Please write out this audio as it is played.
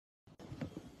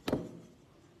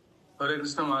Hare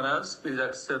Krishna Maharaj, please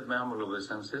accept my humble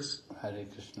obeisances. Hare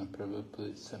Krishna Prabhu,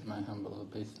 please accept my humble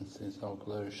obeisances. All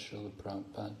glory Srila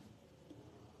Prabhupada.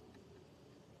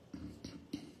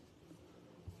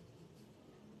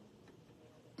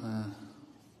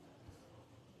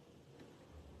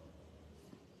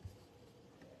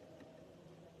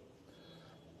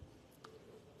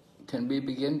 Can we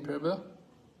begin, Prabhu?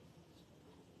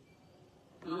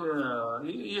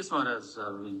 Yes, Maharaj,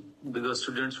 because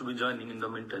students will be joining in the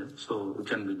meantime, so we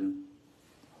can begin.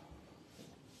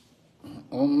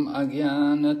 Om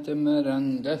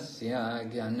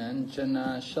Agyanatimirandasya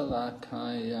Gyananjana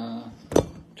Shalakaya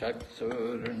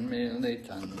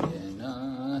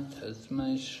Chaksurmilitanyena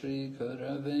Tasmai Shri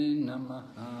Gurave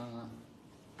Namaha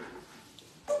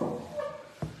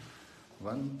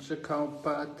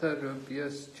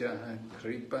Vanchakalpatarubhyascha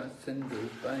Kripa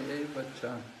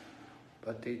Sindhupayevacha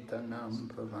Patitanam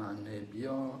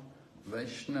Pavanebhyo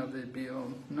Vaishnavibhyo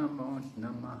Namo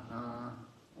Namaha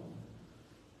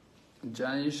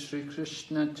Jai Shri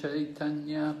Krishna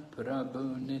Chaitanya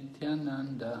Prabhu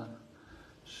Nityananda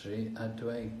Shri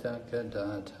Advaita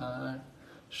Gadadhar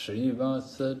Shri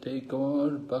Vasadi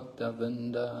Gaur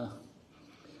Bhaktavinda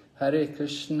Hare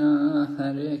Krishna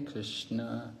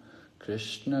Krishna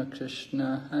Krishna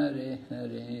Hare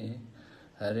Hare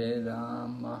Hare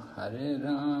Rama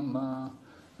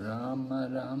Rama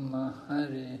Rama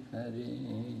Hare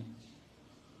Hare.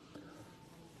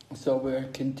 So we're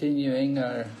continuing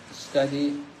our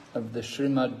study of the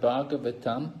Srimad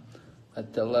Bhagavatam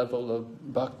at the level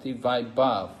of Bhakti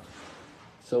Vaibhava.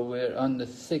 So we're on the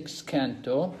 6th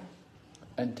canto,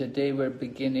 and today we're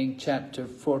beginning chapter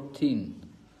 14,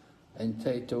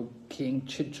 entitled King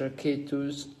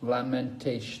Chitraketu's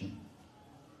Lamentation.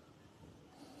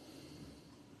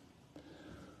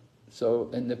 So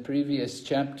in the previous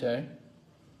chapter,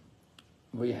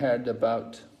 we heard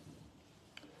about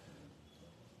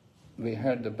the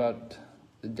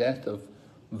death of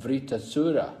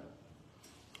Vritasura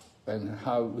and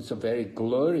how it was a very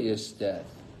glorious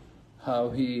death, how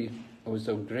he was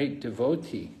a great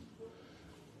devotee,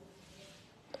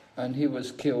 and he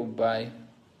was killed by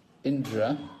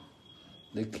Indra,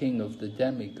 the king of the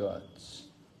demigods.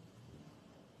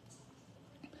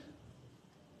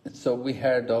 So we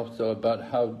heard also about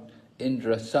how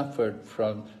Indra suffered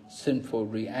from sinful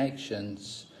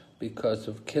reactions because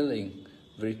of killing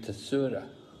Vritasura.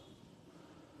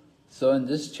 So in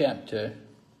this chapter,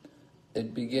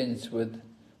 it begins with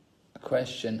a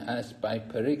question asked by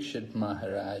Parikshit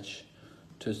Maharaj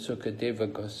to Sukadeva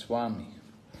Goswami.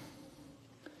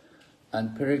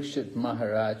 And Parikshit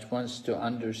Maharaj wants to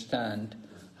understand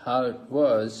how it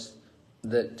was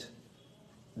that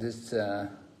this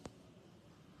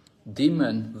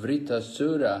demon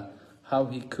Vritasura, how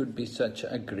he could be such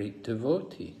a great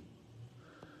devotee.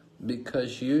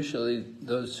 Because usually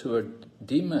those who are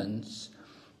demons,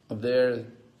 they're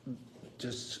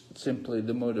just simply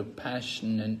the mode of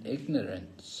passion and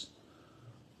ignorance.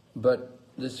 But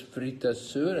this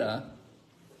Vritasura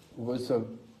was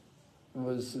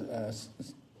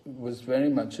very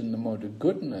much in the mode of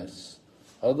goodness.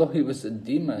 Although he was a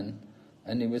demon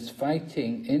and he was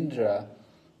fighting Indra,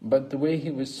 but the way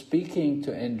he was speaking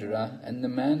to Indra and the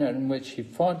manner in which he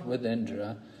fought with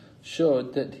Indra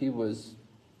showed that he was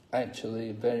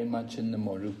actually very much in the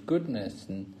mode of goodness,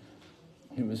 and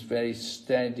he was very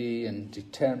steady and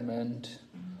determined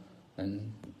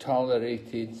and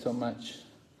tolerated so much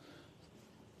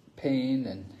pain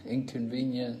and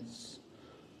inconvenience.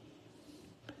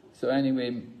 So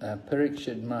anyway,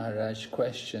 Parikshit Maharaj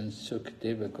questions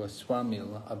Sukadeva Goswami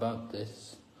about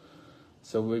this.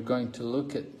 So we're going to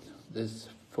look at this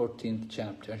 14th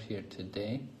chapter here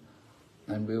today,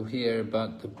 and we'll hear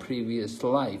about the previous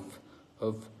life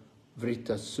of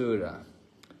Vritasura.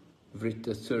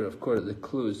 Vritasura, of course, the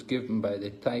clue is given by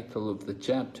the title of the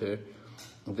chapter,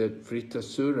 that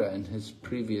Vritasura in his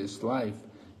previous life,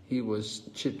 he was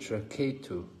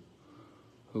Chitraketu,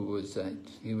 who was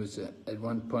at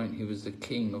one point he was the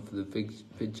king of the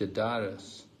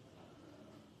Vijayadaras.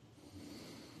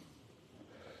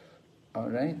 All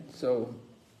right, so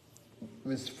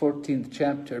this 14th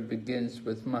chapter begins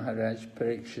with Maharaj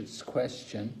Parikshit's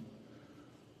question.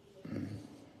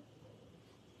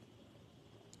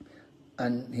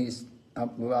 And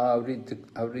I'll read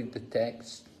the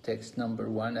text number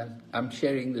 1. I'm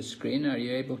sharing the screen. Are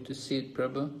you able to see it,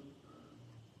 Prabhu?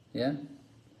 Yeah?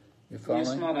 You following?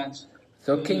 Yes, Maharaj.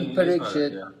 So King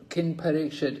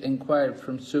Parikshit inquired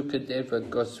from Sukadeva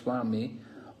Goswami,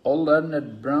 O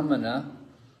learned Brahmana,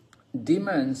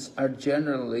 demons are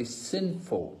generally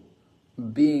sinful,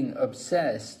 being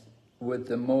obsessed with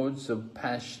the modes of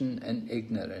passion and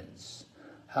ignorance.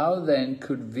 How then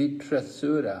could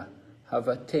Vitrasura have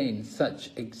attained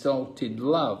such exalted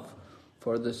love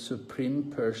for the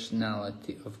Supreme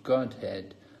Personality of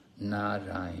Godhead,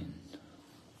 Narayan?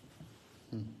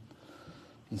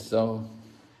 And so,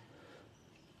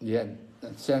 yeah,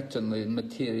 certainly the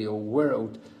material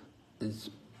world is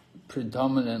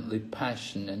predominantly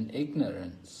passion and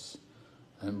ignorance.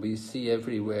 And we see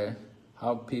everywhere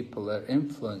how people are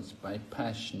influenced by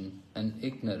passion and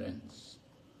ignorance.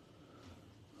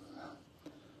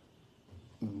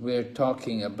 We're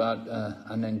talking about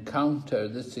an encounter,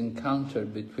 this encounter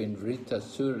between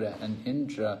Vritasura and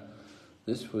Indra.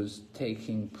 This was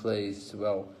taking place,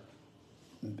 well,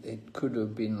 it could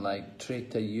have been like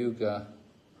Treta Yuga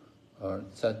or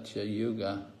Satya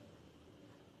Yuga.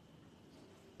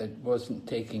 It wasn't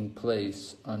taking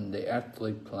place on the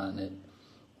earthly planet,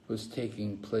 it was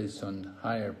taking place on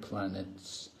higher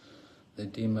planets. The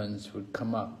demons would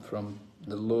come up from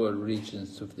the lower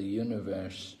regions of the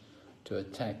universe to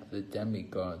attack the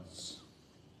demigods.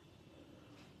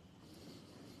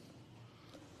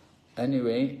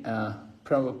 Anyway,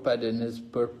 Prabhupada in his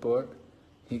purport,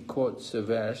 he quotes a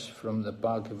verse from the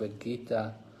Bhagavad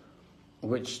Gita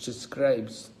which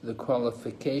describes the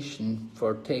qualification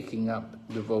for taking up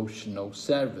devotional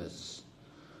service.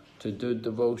 To do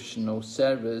devotional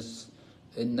service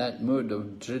in that mood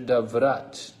of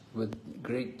dridavrat, with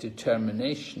great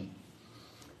determination.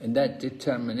 And that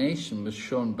determination was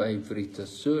shown by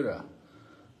Vritasura.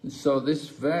 So this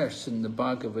verse in the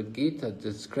Bhagavad Gita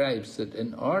describes that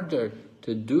in order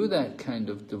to do that kind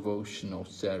of devotional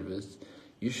service,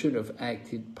 you should have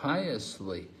acted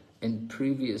piously in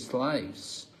previous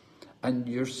lives, and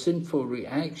your sinful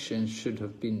reactions should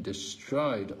have been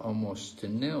destroyed almost to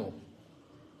nil.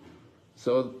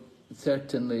 So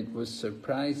certainly it was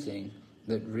surprising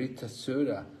that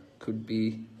Vritasura could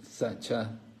be such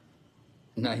a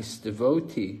nice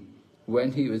devotee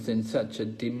when he was in such a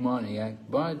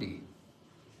demoniac body.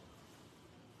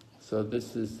 So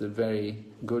this is a very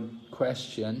good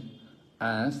question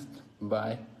asked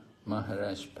by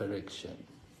Maharaj Parikshit.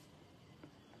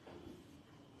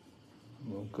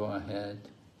 We'll go ahead.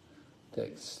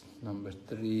 Text number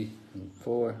 3 and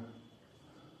 4.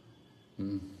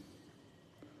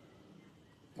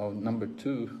 Number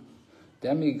 2.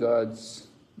 Demigods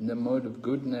in the mode of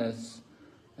goodness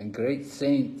and great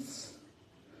saints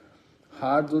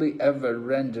hardly ever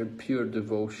render pure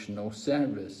devotional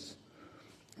service.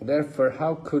 Therefore,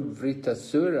 how could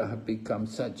Vritasura have become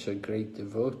such a great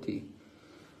devotee?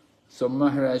 So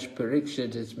Maharaj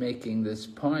Parikshit is making this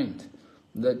point,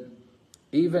 that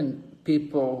even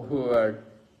people who are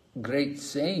great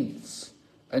saints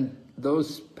and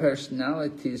those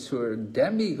personalities who are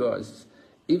demigods,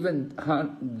 even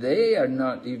they are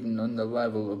not even on the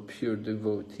level of pure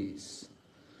devotees.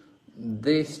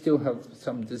 They still have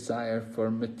some desire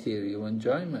for material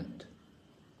enjoyment.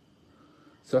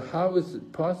 So how is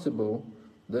it possible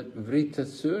that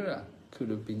Vritasura could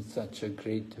have been such a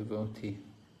great devotee?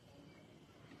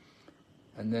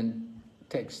 And then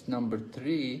text number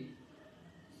 3,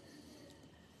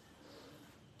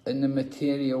 in the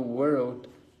material world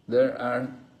there are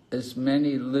as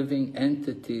many living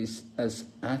entities as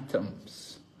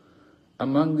atoms.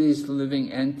 Among these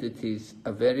living entities,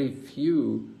 a very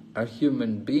few are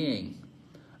human beings,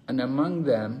 and among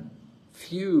them,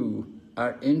 few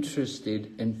are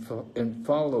interested in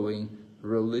following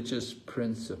religious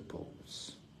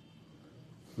principles.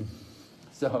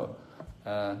 So,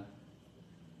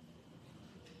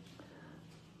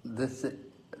 this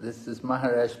is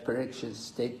Maharaj Parikshit's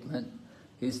statement.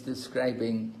 He's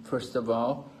describing, first of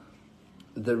all,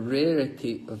 the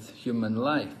rarity of human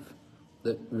life,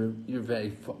 that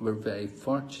we're very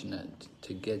fortunate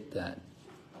to get that.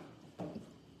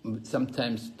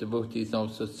 Sometimes devotees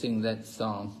also sing that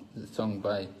song, the song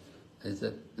by,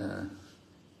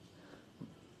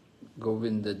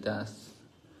 Govinda Das,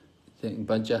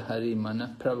 Bhaja Hari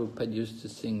Mana. Prabhupada used to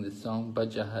sing the song,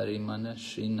 Bhaja Hari Mana,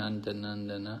 Sri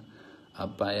Nandanandana,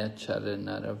 Abhaya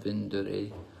Charanara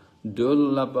Vindure,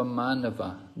 Dullabha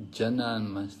Manava,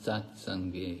 Jananma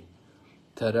Satsange,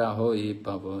 Tarahoi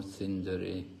Pavo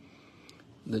Sindure.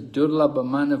 The Durlabha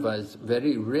Manava is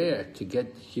very rare to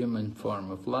get the human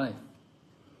form of life.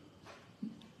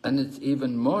 And it's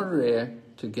even more rare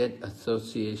to get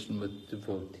association with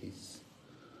devotees.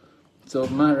 So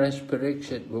Maharaj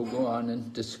Parikshit will go on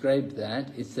and describe that.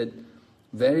 He said,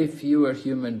 very few are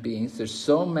human beings. There's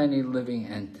so many living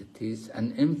entities,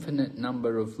 an infinite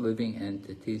number of living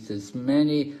entities, as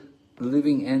many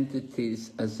living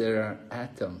entities as there are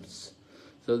atoms.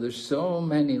 So there's so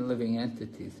many living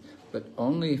entities, but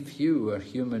only few are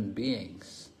human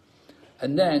beings.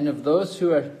 And then of those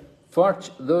who are For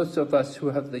those of us who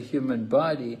have the human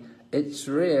body, it's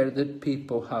rare that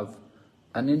people have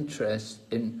an interest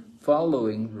in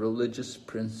following religious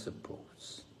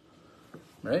principles.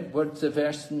 Right? What's the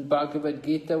verse in Bhagavad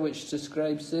Gita which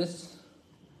describes this?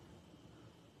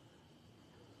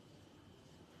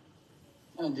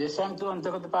 No,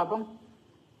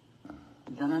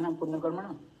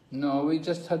 we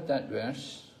just had that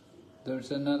verse.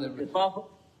 There's another verse.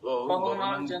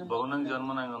 Bhavanang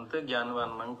janmanang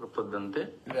jnanvanang prapadante.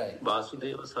 Right.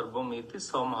 Vasudeva sarvamiti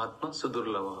samahatma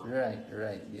sudurlava.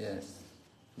 Right, yes.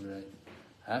 Right.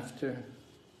 After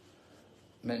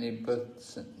many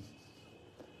births,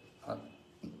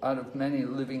 out of many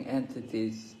living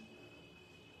entities,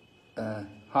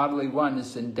 hardly one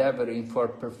is endeavoring for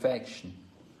perfection.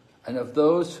 And of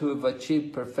those who have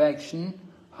achieved perfection,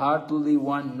 hardly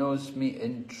one knows me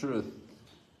in truth.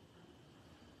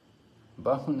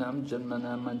 Bahunam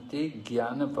janmanamante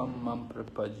jnanavam mam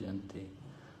prapajante.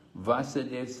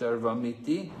 Vasudeva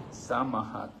sarvamiti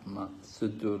samahatma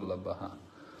sudurlabha.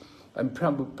 And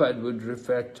Prabhupada would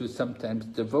refer to sometimes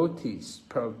devotees.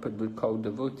 Prabhupada would call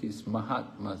devotees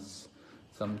Mahatmas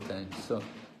sometimes. So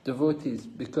devotees,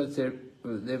 because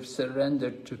they've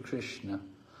surrendered to Krishna.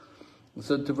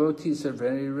 So devotees are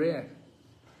very rare.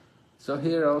 So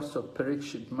here also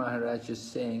Parikshit Maharaj is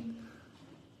saying,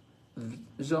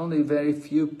 there's only very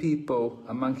few people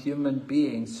among human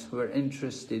beings who are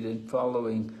interested in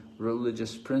following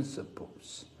religious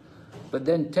principles. But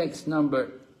then text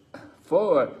number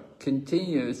 4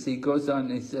 continues, he goes on,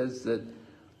 he says that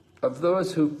of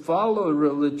those who follow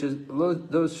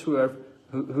those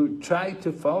who try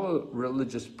to follow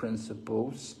religious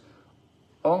principles,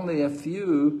 only a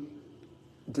few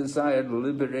desire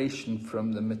liberation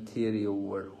from the material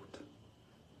world.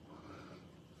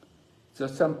 So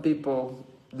some people,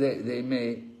 they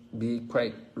may be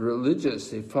quite religious,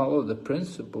 they follow the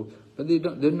principle, but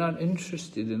they're not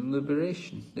interested in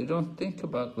liberation. They don't think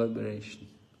about liberation.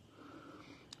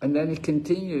 And then he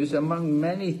continues, among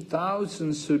many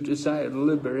thousands who desire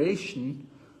liberation,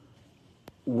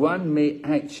 one may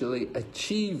actually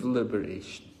achieve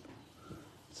liberation.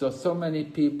 So many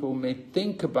people may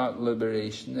think about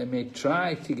liberation, they may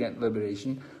try to get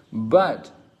liberation, but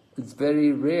it's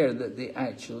very rare that they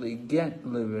actually get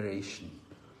liberation,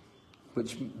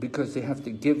 because they have to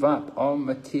give up all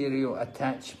material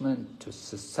attachment to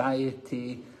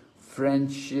society,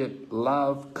 friendship,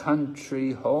 love,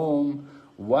 country, home,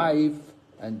 wife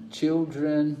and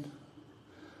children.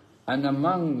 And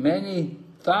among many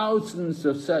thousands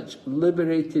of such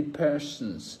liberated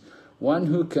persons, one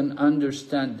who can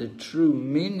understand the true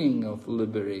meaning of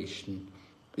liberation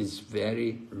is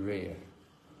very rare.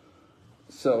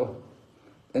 So,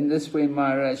 in this way,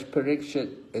 Maharaj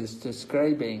Parikshit is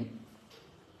describing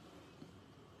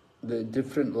the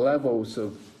different levels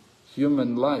of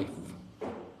human life.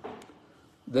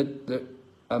 That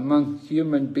among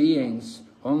human beings,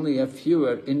 only a few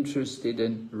are interested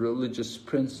in religious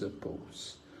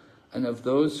principles. And of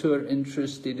those who are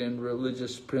interested in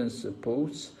religious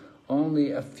principles,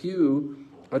 only a few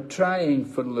are trying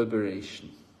for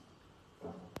liberation.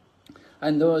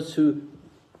 And those who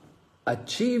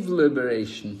achieve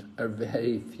liberation are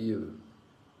very few,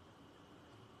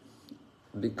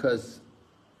 because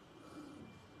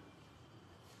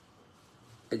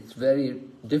it's very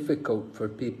difficult for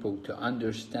people to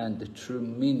understand the true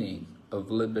meaning of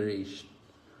liberation.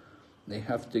 They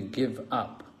have to give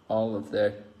up all of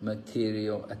their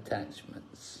material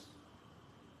attachments.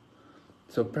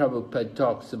 So Prabhupada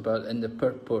talks about, in the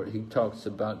purport, he talks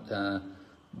about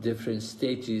different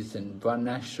stages in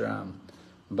Varnashram,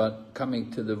 about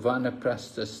coming to the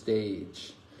Vanaprastha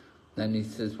stage. Then he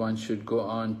says one should go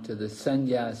on to the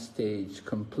Sannyas stage,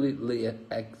 completely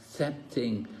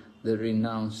accepting the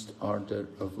renounced order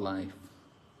of life.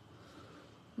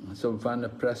 So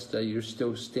Vanaprastha, you're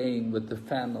still staying with the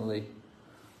family,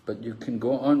 but you can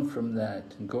go on from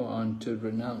that and go on to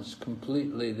renounce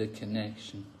completely the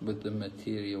connection with the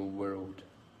material world.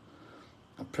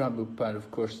 Prabhupada,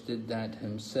 of course, did that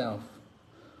himself.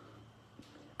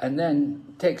 And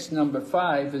then text number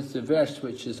 5 is the verse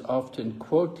which is often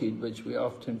quoted, which we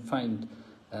often find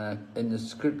in the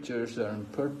scriptures or in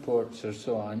purports or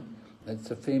so on. It's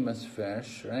a famous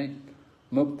verse, right?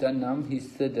 Muktanam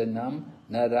hisidanam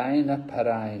narayana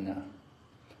parayana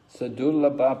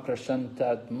sadurlabha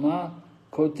prashantatma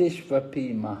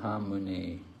kotishvapi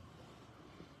mahamuni.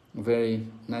 Very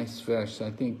nice verse.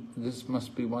 I think this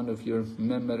must be one of your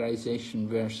memorization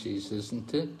verses,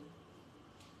 isn't it?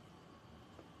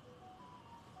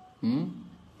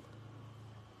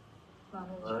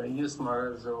 Yes,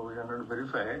 Maharaj, we are not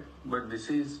verified, but this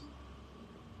is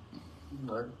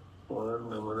for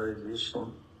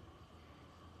memorization.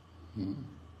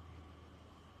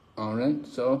 All right,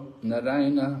 so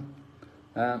Narayana,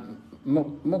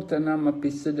 Muktanam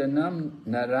Apisidanam,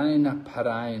 Narayana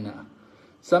Parayana.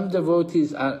 Some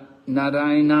devotees are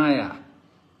Narayanaya.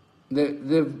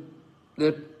 They've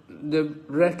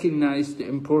recognized the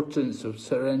importance of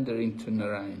surrendering to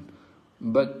Narayan.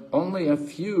 But only a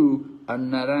few are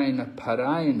Narayana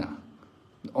Parayana.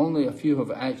 Only a few have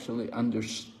actually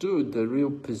understood the real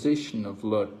position of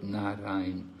Lord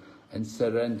Narayan and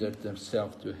surrendered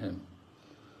themselves to him.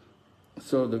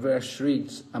 So the verse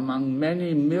reads, among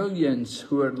many millions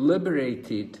who are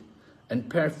liberated and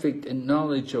perfect in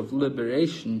knowledge of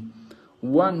liberation,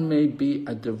 one may be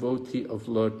a devotee of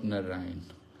Lord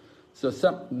Narayan. So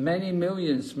many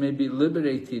millions may be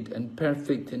liberated and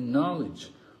perfect in knowledge,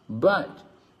 but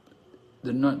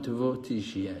they're not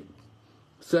devotees yet.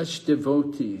 Such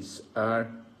devotees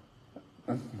are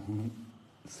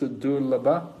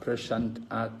Sudurlabha Prashant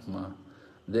Atma.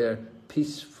 They're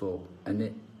peaceful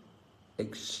and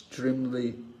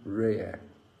extremely rare.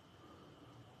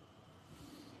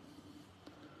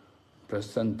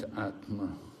 Prasant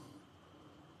Atma.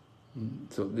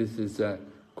 So this is a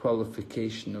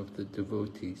qualification of the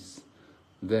devotees.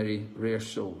 Very rare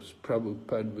souls.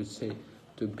 Prabhupada would say,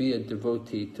 to be a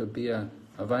devotee, to be a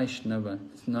Vaishnava,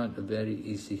 it's not a very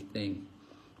easy thing.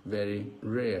 Very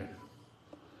rare.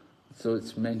 So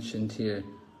it's mentioned here,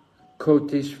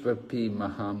 Kotishvapi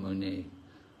Mahamuni.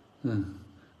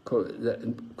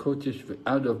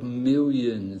 Out of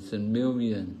millions and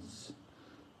millions,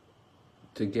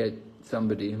 to get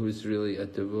somebody who's really a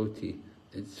devotee,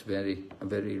 it's a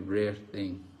very rare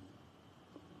thing.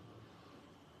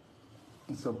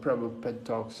 So Prabhupada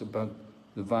talks about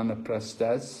the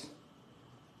Vanaprasthas,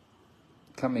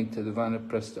 coming to the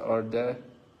Vanaprastha order,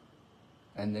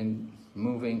 and then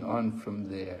moving on from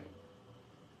there.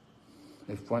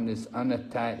 If one is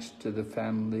unattached to the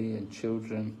family and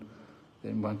children,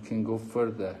 then one can go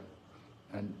further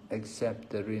and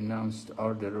accept the renounced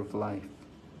order of life.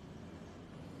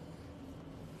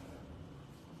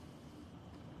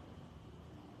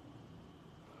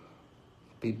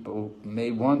 People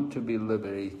may want to be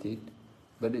liberated,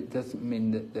 but it doesn't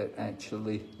mean that they're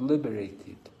actually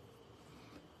liberated.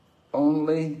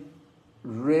 Only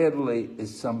rarely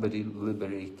is somebody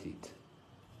liberated.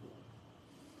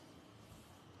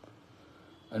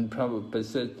 And Prabhupada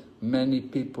said, many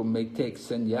people may take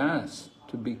sannyas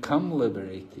to become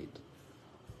liberated,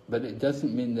 but it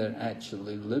doesn't mean they're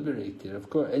actually liberated. Of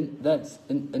course, and that's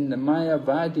in the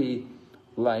Mayavadi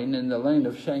line, in the line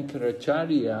of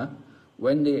Shankaracharya,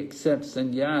 when they accept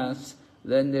sannyas,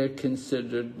 then they're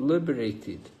considered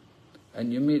liberated.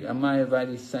 And you meet a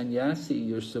Mayavadi sannyasi,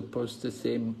 you're supposed to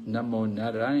say, Namo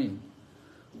Narayan,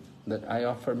 that I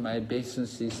offer my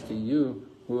obeisances to you,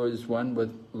 who is one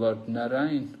with Lord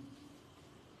Narayan.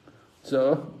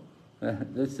 So,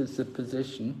 this is the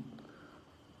position.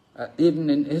 Even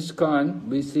in ISKCON,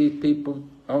 we see people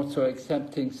also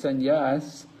accepting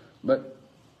sannyas, but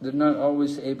they're not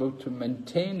always able to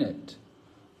maintain it.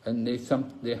 And they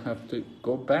have to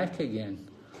go back again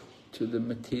to the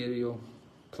material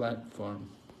platform.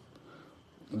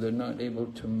 They're not able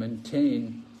to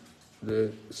maintain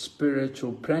the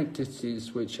spiritual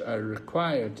practices which are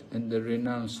required in the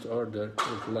renounced order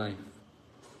of life.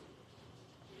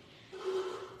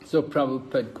 So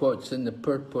Prabhupada quotes in the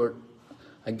purport,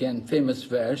 again, famous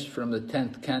verse from the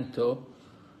 10th canto,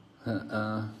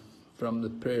 from the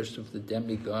prayers of the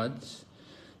demigods,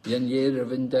 Yanye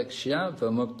Ravindakshya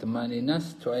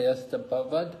Vamuktamaninas Tvayasta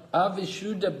Bhavad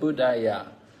Avishuddha Buddhaya.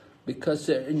 Because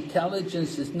their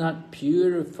intelligence is not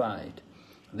purified,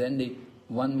 then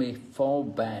one may fall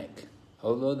back.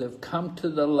 Although they've come to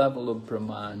the level of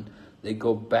Brahman, they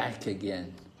go back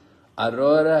again.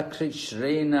 Arora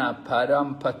Krishrena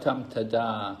Param Patam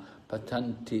Tada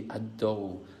Patanti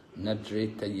Addo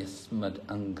Nadreta Yasmad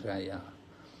Angraya.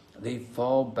 They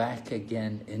fall back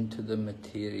again into the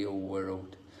material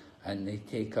world, and they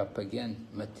take up again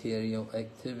material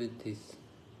activities.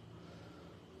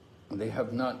 They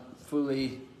have not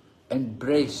fully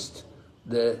embraced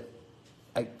the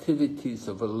activities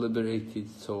of a liberated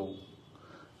soul,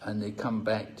 and they come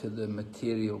back to the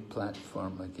material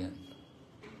platform again.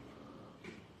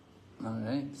 All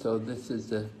right, so this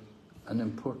is an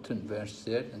important verse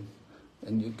there,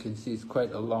 and you can see it's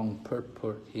quite a long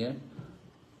purport here.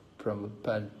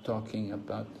 Prabhupada talking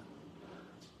about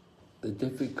the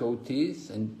difficulties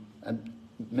and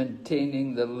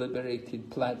maintaining the liberated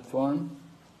platform.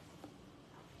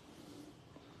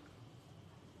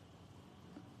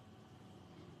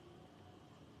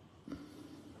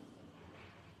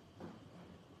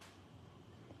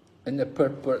 In the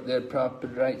purport there,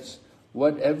 Prabhupada writes,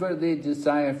 whatever they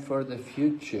desire for the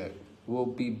future will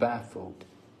be baffled.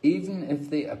 Even if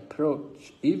they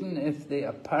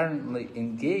apparently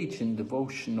engage in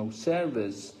devotional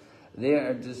service, they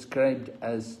are described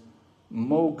as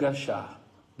mogasha,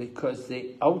 because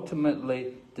they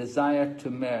ultimately desire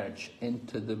to merge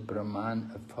into the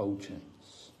Brahman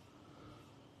effulgence.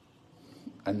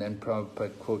 And then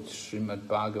Prabhupada quotes Srimad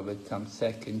Bhagavatam,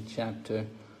 2nd chapter,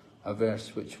 a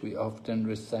verse which we often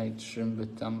recite,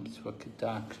 Srimvatam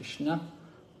Swakata Krishna,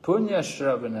 Punya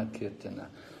Shravana Kirtana.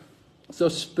 So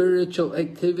spiritual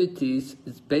activities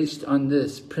is based on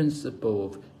this principle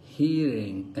of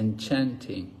hearing and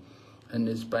chanting. And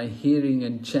it's by hearing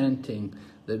and chanting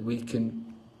that we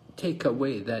can take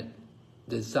away that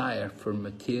desire for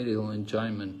material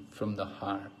enjoyment from the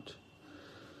heart.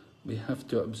 We have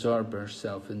to absorb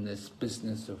ourselves in this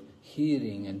business of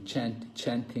hearing and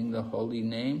chanting the holy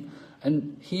name,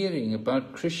 and hearing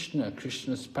about Krishna,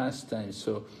 Krishna's pastimes.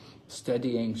 So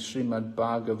studying Srimad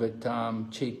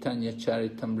Bhagavatam, Chaitanya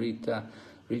Charitamrita,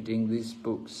 reading these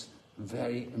books,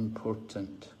 very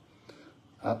important.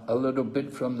 A little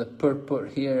bit from the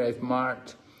purport here I've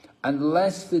marked,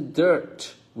 unless the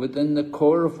dirt within the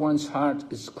core of one's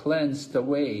heart is cleansed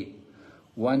away,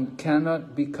 one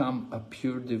cannot become a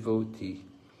pure devotee.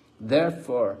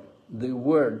 Therefore, the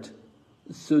word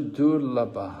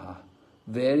sudurlabha,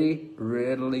 very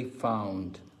rarely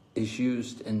found, is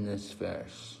used in this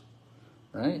verse.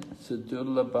 Right?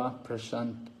 Sudurlabha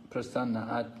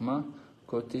prasanna atma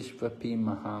kotishvapi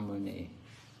mahamuni.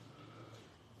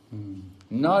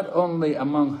 Not only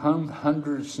among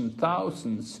hundreds and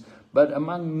thousands, but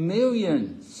among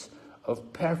millions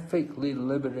of perfectly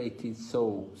liberated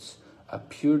souls, a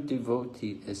pure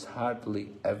devotee is hardly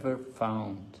ever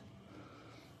found.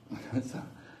 It's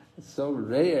so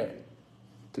rare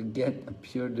to get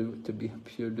to be a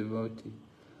pure devotee.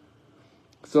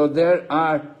 So there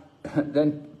are,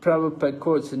 then Prabhupada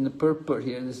quotes in the purport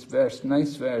here this verse,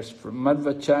 nice verse from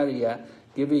Madhvacharya,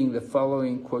 giving the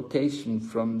following quotation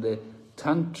from the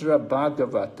Tantra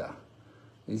Bhagavata.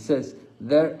 He says,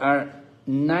 there are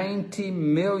 90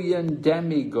 million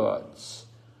demigods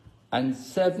and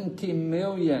 70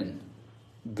 million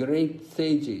great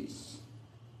sages.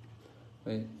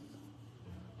 Wait.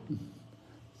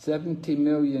 70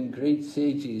 million great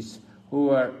sages who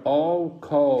are all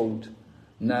called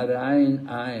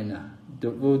Narayana,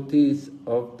 devotees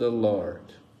of the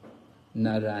Lord,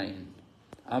 Narayan.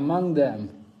 Among them,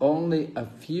 only a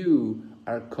few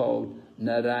are called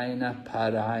Narayana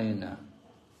Parayana.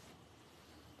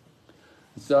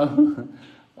 So,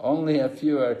 only a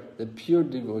few are the pure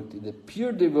devotees. The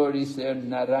pure devotees, they are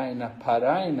Narayana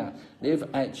Parayana. They've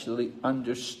actually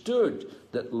understood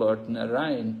that Lord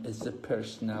Narayan is the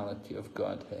personality of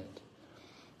Godhead.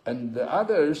 And the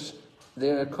others, they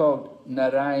are called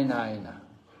Narayanayana.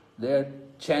 They're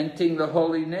chanting the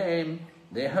holy name,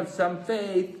 they have some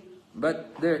faith,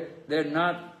 but they're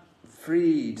not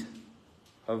freed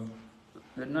of,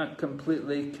 they're not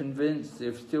completely convinced,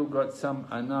 they've still got some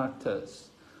anarthas.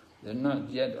 They're not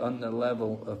yet on the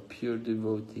level of pure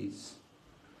devotees.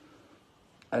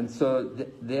 And so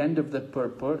the end of the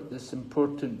purport, this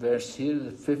important verse here,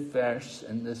 the 5th verse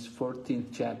in this 14th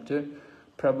chapter,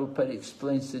 Prabhupada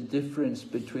explains the difference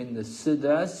between the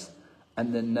Siddhas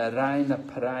and the Narayana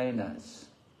Parayanas.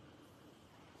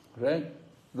 Right?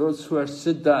 Those who are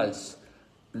Siddhas,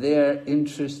 they are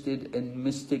interested in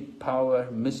mystic power,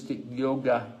 mystic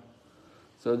yoga,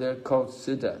 so they're called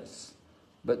Siddhas.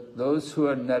 But those who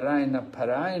are Narayana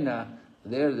Parayana,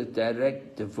 they're the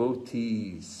direct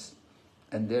devotees,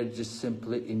 and they're just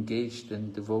simply engaged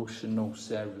in devotional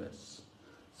service.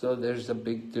 So there's a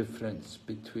big difference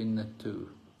between the two.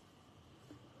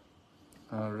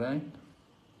 All right?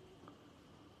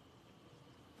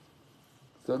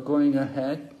 So going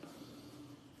ahead,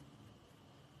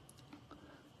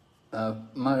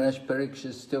 Maharaj Pariksha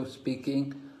is still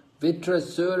speaking.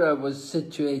 Vitrasura was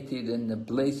situated in the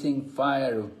blazing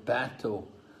fire of battle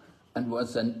and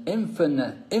was an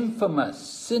infamous,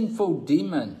 sinful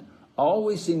demon,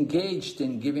 always engaged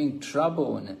in giving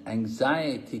trouble and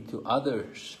anxiety to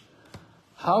others.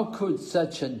 How could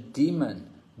such a demon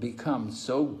become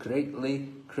so greatly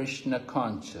Krishna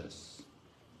conscious?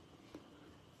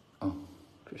 Oh,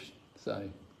 Krishna,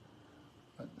 sorry.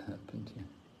 What happened here?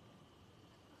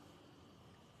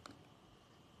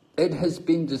 It has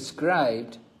been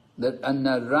described that a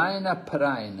Narayana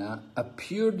Parayana, a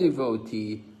pure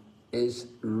devotee, is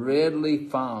rarely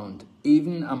found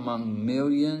even among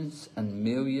millions and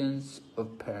millions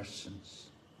of persons.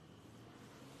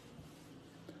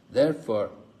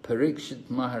 Therefore, Parikshit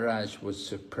Maharaj was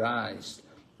surprised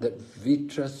that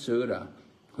Vitrasura,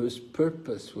 whose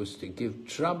purpose was to give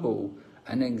trouble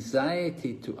and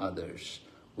anxiety to others,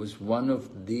 was one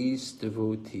of these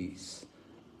devotees,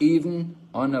 even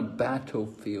on a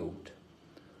battlefield.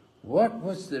 What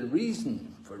was the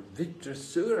reason for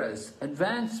Vitrasura's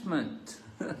advancement?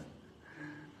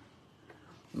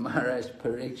 Maharaj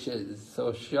Parikshit is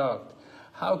so shocked.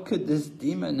 How could this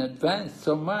demon advance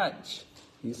so much?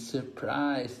 He's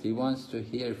surprised. He wants to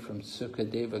hear from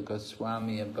Sukadeva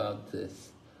Goswami about this.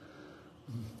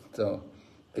 So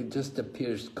it just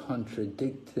appears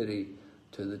contradictory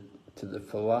to the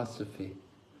philosophy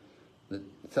that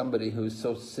somebody who's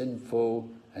so sinful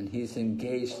and he's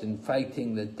engaged in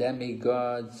fighting the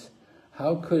demigods,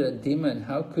 how could a demon,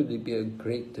 how could he be a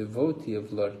great devotee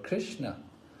of Lord Krishna?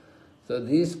 So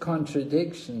these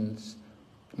contradictions,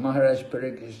 Maharaj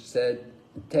Parikshit said,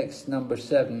 text number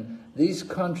 7, these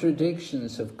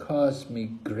contradictions have caused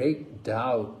me great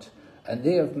doubt, and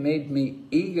they have made me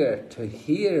eager to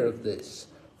hear of this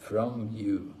from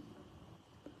you.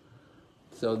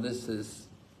 So this is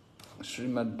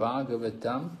Srimad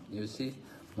Bhagavatam, you see,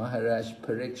 Maharaj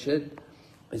Parikshit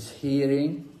is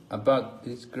hearing about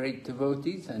these great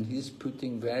devotees, and he's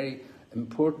putting very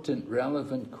important,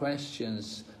 relevant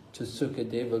questions to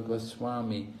Sukadeva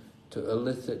Goswami to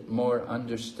elicit more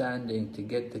understanding, to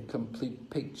get the complete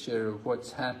picture of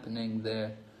what's happening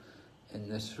there in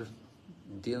this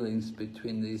dealings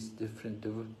between these different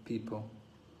people.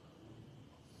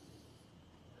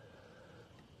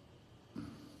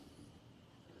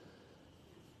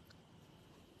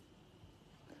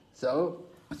 So,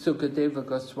 Sukadeva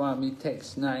Goswami,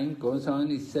 text 9, goes on,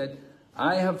 he said,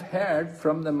 I have heard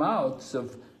from the mouths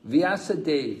of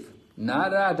Vyasadeva,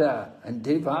 Narada and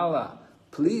Devala.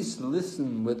 Please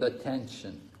listen with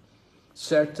attention.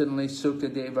 Certainly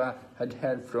Sukadeva had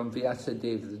heard from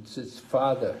Vyasadeva, it's his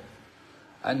father.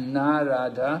 And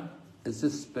Narada is the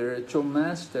spiritual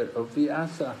master of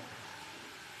Vyasa.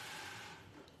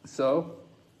 So,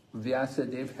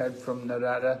 Vyasadeva heard from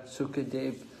Narada,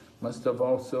 Sukadeva must have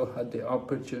also had the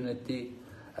opportunity.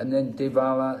 And then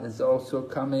Devala is also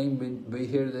coming. We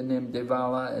hear the name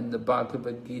Devala in the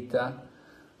Bhagavad Gita.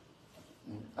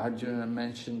 Arjuna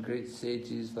mentioned great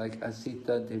sages like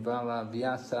Asita, Devala,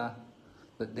 Vyasa,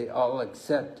 that they all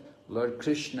accept Lord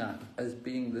Krishna as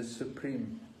being the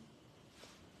supreme.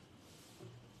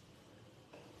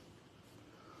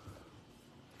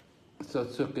 So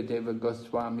Sukadeva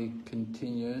Goswami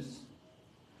continues,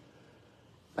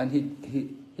 and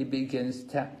he begins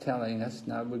telling us,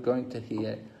 now we're going to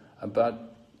hear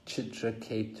about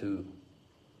Chitraketu.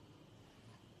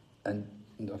 And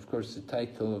of course the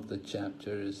title of the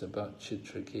chapter is about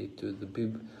Chitraketu,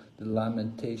 the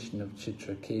lamentation of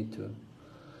Chitraketu.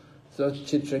 So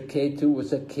Chitraketu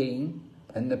was a king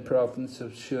in the province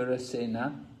of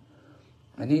Shurasena,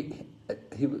 and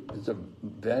he was a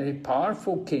very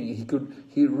powerful king.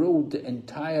 He ruled the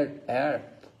entire earth.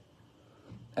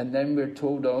 And then we're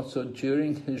told also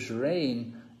during his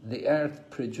reign, the earth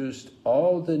produced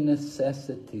all the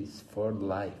necessities for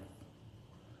life.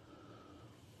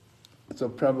 So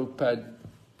Prabhupada,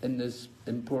 in this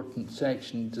important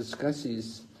section,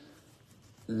 discusses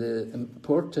the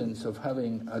importance of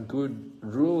having a good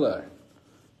ruler,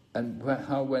 and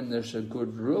how when there's a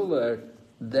good ruler,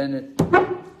 then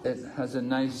it has a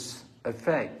nice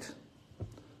effect,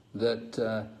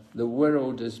 that the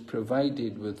world is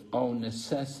provided with all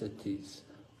necessities.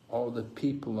 All the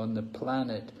people on the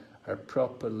planet are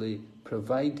properly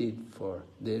provided for.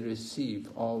 They receive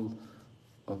all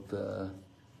of the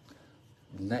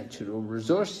natural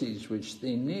resources which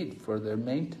they need for their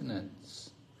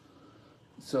maintenance.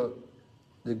 So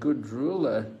the good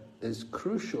ruler is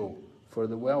crucial for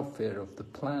the welfare of the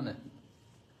planet.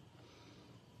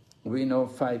 We know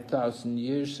 5,000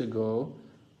 years ago,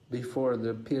 before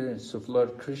the appearance of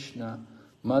Lord Krishna,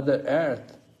 Mother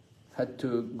Earth had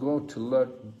to go to Lord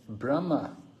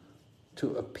Brahma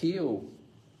to appeal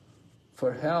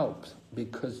for help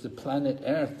because the planet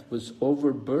Earth was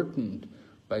overburdened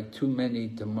by too many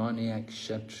demoniac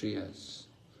Kshatriyas.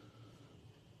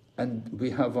 And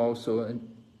we have also,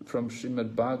 from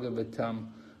Srimad Bhagavatam,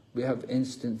 we have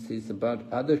instances about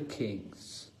other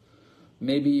kings.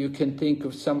 Maybe you can think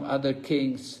of some other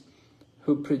kings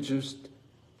who produced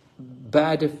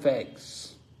bad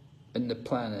effects in the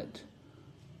planet.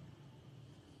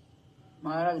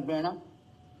 Maharaj Vigna.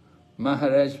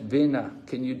 Maharaj Vigna.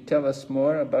 Can you tell us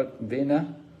more about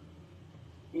Vigna?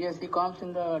 Yes, he comes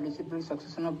in the disciplic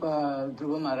succession of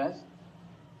Dhruva Maharaj.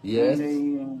 Yes.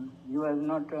 And he was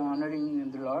not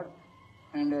honoring the Lord.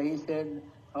 And he said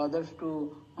others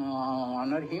to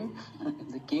honor him.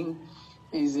 The king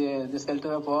is the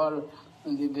shelter of all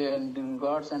the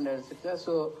gods and etc.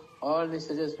 So all this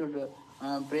suggested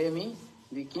pray me,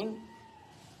 the king.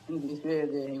 In this way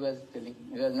he was telling.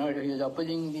 He was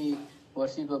opposing the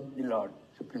worship of the Lord,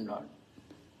 Supreme Lord.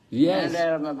 Yes.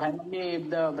 And finally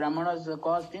the Brahmanas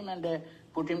caused him and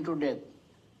put him to death.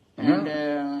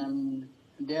 And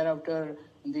thereafter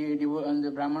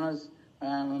the Brahmanas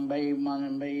by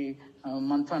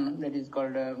manthan, that is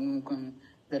called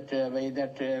by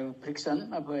that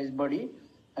friction of his body,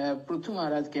 Pruthu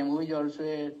Maharaj came, who is also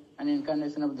an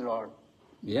incarnation of the Lord.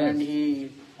 Yes. And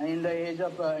he, in the age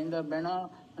of, in the Vighna,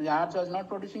 the earth was not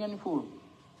producing any food.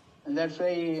 And that's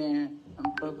why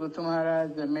Pruthu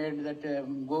Maharaj made that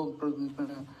go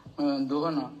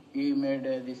Dohana. He made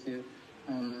this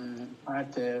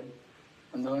earth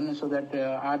Dohana so that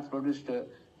earth produced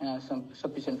some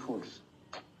sufficient foods.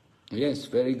 Yes,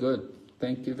 very good.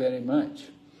 Thank you very much.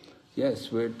 Yes,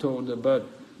 we're told about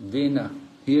Vina.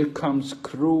 Here comes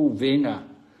cruel Vina.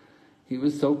 He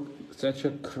was such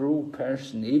a cruel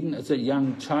person. Even as a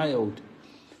young child,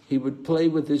 he would play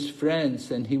with his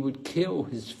friends and he would kill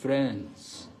his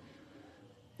friends.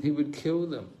 He would kill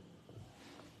them.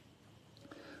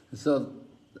 So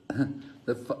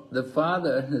the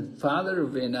father of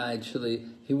Vina actually,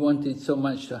 he wanted so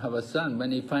much to have a son.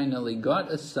 When he finally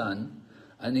got a son,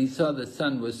 and he saw the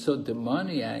son was so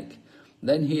demoniac,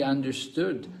 then he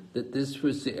understood that this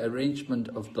was the arrangement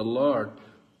of the Lord.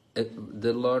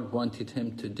 The Lord wanted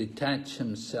him to detach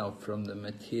himself from the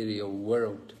material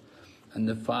world. And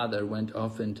the father went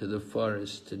off into the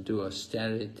forest to do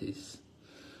austerities.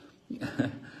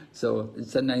 So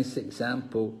it's a nice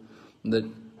example that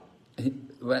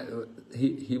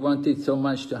he wanted so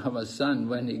much to have a son.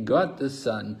 When he got the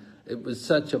son, it was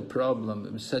such a problem,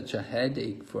 it was such a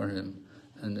headache for him.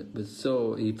 And it was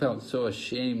he felt so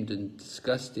ashamed and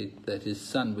disgusted that his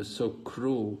son was so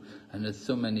cruel and had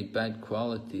so many bad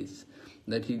qualities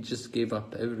that he just gave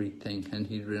up everything and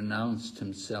he renounced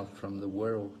himself from the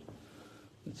world.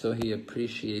 And so he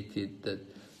appreciated that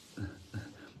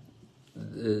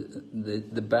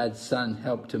the bad son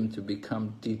helped him to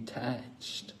become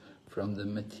detached from the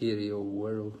material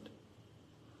world.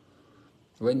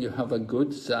 When you have a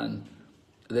good son,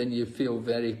 then you feel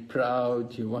very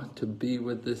proud, you want to be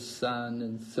with the son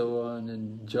and so on,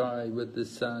 and joy with the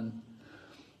son.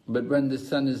 But when the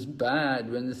son is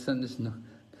bad, when the son is not,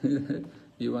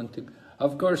 you want to...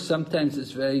 Of course, sometimes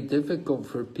it's very difficult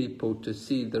for people to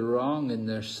see the wrong in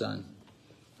their son.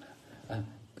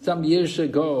 Some years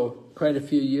ago, quite a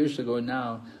few years ago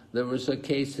now, there was a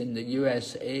case in the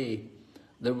USA.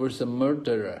 There was a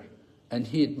murderer, and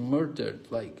he had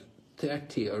murdered like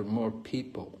 30 or more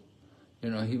people. You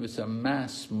know, he was a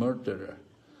mass murderer.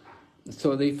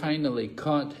 So they finally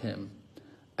caught him.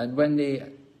 And when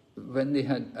they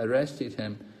had arrested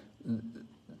him,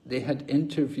 they had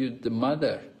interviewed the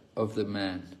mother of the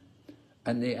man.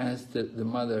 And they asked the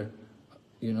mother,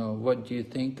 you know, what do you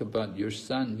think about your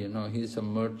son? You know, he's a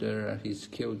murderer, he's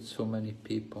killed so many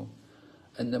people.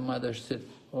 And the mother said,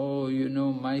 oh, you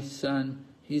know, my son,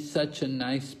 he's such a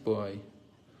nice boy.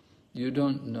 You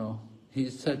don't know.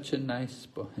 He's such a nice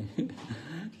boy.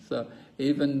 So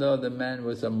even though the man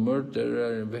was a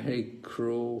murderer, very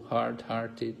cruel,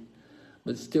 hard-hearted,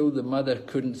 but still the mother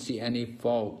couldn't see any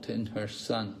fault in her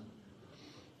son.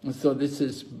 And so this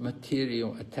is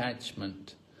material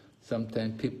attachment.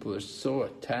 Sometimes people are so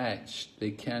attached,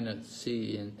 they cannot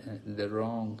see the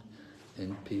wrong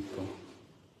in people.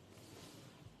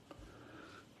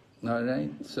 All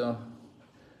right, so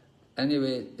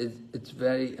anyway, it's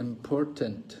very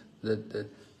important that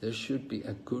there should be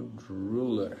a good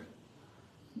ruler.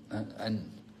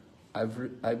 And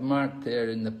I've marked there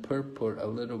in the purport a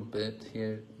little bit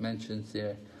here, mentions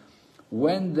there,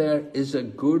 when there is a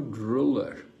good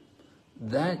ruler,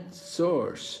 that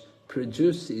source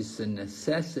produces the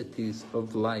necessities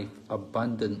of life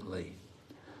abundantly.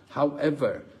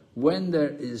 However, when there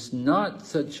is not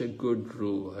such a good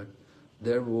ruler,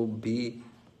 there will be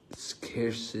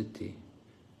scarcity.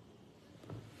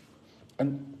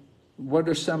 And what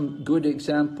are some good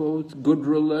examples, good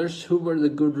rulers? Who were the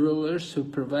good rulers who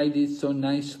provided so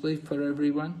nicely for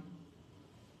everyone?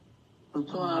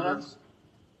 Pruthu Maharaj.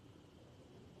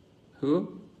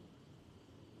 Who?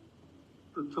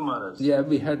 Pruthu Maharaj. Yeah,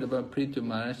 we heard about Pruthu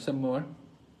Maharaj. Some more?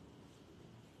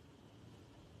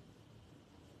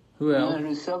 Who else?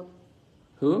 Rishabh.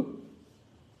 Who?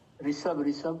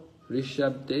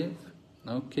 Rishabh. Dev.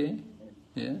 Okay.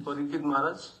 Yeah. Parikshit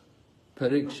Maharaj.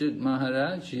 Parikshit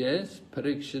Maharaj, yes,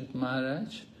 Parikshit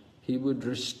Maharaj. He would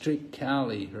restrict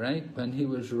Kali, right? When he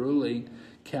was ruling,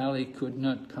 Kali could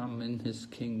not come in his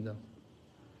kingdom.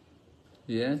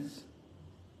 Yes?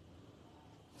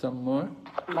 Some more?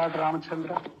 Lord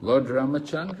Ramachandra. Lord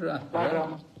Ramachandra. Lord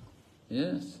Right.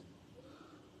 Yes.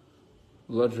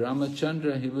 Lord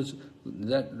Ramachandra, he was,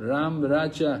 that Ram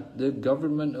Raja, the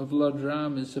government of Lord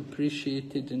Ram is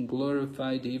appreciated and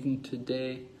glorified even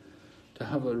today. To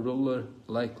have a ruler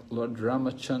like Lord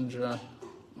Ramachandra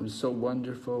was so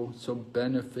wonderful, so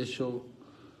beneficial.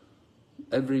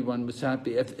 Everyone was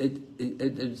happy. If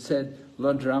it said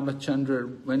Lord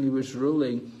Ramachandra, when he was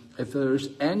ruling, if there was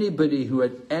anybody who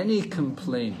had any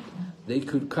complaint, they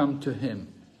could come to him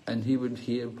and he would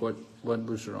hear what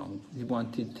was wrong. He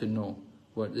wanted to know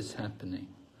what is happening.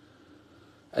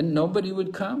 And nobody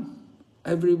would come.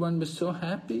 Everyone was so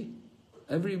happy.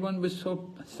 Everyone was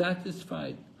so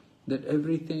satisfied that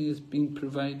everything is being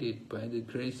provided by the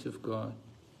grace of God.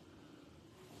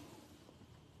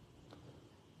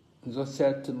 So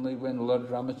certainly when Lord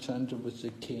Ramachandra was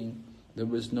the king, there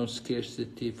was no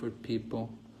scarcity for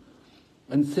people.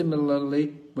 And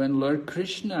similarly, when Lord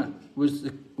Krishna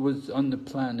was on the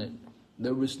planet,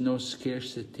 there was no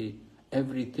scarcity.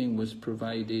 Everything was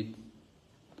provided.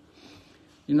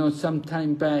 You know, some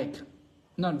time back,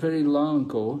 not very long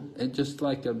ago, just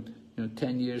like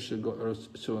 10 years ago or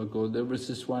so ago, there was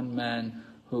this one man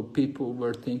who people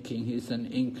were thinking he's an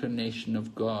incarnation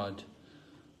of God.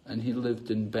 And he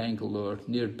lived in Bangalore,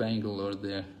 near Bangalore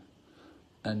there.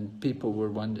 And people were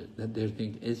wondering, that they're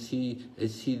thinking, is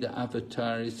he the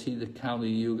avatar? Is he the Kali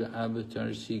Yuga avatar?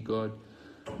 Is he God?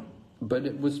 But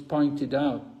it was pointed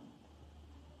out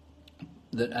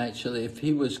that actually if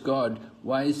he was God,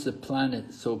 why is the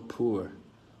planet so poor?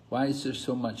 Why is there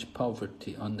so much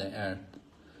poverty on the earth?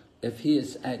 If he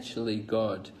is actually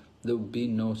God, there will be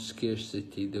no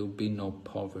scarcity, there will be no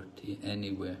poverty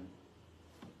anywhere.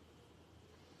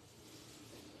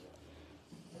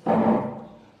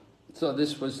 So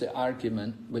this was the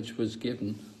argument which was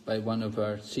given by one of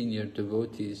our senior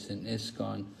devotees in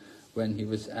ISKCON when he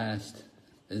was asked,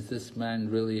 is this man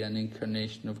really an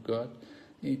incarnation of God?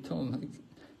 He told him,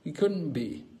 he couldn't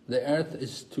be. The earth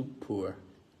is too poor.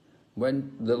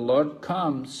 When the Lord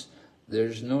comes,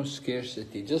 there's no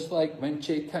scarcity. Just like when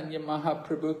Chaitanya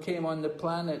Mahaprabhu came on the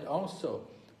planet also,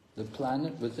 the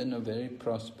planet was in a very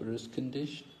prosperous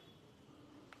condition.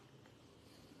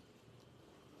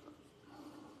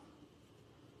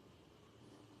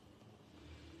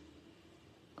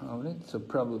 All right, so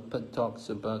Prabhupada talks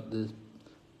about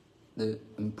the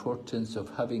importance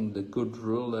of having the good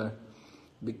ruler,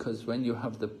 because when you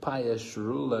have the pious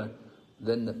ruler,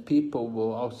 then the people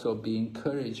will also be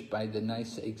encouraged by the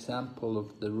nice example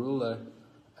of the ruler,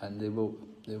 and they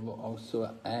will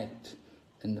also act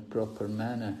in the proper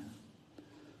manner.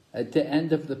 At the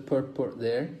end of the purport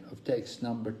there, of text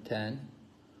number 10,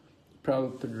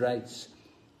 Prabhupada writes,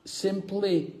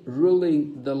 simply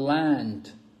ruling the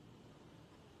land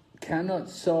cannot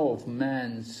solve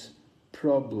man's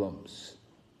problems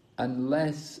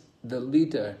unless the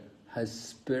leader has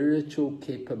spiritual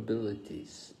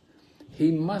capabilities.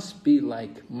 He must be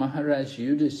like Maharaj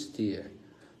Yudhisthira,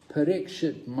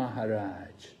 Parikshit Maharaj,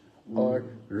 or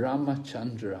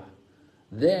Ramachandra.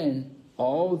 Then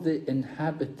all the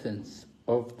inhabitants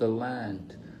of the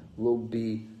land will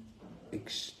be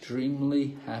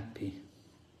extremely happy.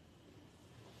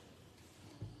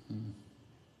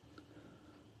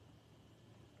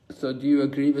 So do you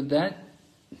agree with that?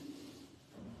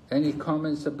 Any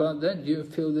comments about that? Do you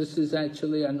feel this is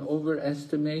actually an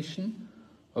overestimation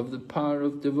of the power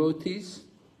of devotees?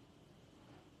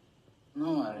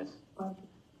 No, Maharaj.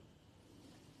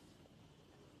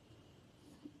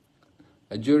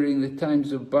 During the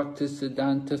times of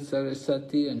Bhaktisiddhanta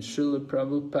Saraswati and Srila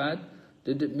Prabhupada,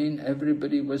 did it mean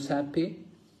everybody was happy?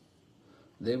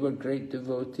 They were great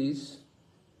devotees.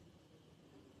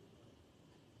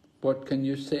 What can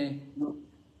you say?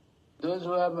 Those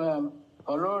who have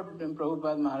followed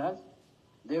Prabhupada Maharaj,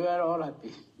 they were all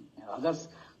happy. Others,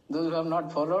 those who have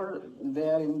not followed, they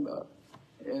are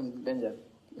in danger.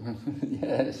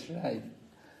 Yes, right.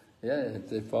 Yeah, if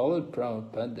they followed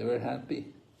Prabhupada, they were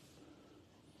happy.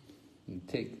 You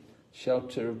take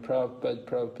shelter of Prabhupada,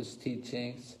 Prabhupada's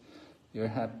teachings, you're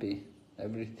happy.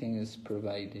 Everything is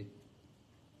provided.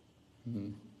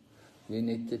 We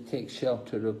need to take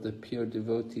shelter of the pure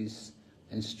devotees'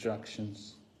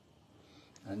 instructions,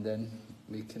 and then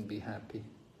we can be happy.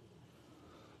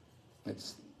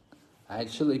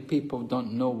 Actually, people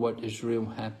don't know what is real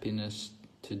happiness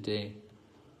today.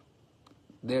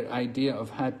 Their idea of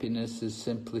happiness is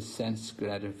simply sense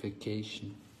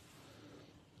gratification,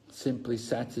 simply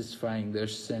satisfying their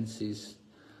senses.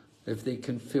 If they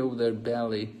can fill their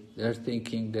belly, they're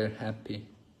thinking they're happy.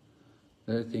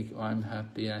 They think, oh, I'm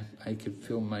happy, I could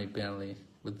fill my belly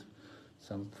with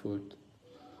some food.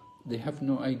 they have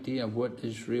no idea what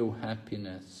is real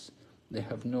happiness. They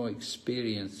have no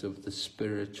experience of the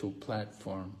spiritual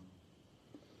platform.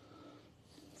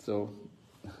 So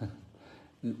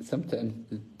sometimes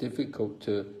it's difficult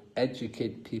to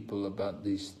educate people about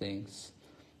these things.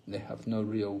 They have no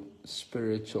real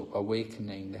spiritual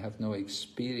awakening. They have no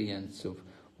experience of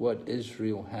what is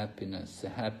real happiness, the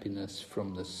happiness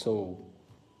from the soul.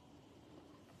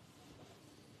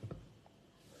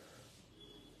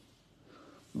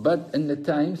 But in the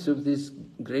times of these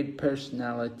great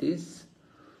personalities,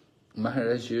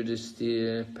 Maharaj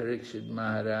Yudhisthira, Parikshit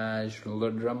Maharaj,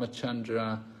 Lord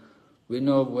Ramachandra, we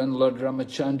know when Lord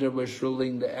Ramachandra was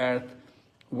ruling the earth,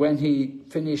 when he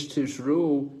finished his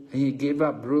rule, he gave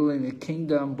up ruling the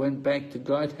kingdom, went back to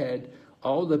Godhead,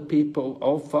 all the people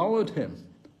all followed him.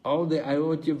 All the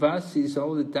Ayodhyavasis,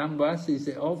 all the Dhamvasis,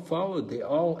 they all followed. They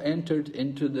all entered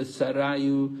into the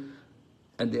Sarayu,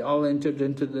 and they all entered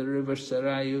into the river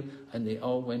Sarayu, and they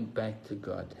all went back to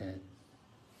Godhead.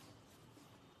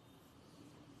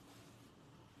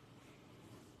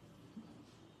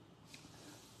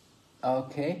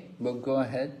 Okay, we'll go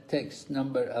ahead. Text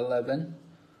number 11.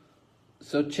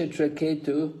 So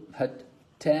Chitraketu had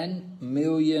 10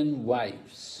 million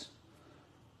wives.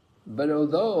 But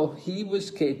although he was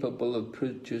capable of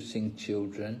producing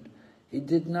children, he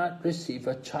did not receive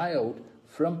a child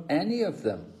from any of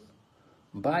them.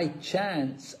 By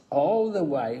chance, all the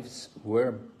wives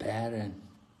were barren.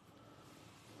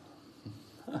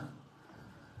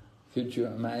 Could you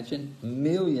imagine?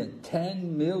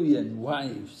 10 million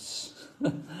wives.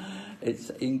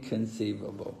 It's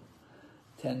inconceivable.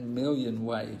 10 million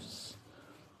wives.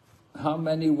 How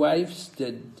many wives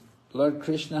did Lord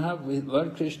Krishna have?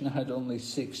 Lord Krishna had only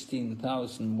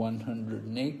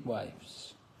 16,108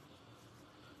 wives.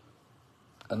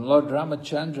 And Lord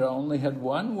Ramachandra only had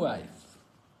one wife.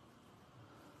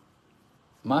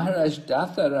 Maharaj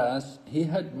Datharas, he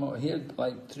had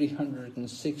like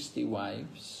 360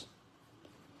 wives.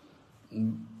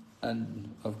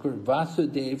 And of course,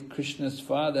 Vasudeva, Krishna's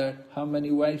father, how many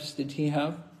wives did he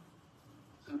have?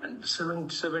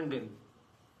 17.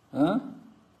 Huh?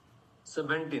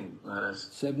 17, Maharaj.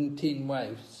 17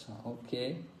 wives,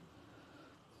 okay.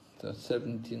 So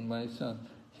 17 wives. So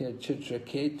here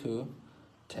Chitraketu,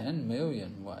 10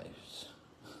 million wives.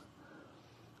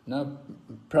 Now,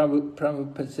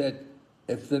 Prabhupada said,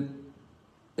 if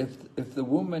the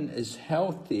woman is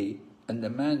healthy and the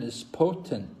man is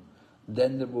potent,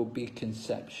 then there will be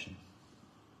conception.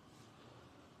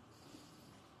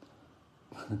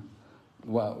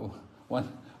 Wow.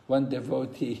 One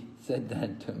devotee said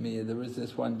that to me. There was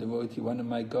this one devotee, one of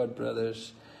my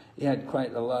godbrothers. He had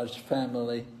quite a large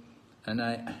family, and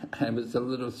I was a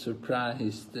little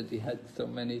surprised that he had so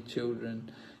many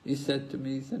children. He said to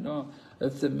me, he said, "Oh,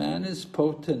 if the man is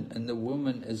potent and the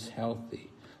woman is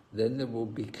healthy, then there will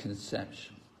be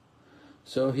conception."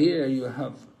 So here you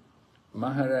have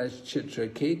Maharaj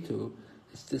Chitraketu.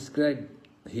 It's described,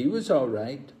 he was all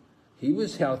right, he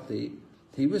was healthy,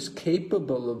 he was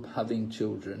capable of having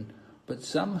children, but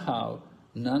somehow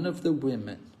none of the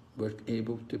women were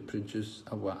able to produce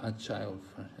a child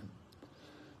for him.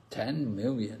 10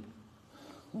 million.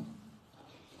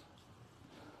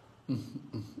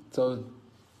 So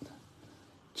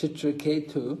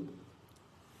Chitraketu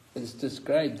is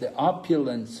described, the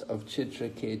opulence of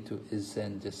Chitraketu is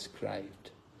then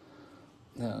described.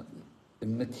 Now,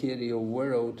 in the material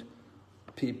world,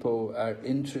 people are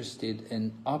interested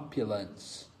in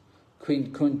opulence.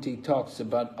 Queen Kunti talks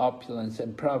about opulence,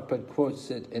 and Prabhupada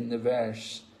quotes it in the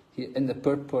verse, in the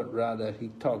purport rather, he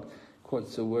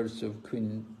quotes the words of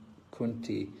Queen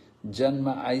Kunti,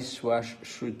 Janma Aishwash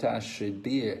Shruta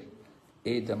Shribir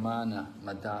Edamana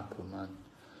Madapuman.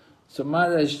 So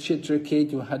Maharaj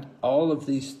Chitraketu had all of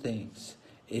these things.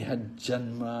 He had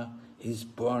Janma, he's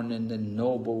born in a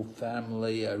noble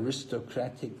family,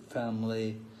 aristocratic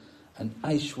family, and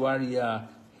Aishwarya,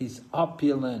 he's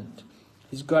opulent,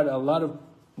 he's got a lot of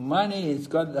money,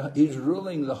 he's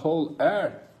ruling the whole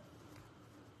earth.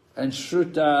 And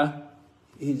Shruta,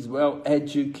 he's well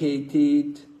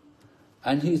educated,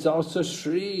 and he's also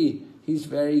Shri, he's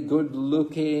very good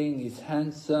looking, he's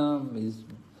handsome, he's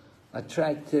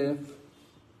attractive,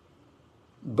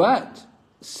 but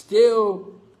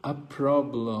still a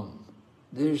problem.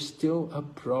 There's still a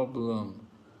problem.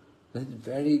 It's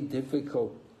very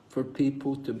difficult for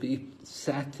people to be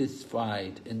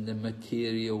satisfied in the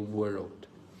material world.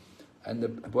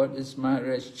 And what is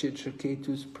Maharaj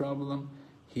Chitraketu's problem?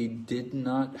 He did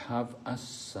not have a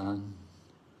son.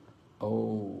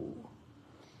 Oh.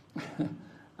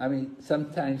 I mean,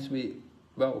 sometimes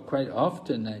quite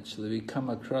often actually, we come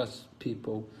across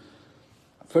people.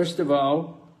 First of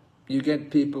all, you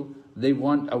get people, they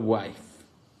want a wife.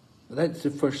 That's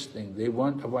the first thing, they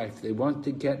want a wife, they want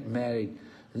to get married.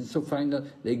 And so finally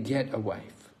they get a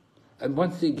wife. And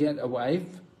once they get a wife,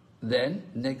 then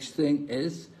next thing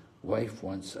is, wife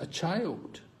wants a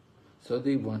child. So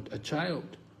they want a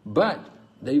child. But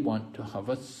they want to have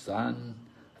a son.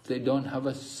 If they don't have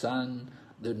a son,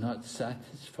 they're not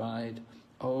satisfied.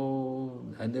 Oh,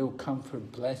 and they'll come for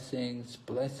blessings,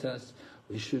 bless us,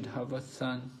 we should have a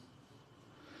son.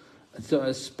 So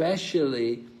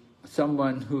especially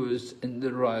someone who is in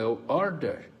the royal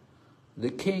order,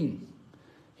 the king,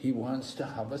 he wants to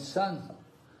have a son.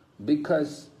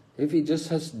 Because if he just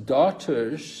has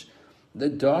daughters, the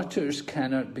daughters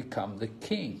cannot become the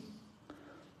king.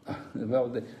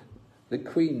 Well, the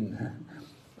queen,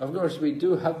 of course we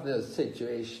do have the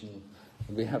situation,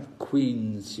 we have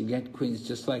queens, you get queens,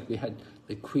 just like we had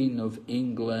the Queen of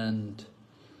England.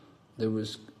 There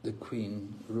was the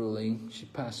queen ruling, she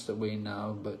passed away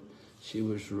now, but she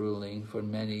was ruling for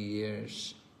many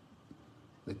years,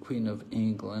 the Queen of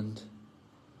England.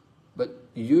 But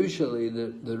usually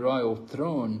the royal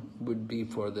throne would be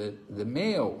for the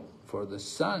male, for the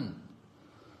son.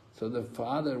 So the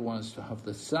father wants to have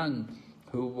the son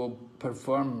who will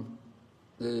perform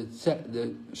the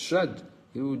shrad.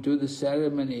 He will do the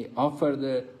ceremony, offer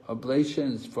the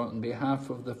oblations on behalf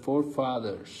of the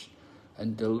forefathers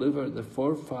and deliver the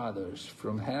forefathers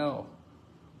from hell.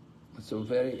 So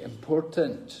very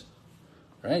important,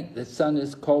 right? The son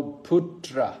is called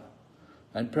Putra.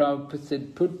 And Prabhupada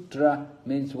said Putra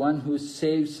means one who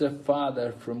saves the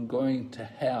father from going to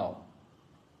hell.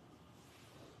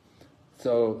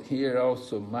 So here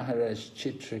also Maharaj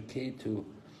Chitraketu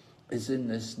is in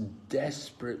this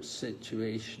desperate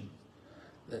situation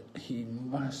that he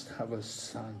must have a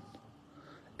son.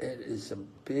 It is a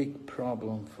big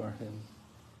problem for him.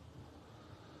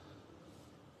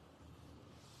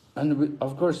 And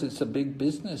of course it's a big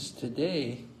business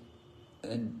today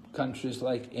in countries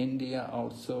like India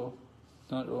also,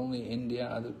 not only India,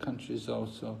 other countries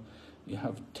also. You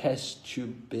have test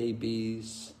tube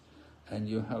babies, and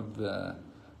you have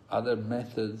other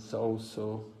methods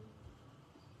also.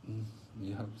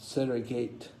 You have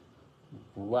surrogate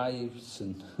wives,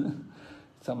 and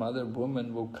some other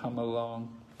woman will come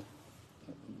along.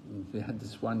 We had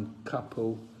this one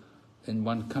couple in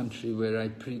one country where I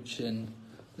preach in.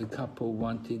 The couple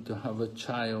wanted to have a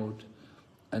child,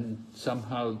 and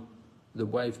somehow the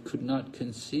wife could not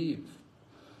conceive.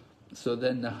 So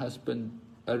then the husband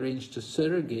arranged a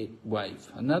surrogate wife.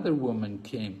 Another woman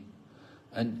came,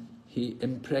 and he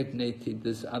impregnated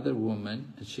this other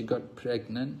woman, and she got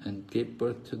pregnant and gave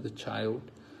birth to the child.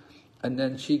 And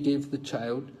then she gave the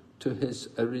child to his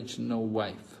original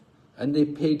wife. And they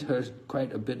paid her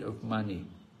quite a bit of money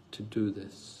to do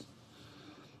this.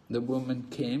 The woman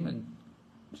came and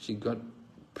she got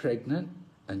pregnant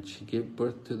and she gave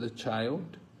birth to the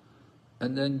child.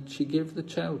 And then she gave the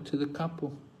child to the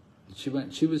couple. She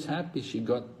was happy. She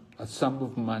got a sum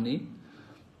of money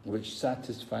which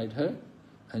satisfied her,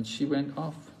 and she went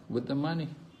off with the money.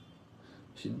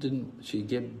 She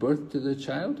gave birth to the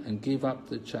child and gave up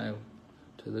the child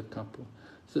to the couple.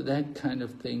 So that kind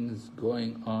of thing is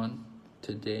going on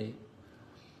today.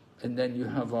 And then you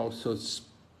have also,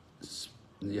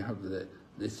 you have the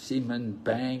semen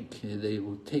bank. They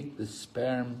will take the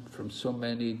sperm from so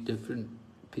many different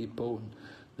people.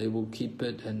 They will keep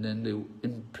it, and then they will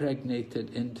impregnate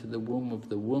it into the womb of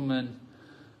the woman.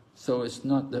 So it's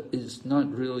not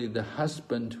really the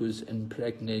husband who's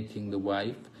impregnating the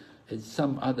wife. It's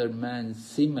some other man's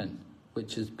semen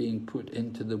which is being put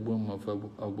into the womb of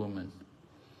a woman.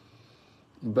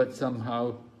 But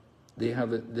somehow they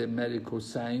have the medical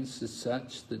science is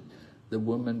such that the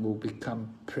woman will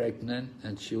become pregnant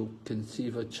and she'll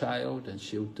conceive a child and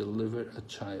she'll deliver a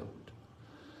child.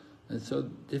 And so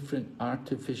different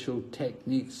artificial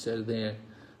techniques are there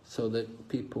so that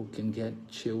people can get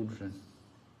children.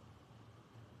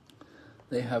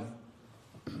 They have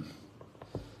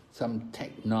some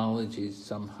technologies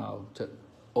somehow to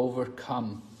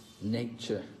overcome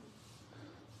nature.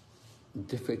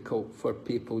 Difficult for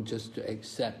people just to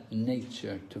accept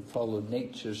nature, to follow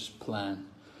nature's plan.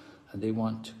 And they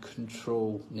want to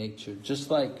control nature. Just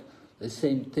like the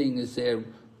same thing is there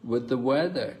with the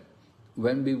weather.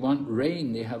 When we want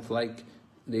rain,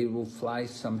 they will fly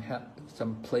some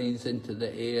planes into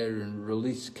the air and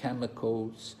release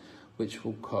chemicals which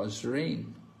will cause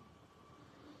rain.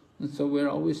 And so we're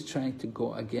always trying to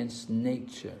go against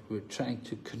nature. We're trying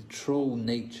to control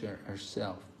nature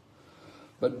ourselves.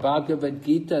 But Bhagavad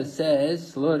Gita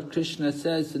says, Lord Krishna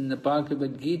says in the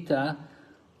Bhagavad Gita,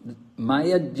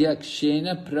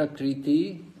 Mayadhyakshena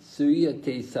prakriti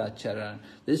Suyate Sacharan.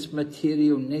 This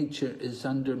material nature is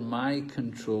under my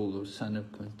control, O son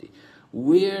of Kunti.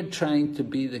 We're trying to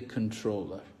be the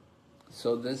controller.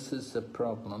 So this is the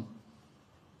problem.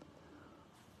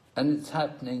 And it's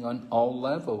happening on all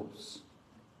levels.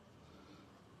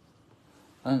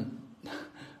 And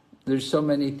there's so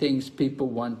many things people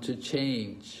want to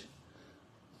change.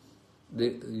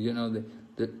 They're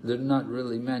not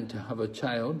really meant to have a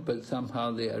child, but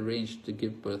somehow they arrange to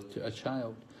give birth to a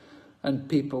child. And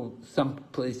people, some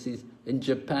places in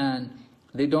Japan,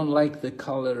 they don't like the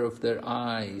color of their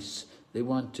eyes. They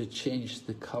want to change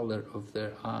the color of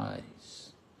their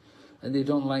eyes. And they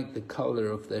don't like the color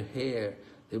of their hair.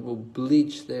 They will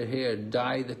bleach their hair,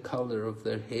 dye the color of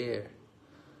their hair.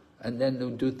 And then they'll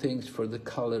do things for the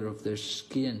color of their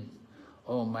skin.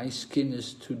 Oh, my skin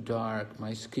is too dark,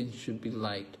 my skin should be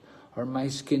light. Or my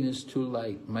skin is too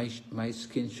light, my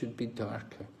skin should be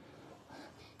darker.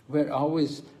 We're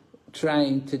always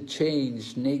trying to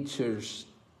change nature's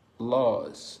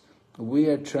laws. We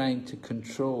are trying to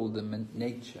control the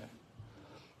nature.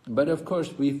 But of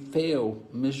course we fail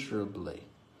miserably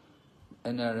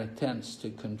in our attempts to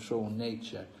control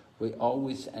nature. We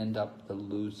always end up the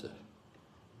loser.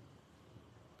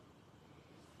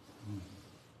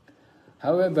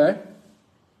 However,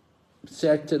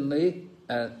 certainly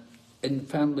in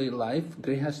family life,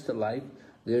 grihastha life,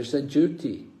 there's a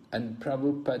duty. And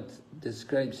Prabhupada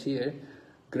describes here,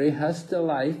 grihastha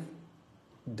life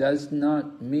does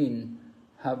not mean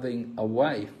having a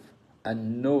wife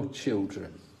and no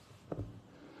children.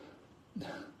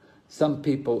 Some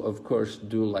people, of course,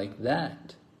 do like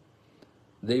that.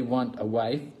 They want a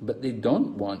wife, but they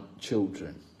don't want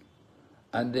children.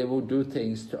 And they will do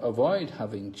things to avoid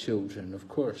having children. Of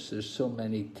course, there's so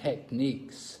many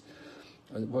techniques.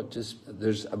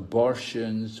 There's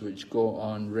abortions which go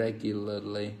on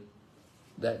regularly.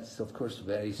 That's, of course,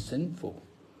 very sinful.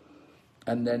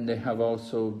 And then they have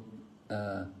also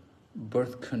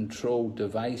birth control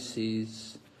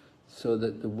devices so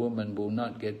that the woman will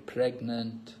not get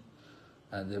pregnant.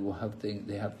 And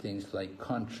they have things like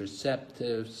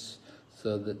contraceptives,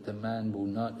 so that the man will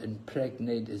not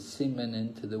impregnate his semen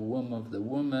into the womb of the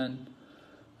woman.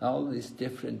 All these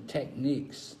different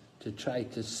techniques to try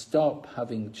to stop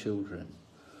having children.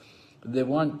 They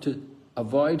want to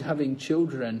avoid having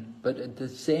children, but at the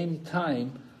same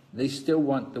time, they still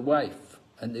want the wife,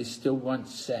 and they still want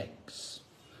sex.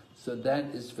 So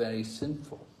that is very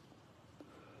sinful.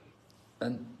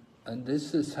 And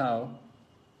this is how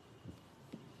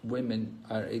women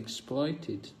are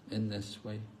exploited in this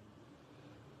way.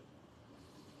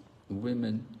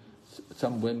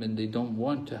 Some women, they don't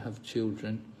want to have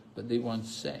children, but they want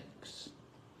sex.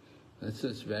 This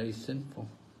is very sinful.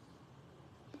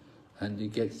 And you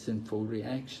get sinful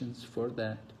reactions for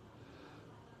that.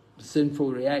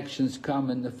 Sinful reactions come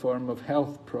in the form of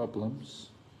health problems.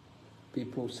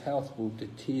 People's health will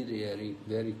deteriorate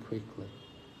very quickly.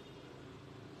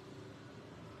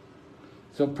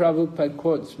 So Prabhupada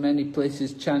quotes many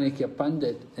places Chanakya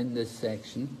Pandit in this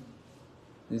section.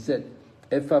 He said,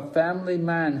 if a family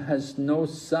man has no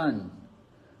son,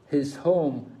 his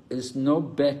home is no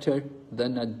better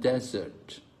than a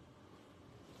desert.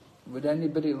 Would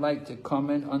anybody like to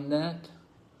comment on that?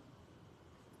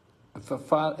 If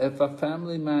a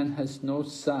family man has no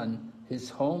son, his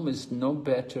home is no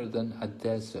better than a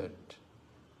desert.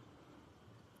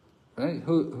 Right?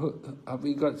 Who have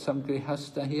we got some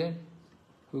grihastha here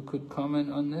who could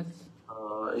comment on this?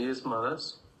 Yes,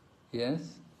 Maharaj.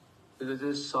 Yes? Because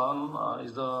this son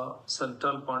is the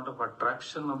central point of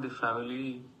attraction of the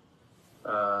family.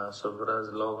 So far as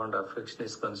love and affection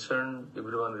is concerned,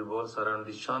 everyone revolves around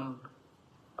the son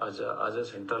as a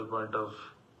central point of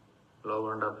love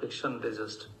and affection. They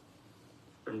just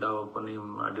endow upon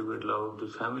him adequate love of the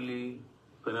family.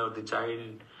 Whenever the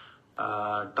child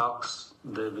talks,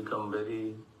 they become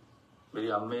very, very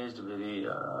amazed,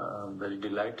 very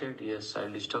delighted. Yes,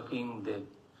 child is talking. They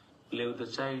play with the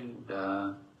child.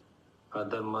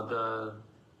 Father, mother,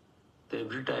 they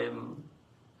every time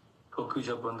focus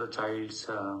upon the child's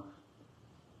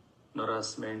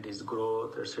nourishment, his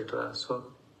growth, etc.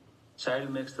 So, child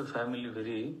makes the family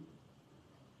very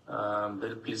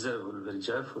pleasurable, very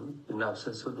joyful. In the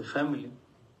absence of the family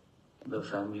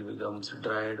becomes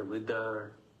dried,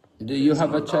 withered. Do you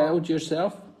have a child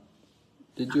yourself?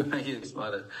 Did you? Yes,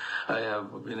 Maharaj. I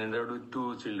have been endowed with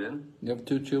 2 children. You have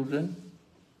 2 children?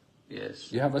 Yes.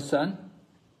 You have a son?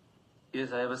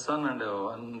 Yes, I have a son and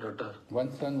 1 daughter.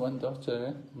 1 son, 1 daughter,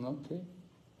 eh? Okay.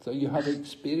 So you have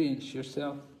experience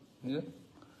yourself, yeah?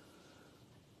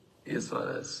 Yes,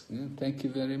 Maharaj. Yeah, thank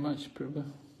you very much, Prabhu.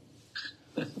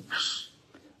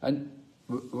 And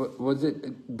Was it a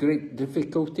great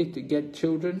difficulty to get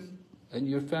children in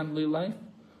your family life?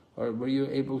 Or were you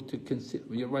able to conceive,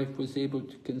 your wife was able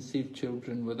to conceive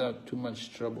children without too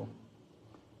much trouble?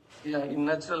 Yeah, in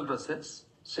natural process,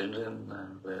 children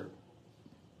were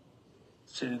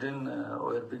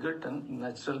begotten in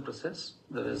natural process.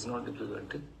 There is no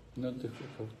difficulty. No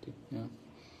difficulty, yeah.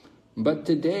 But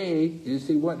today, you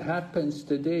see what happens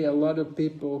today, a lot of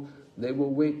people, they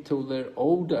will wait till they're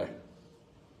older.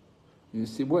 You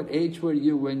see, what age were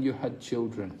you when you had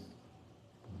children?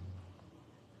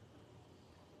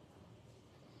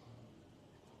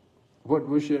 What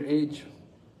was your age?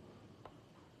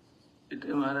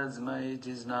 Maharaj, my age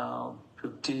is now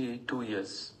 52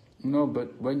 years. No,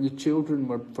 but when your children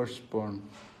were first born.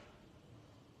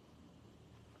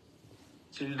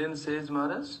 Children's age,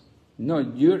 Maharaj? No,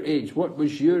 your age. What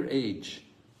was your age?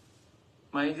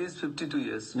 My age is 52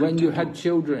 years. 52. When you had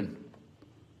children?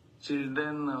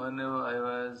 Children, whenever I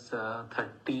was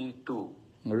 32.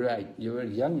 Right, you were a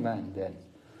young man then.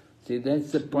 See,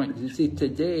 that's the point. You see,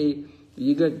 today,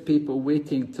 you got people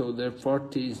waiting till their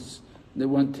 40s, they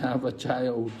want to have a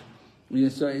child.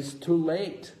 So it's too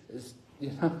late. It's,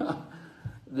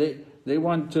 they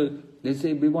want to, they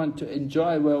say, we want to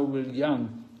enjoy while we're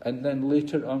young, and then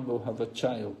later on we'll have a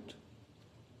child.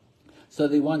 So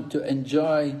they want to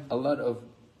enjoy a lot of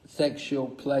sexual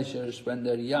pleasures when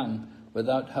they're young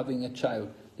without having a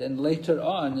child. Then later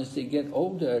on, as they get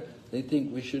older, they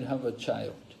think we should have a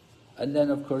child. And then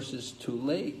of course it's too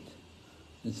late.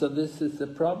 And so this is the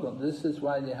problem. This is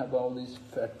why they have all these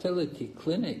fertility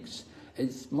clinics.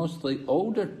 It's mostly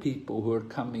older people who are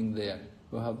coming there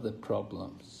who have the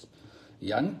problems.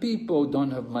 Young people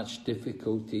don't have much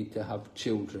difficulty to have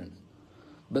children.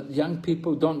 But young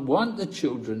people don't want the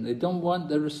children. They don't want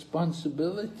the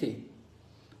responsibility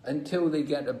until they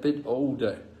get a bit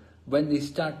older. When they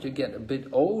start to get a bit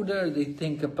older, they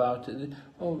think about it.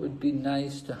 Oh, it would be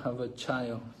nice to have a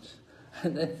child.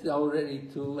 And it's already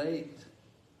too late.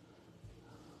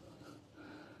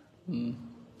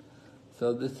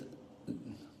 So this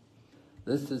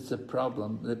is the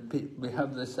problem. We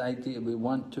have this idea, we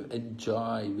want to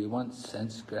enjoy, we want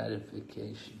sense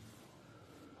gratification.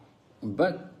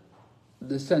 But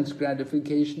the sense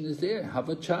gratification is there, have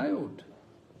a child.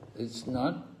 It's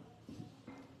not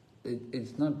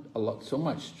so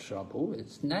much trouble,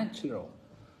 it's natural.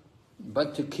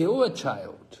 But to kill a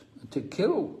child, to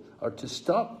kill or to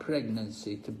stop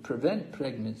pregnancy, to prevent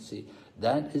pregnancy,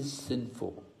 that is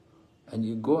sinful. And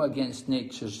you go against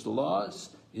nature's laws,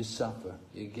 you suffer,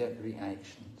 you get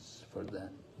reactions for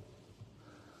that.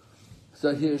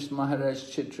 So here's Maharaj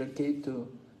Chitraketu.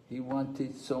 He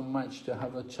wanted so much to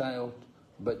have a child,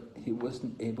 but he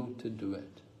wasn't able to do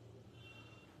it.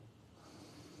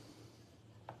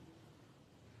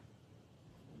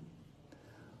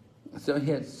 So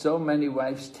he had so many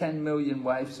wives, 10 million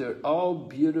wives. They're all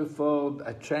beautiful,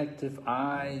 attractive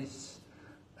eyes,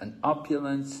 and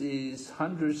opulences,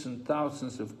 hundreds and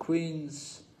thousands of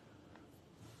queens.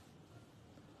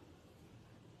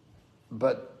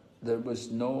 But there was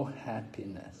no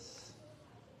happiness.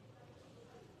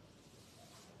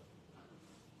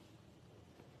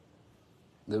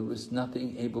 There was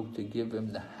nothing able to give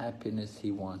him the happiness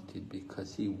he wanted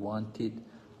because he wanted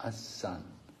a son.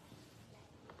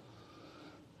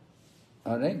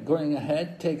 All right, going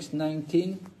ahead, text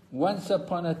 19. Once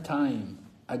upon a time,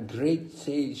 a great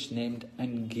sage named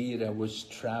Angira was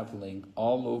traveling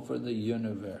all over the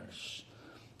universe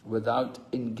without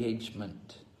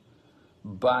engagement.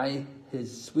 By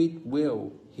his sweet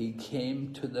will, he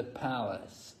came to the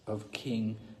palace of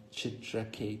King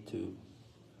Chitraketu.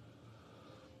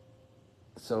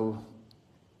 So,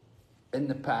 in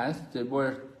the past, there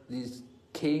were these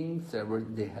kings,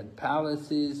 they had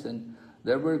palaces, and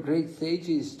there were great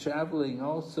sages traveling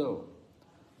also.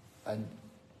 And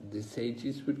the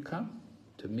sages would come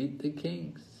to meet the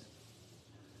kings.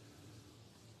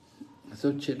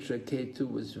 So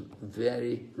Chitraketu was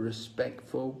very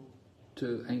respectful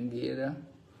to Angira.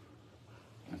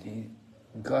 And he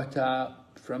got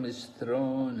up from his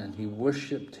throne and he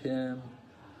worshipped him.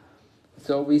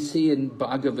 So we see in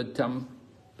Bhagavatam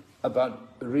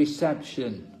about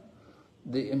reception,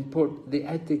 the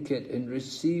etiquette in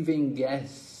receiving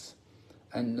guests,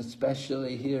 and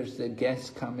especially here's the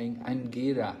guest coming,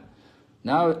 Angira.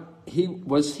 Now,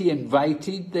 was he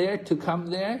invited there to come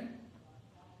there?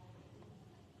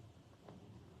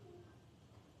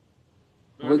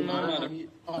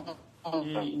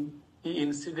 He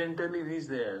incidentally reached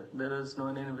there. There was no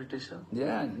invitation.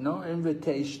 Yeah, no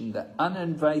invitation. The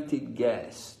uninvited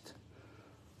guest.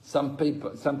 Some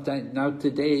people, sometimes, now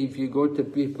today, if you go to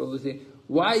people, they say,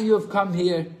 why you have come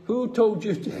here? Who told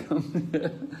you to come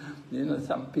here? You know,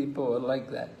 some people are like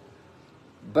that.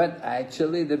 But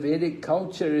actually the Vedic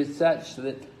culture is such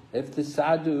that if the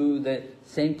sadhu, the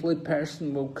saintly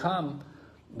person will come,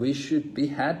 we should be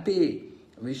happy.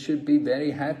 We should be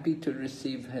very happy to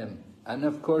receive him. And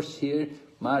of course here,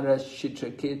 Maharaj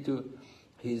Chitraketu,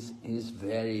 he's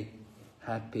very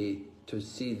happy to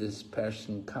see this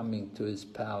person coming to his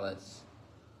palace.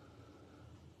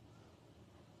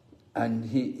 And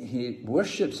he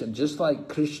worships him, just like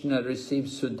Krishna received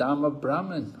Sudama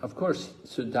Brahman. Of course,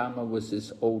 Sudama was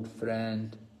his old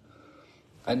friend.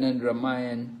 And in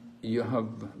Ramayana, you have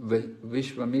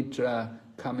Vishwamitra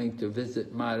coming to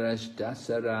visit Maharaj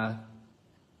Dasarath.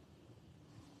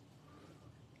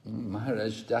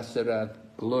 Maharaj Dasarath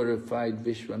glorified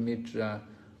Vishwamitra,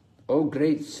 O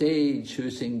great sage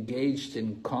who's engaged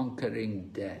in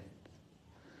conquering death.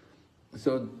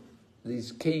 So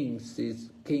these kings,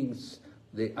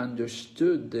 they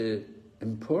understood the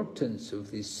importance of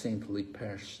these saintly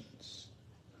persons.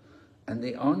 And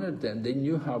they honored them. They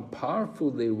knew how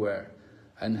powerful they were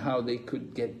and how they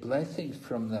could get blessings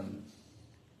from them.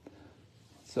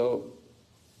 So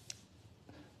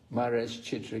Maharaj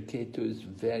Chitraketu is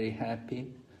very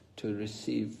happy to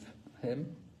receive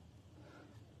him.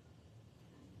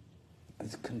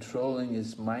 He's controlling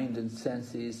his mind and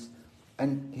senses,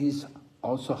 and he's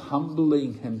also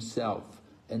humbling himself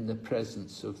in the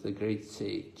presence of the great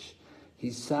sage.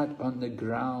 He sat on the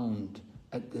ground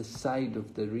at the side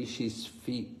of the rishi's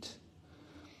feet.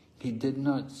 He did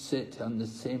not sit on the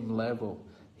same level.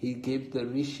 He gave the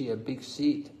rishi a big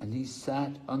seat and he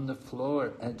sat on the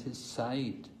floor at his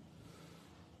side.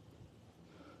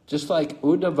 Just like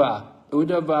Uddhava.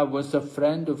 Uddhava was a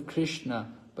friend of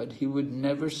Krishna, but he would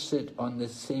never sit on the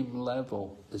same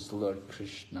level as Lord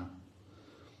Krishna.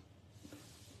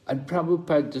 And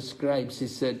Prabhupada describes, he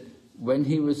said, when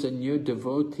he was a new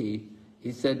devotee,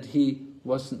 he said he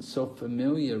wasn't so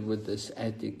familiar with this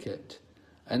etiquette.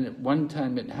 And at one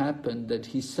time it happened that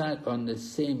he sat on the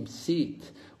same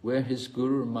seat where his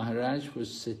Guru Maharaj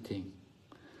was sitting.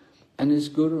 And his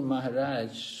Guru Maharaj,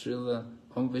 Srila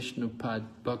Om Vishnupad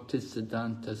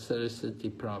Bhaktisiddhanta Saraswati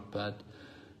Prabhupada,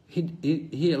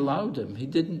 he allowed him. He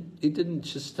didn't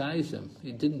chastise him.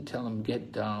 He didn't tell him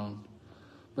get down,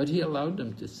 but he allowed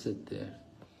him to sit there.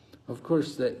 Of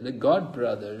course, the God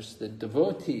brothers, the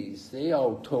devotees, they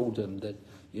all told him that,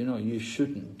 you know, you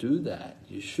shouldn't do that.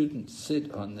 You shouldn't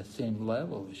sit on the same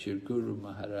level as your Guru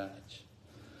Maharaj.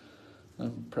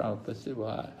 And Prabhupada said,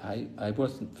 well, I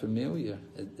wasn't familiar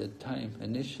at the time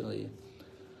initially,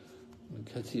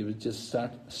 because he was just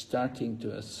starting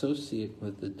to associate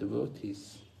with the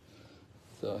devotees.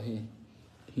 So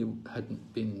he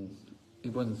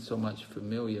wasn't so much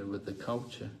familiar with the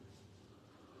culture.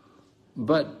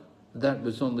 But that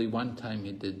was only one time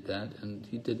he did that, and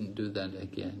he didn't do that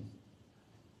again.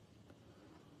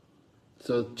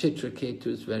 So Chitraketu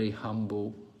is very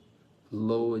humble,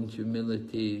 low in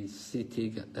humility,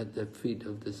 sitting at the feet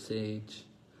of the sage.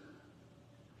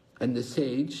 And the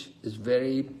sage is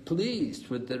very pleased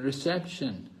with the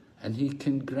reception, and he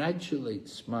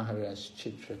congratulates Maharaj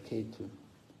Chitraketu.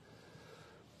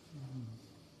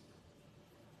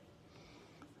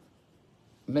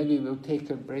 Maybe we'll take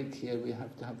a break here. We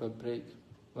have to have a break.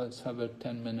 Let's have a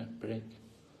 10-minute break.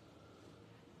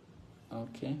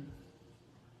 Okay?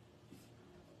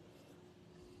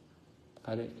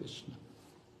 Hare Krishna.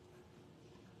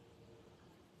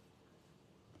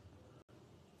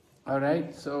 All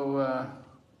right, so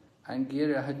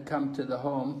Angira had come to the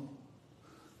home,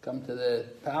 come to the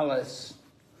palace,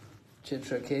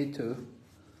 Chitraketu,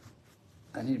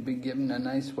 and he'd been given a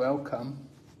nice welcome.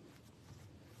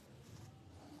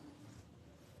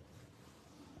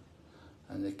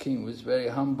 And the king was very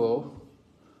humble.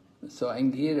 So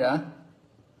Angira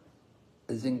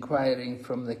is inquiring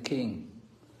from the king.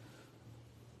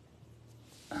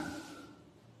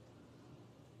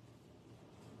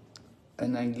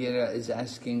 And Angira is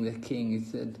asking the king, he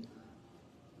said,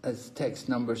 as text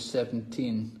number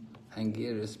 17,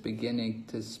 Angira is beginning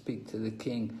to speak to the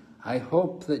king, I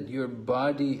hope that your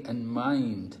body and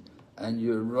mind and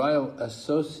your royal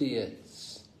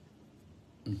associates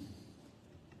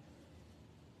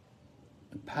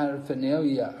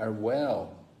paraphernalia are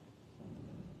well.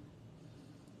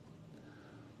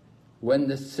 When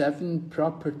the 7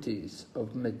 properties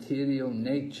of material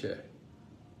nature,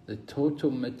 the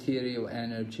total material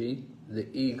energy, the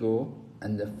ego,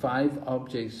 and the 5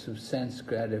 objects of sense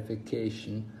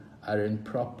gratification are in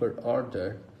proper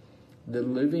order, the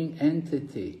living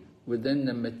entity within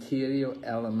the material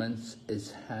elements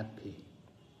is happy.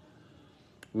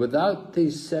 Without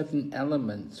these 7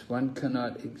 elements, one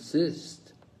cannot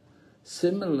exist.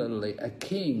 Similarly, a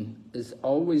king is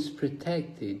always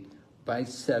protected by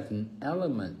 7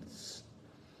 elements.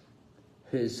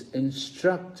 His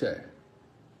instructor,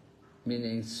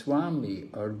 meaning Swami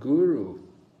or Guru,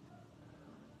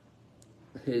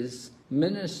 his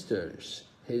ministers,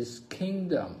 his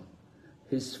kingdom,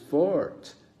 his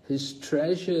fort, his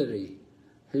treasury,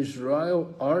 his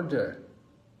royal order,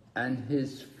 and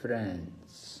his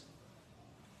friends.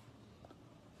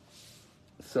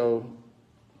 So,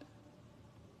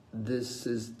 this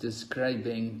is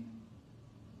describing,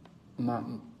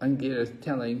 Angira is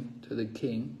telling to the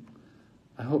king,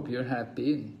 I hope you're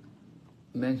happy, and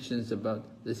mentions about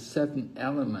the 7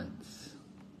 elements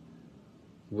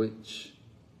which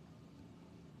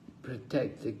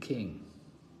protect the king.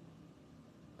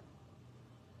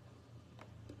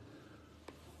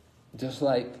 Just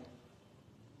like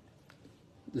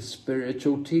the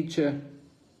spiritual teacher,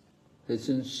 his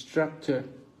instructor,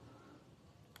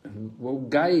 will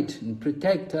guide and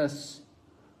protect us.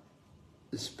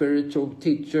 The spiritual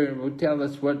teacher will tell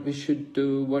us what we should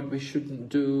do, what we shouldn't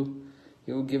do.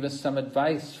 He will give us some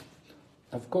advice,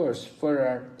 of course, for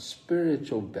our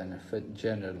spiritual benefit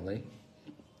generally.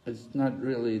 It's not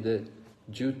really the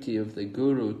duty of the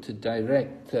Guru to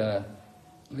direct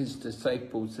his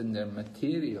disciples in their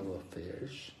material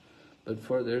affairs, but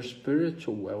for their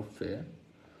spiritual welfare,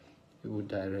 he will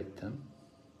direct them.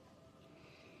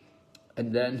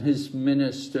 And then his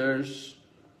ministers,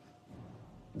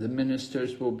 the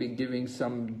ministers will be giving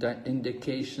some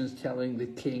indications, telling the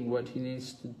king what he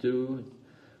needs to do,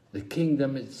 the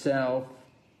kingdom itself,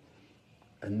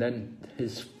 and then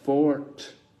his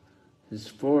fort,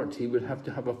 he would have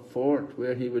to have a fort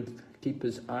where he would keep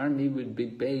his army, would be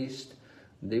based.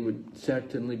 They would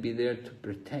certainly be there to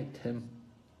protect him.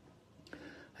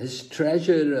 His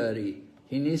treasury,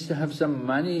 he needs to have some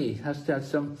money, he has to have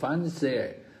some funds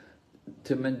there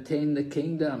to maintain the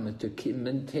kingdom and to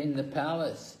maintain the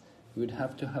palace. He would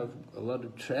have to have a lot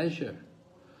of treasure,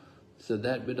 so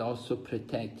that would also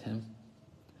protect him.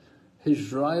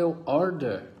 His royal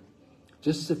order,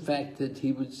 just the fact that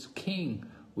he was king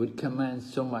would command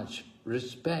so much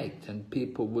respect, and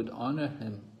people would honor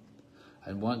him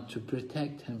and want to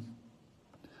protect him.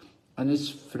 And his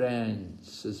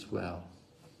friends as well.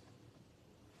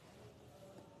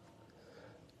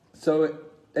 So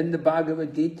in the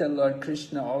Bhagavad Gita, Lord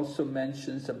Krishna also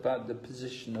mentions about the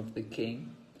position of the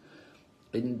king.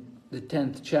 In the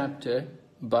 10th chapter,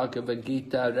 Bhagavad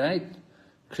Gita, right?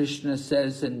 Krishna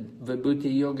says in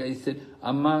Vibhuti Yoga, he said,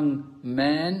 among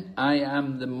men, I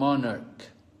am the monarch.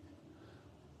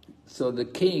 So the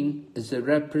king is a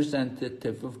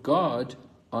representative of God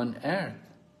on earth.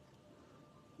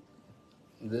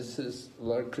 This is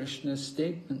Lord Krishna's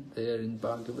statement there in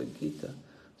Bhagavad Gita.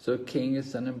 So king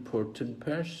is an important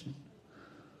person.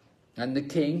 And the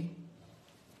king,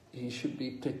 he should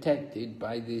be protected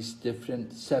by these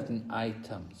different 7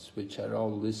 items, which are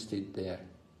all listed there.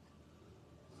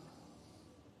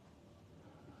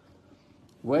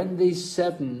 When these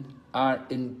 7 are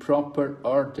in proper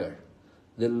order,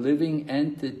 the living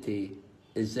entity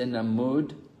is in a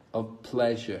mood of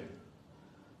pleasure.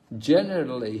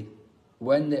 Generally,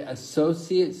 when the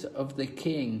associates of the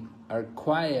king are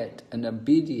quiet and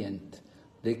obedient,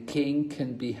 the king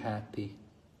can be happy.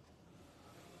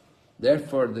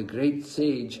 Therefore, the great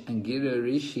sage Angira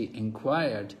Rishi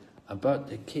inquired about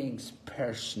the king's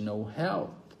personal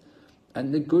health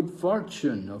and the good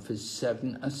fortune of his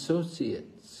 7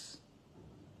 associates.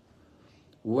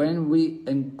 When we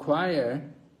inquire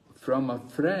from a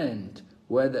friend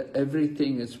whether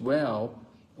everything is well,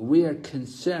 we are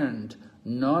concerned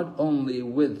not only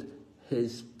with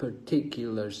his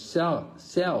particular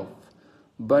self,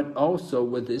 but also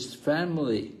with his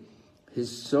family,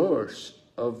 his source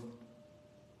of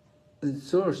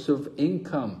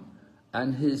income,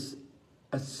 and his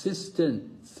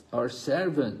assistants or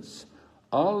servants.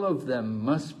 All of them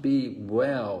must be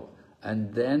well,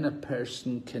 and then a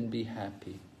person can be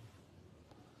happy.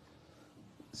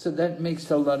 So that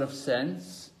makes a lot of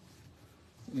sense.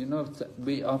 You know,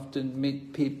 we often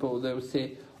meet people, they'll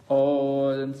say, oh,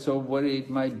 I'm so worried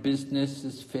my business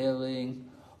is failing.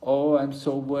 Oh, I'm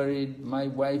so worried my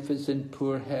wife is in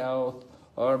poor health,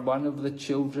 or one of the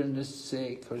children is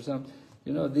sick, or something.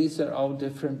 You know, these are all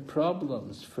different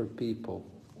problems for people.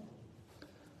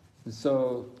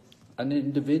 So an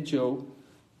individual,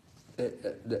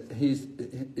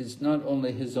 is not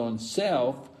only his own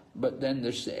self, but then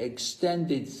there's the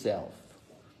extended self.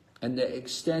 And the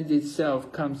extended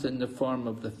self comes in the form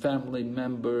of the family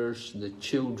members, the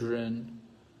children,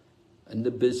 and the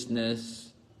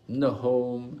business, and the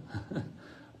home,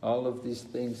 All of these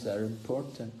things are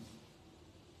important.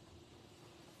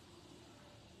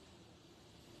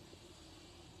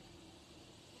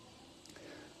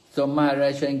 So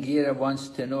Maharaj Angira wants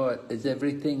to know, is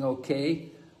everything okay?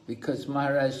 Because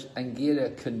Maharaj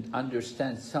Angira can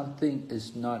understand something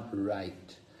is not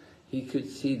right. He could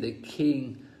see the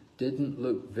king didn't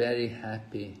look very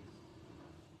happy.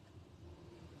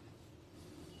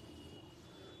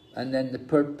 And then the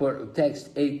purport of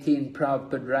text 18,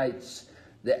 Prabhupada writes,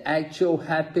 the actual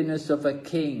happiness of a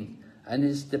king and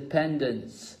his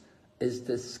dependents is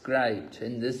described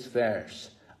in this verse.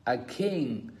 A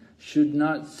king should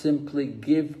not simply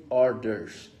give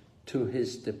orders to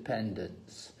his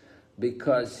dependents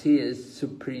because he is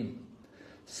supreme.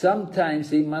 Sometimes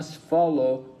he must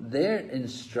follow their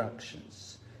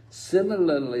instructions.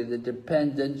 Similarly, the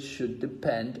dependents should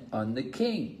depend on the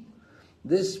king.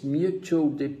 This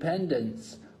mutual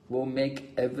dependence will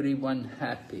make everyone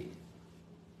happy.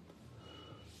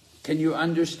 Can you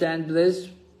understand this?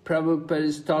 Prabhupada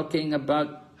is talking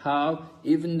about how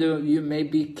even though you may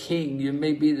be king, you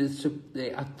may be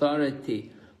the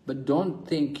authority, but don't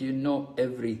think you know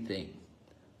everything.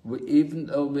 Even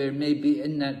though we may be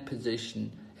in that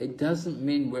position, it doesn't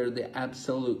mean we're the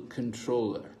absolute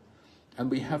controller. And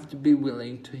we have to be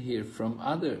willing to hear from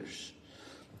others.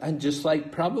 And just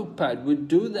like Prabhupada would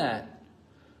do that,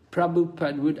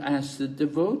 Prabhupada would ask the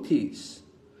devotees.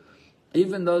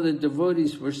 Even though the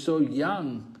devotees were so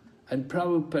young, and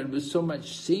Prabhupada was so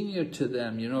much senior to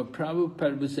them, you know,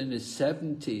 Prabhupada was in his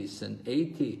 70s and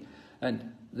 80s,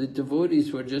 and the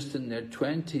devotees were just in their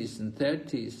 20s and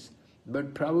 30s.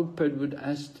 But Prabhupada would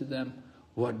ask to them,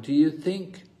 what do you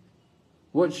think?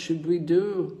 What should we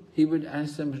do? He would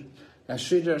ask them.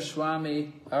 Sridhar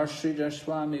Swami, our Sridhar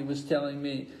Swami was telling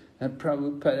me, and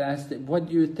Prabhupada asked him, what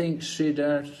do you think,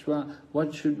 Sridhar Swami?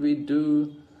 What should we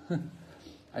do?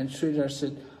 And Sridhar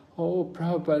said, oh,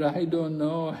 Prabhupada, I don't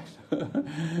know.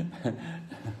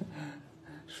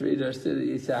 Sridhar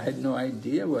said, I had no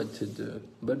idea what to do.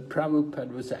 But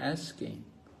Prabhupada was asking.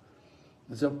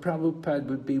 So Prabhupada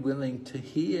would be willing to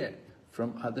hear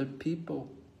from other people.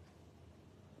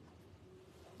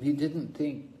 He didn't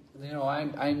think, you know,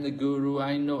 I'm the guru,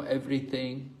 I know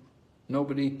everything.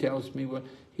 Nobody tells me what.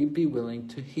 He'd be willing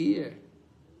to hear.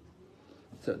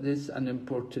 So this is an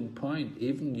important point.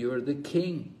 Even you're the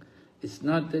king. It's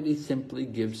not that he simply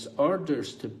gives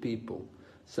orders to people.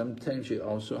 Sometimes you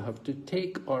also have to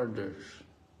take orders.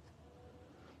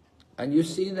 And you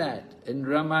see that in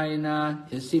Ramayana.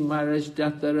 You see Maharaj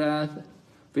Dattarath,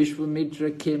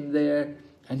 Vishwamitra came there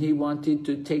and he wanted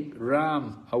to take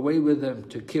Ram away with him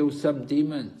to kill some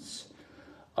demons.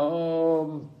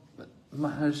 Oh,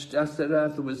 Maharaj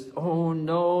Dattarath was, oh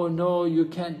no, you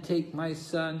can't take my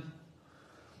son.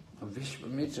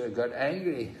 Vishwamitra got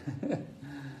angry.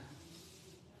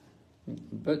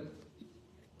 But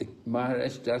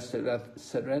Maharaj Dattarath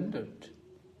surrendered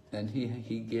and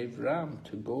he gave Ram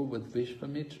to go with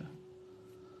Vishwamitra.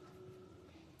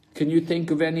 Can you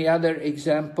think of any other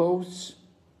examples?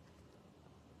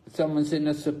 Someone's in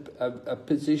a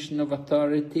position of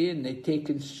authority and they take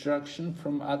instruction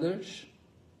from others?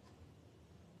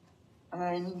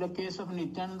 In the case of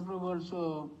Nityananda Prabhu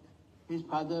also, his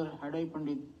father Hadai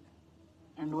Pandit,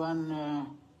 and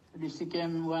one rishi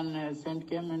came, one saint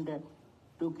came and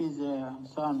took his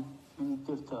son in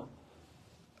Tirtha.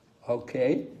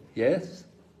 Okay, yes.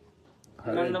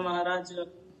 Nanda Maharaj,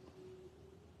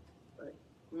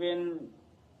 when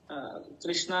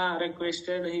Krishna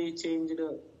requested, he changed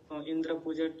Indra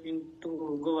Puja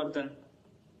into Govardhan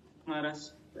Maharaj.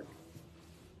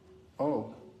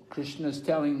 Oh, Krishna is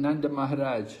telling Nanda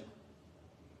Maharaj.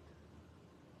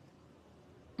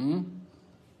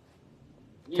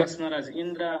 Yes, Maharaj.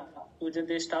 Indra Puja,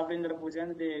 they stopped Indra Puja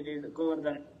and they did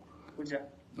Govardhan Puja.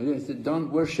 They said,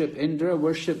 don't worship Indra,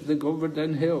 worship the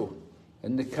Govardhan hill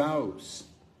and the cows.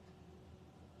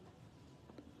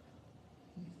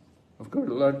 Of course,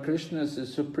 Lord Krishna is the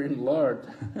Supreme Lord.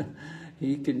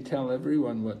 He can tell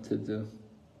everyone what to do.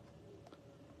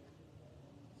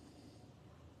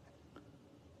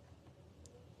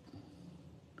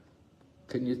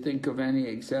 Can you think of any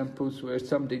examples where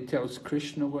somebody tells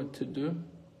Krishna what to do?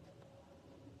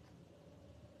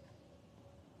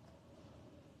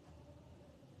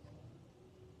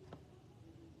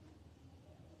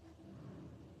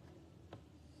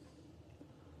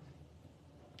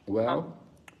 Well,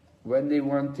 when they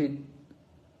wanted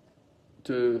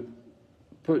to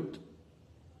put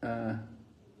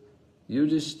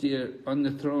Yudhishthira on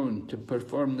the throne to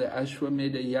perform the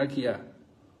Ashwamedha Yagya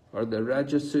or the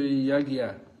Rajasuya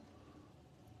Yagya,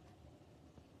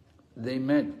 they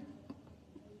met,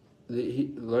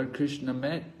 Lord Krishna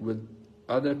met with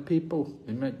other people.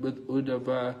 He met with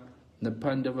Uddhava, the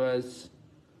Pandavas.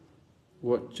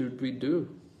 What should we do?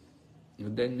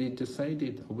 And then they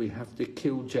decided, we have to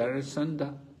kill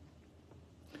Jarasandha.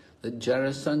 The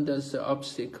Jarasandha is the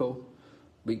obstacle.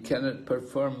 We cannot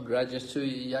perform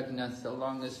Rajasuya Yajna so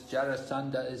long as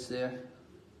Jarasandha is there.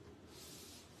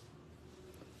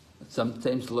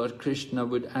 Sometimes Lord Krishna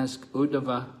would ask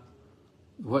Uddhava,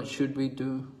 what should we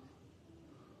do?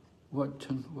 What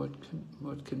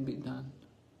can be done?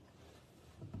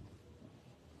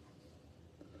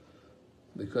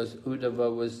 Because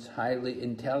Uddhava was highly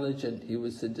intelligent, he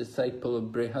was a disciple of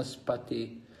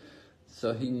Brihaspati,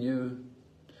 so he knew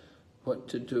what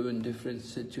to do in different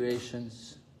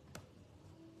situations.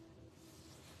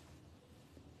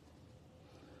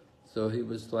 So he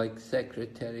was like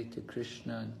secretary to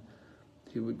Krishna, and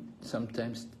he would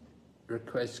sometimes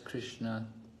request Krishna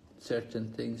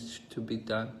certain things to be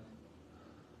done.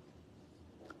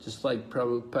 Just like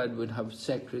Prabhupada would have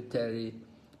secretary,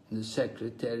 and the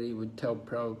secretary would tell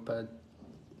Prabhupada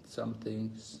some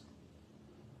things.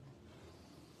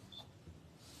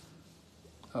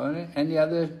 All right. Any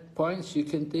other points you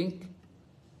can think?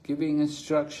 Giving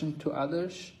instruction to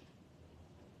others?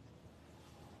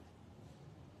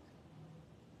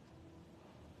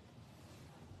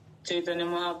 Chaitanya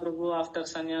Mahaprabhu, after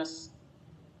sannyas,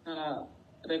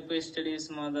 requested his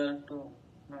mother to,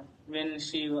 when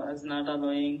she was not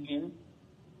allowing him,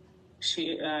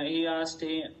 he asked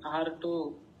her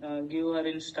to give her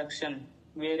instruction.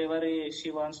 Wherever she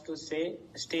wants to stay,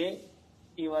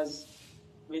 he was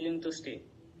willing to stay.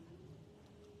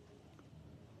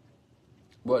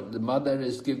 What the mother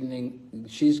is giving,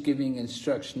 she's giving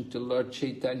instruction to Lord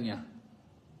Chaitanya.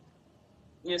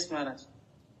 Yes, Maharaj.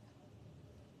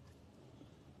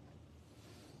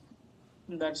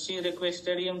 That she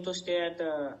requested him to stay at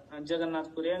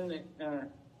Jagannath Puri, and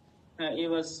he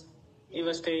was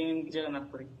staying in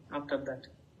Jagannath Puri after that.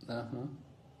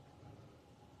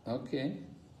 Okay.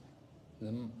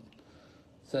 The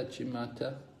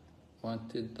Sachimata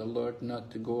wanted the Lord not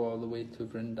to go all the way to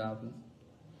Vrindavan.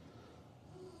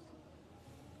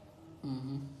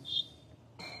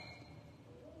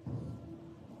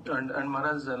 And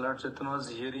Maharaj, Lord Chaitanya was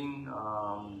hearing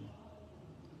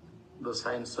the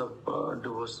signs of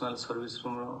devotional service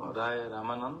from Rai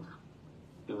Ramanand.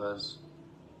 He was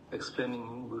explaining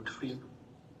him beautifully.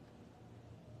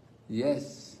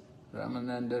 Yes,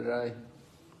 Ramananda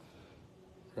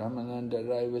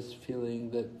Rai was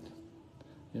feeling that,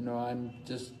 I'm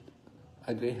just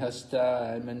a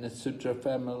grihastha, I'm in the Sudra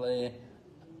family,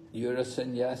 you're a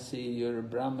sannyasi, you're a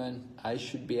Brahmin, I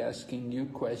should be asking you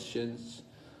questions,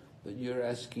 but you're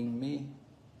asking me.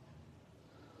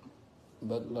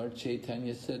 But Lord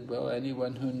Chaitanya said, well,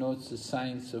 anyone who knows the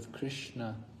science of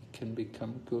Krishna can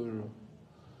become guru.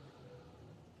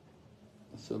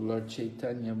 So Lord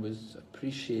Chaitanya was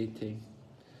appreciating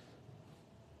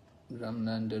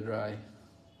Ramananda Rai.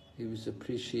 He was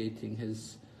appreciating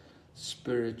his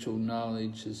spiritual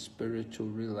knowledge, his spiritual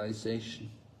realization.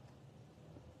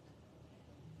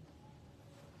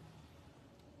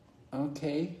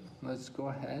 Okay, let's go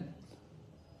ahead.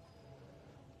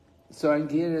 So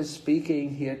Angira is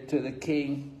speaking here to the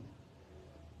king.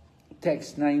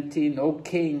 Text 19, O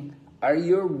king, are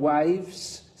your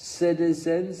wives,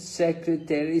 citizens,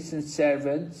 secretaries and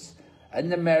servants, and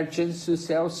the merchants who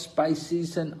sell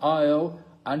spices and oil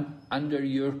under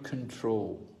your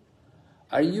control?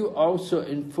 Are you also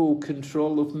in full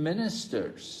control of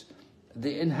ministers,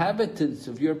 the inhabitants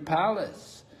of your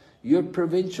palace, your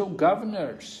provincial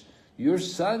governors, your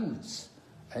sons,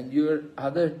 and your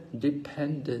other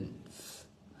dependents?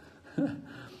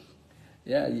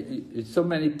 Yeah, so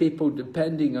many people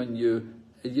depending on you,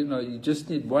 you just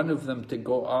need one of them to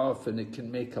go off and it can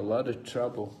make a lot of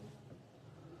trouble.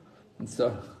 And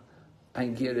so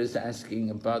Angira is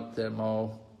asking about them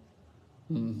all.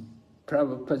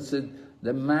 Prabhupada said,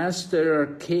 the master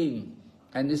or king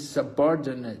and his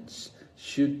subordinates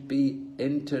should be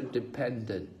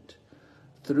interdependent.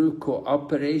 Through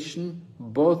cooperation,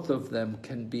 both of them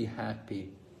can be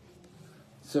happy.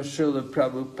 So Srila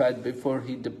Prabhupada, before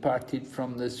he departed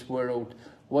from this world,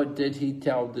 what did he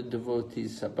tell the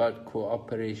devotees about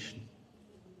cooperation?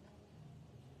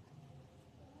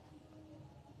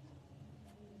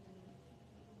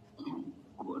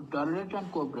 Tolerate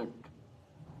and cooperate.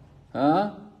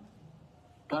 Huh?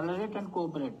 Tolerate and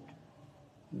cooperate.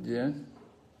 Yeah.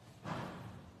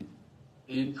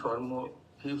 He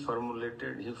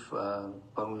formulated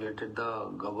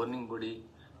the governing body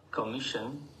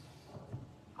commission,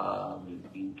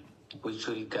 which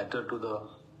will cater to the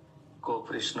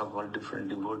cooperation of all different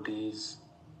devotees,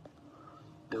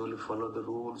 they will follow the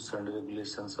rules and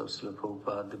regulations of Srila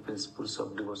Prabhupada, the principles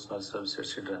of devotional service,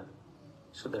 etc.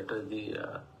 So that is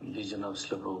the vision of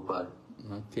Srila Prabhupada.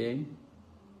 Okay.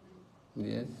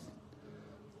 Yes.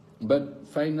 But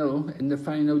in the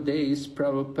final days,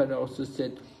 Prabhupada also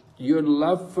said, your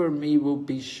love for me will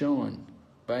be shown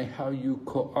by how you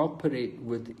cooperate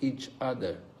with each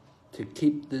other to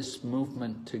keep this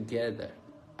movement together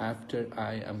after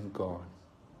I am gone.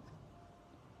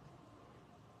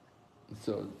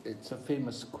 So it's a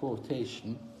famous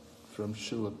quotation from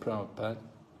Srila Prabhupada,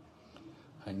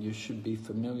 and you should be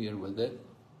familiar with it,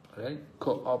 right?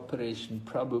 Cooperation.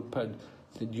 Prabhupada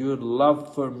said, your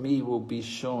love for me will be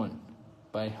shown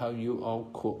by how you all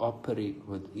cooperate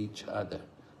with each other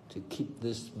to keep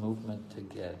this movement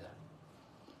together.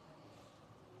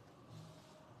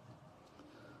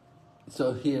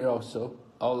 So here also,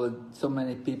 so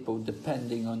many people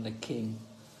depending on the king.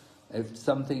 If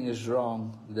something is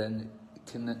wrong, then it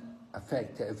can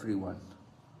affect everyone.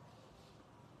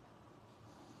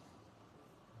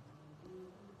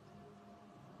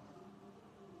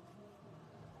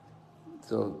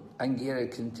 So Angira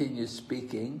continues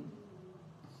speaking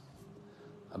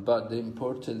about the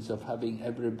importance of having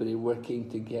everybody working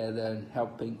together and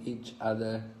helping each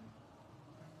other.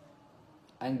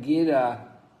 Angira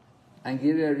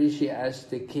Rishi asked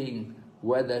the king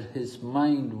whether his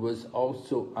mind was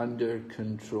also under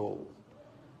control.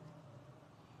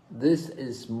 This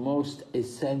is most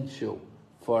essential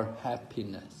for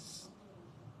happiness.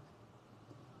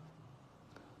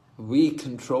 We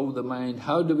control the mind.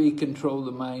 How do we control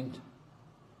the mind?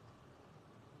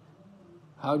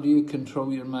 How do you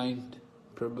control your mind,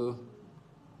 Prabhu?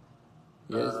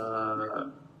 Yes?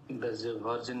 There's a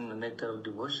virgin nectar of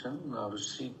devotion,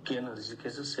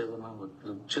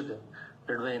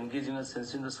 that by engaging us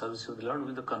sensing the service of the Lord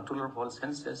with the control of all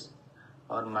senses,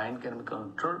 our mind can be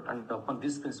controlled, and upon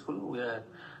this principle we are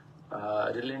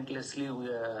relentlessly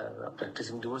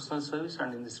practicing devotional service,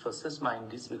 and in this process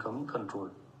mind is becoming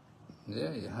controlled.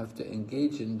 Yeah, you have to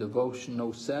engage in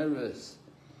devotional service.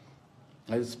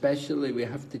 Especially we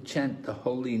have to chant the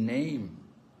holy name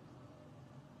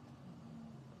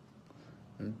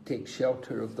and take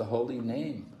shelter of the holy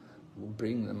name. Will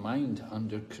bring the mind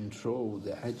under control,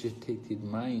 the agitated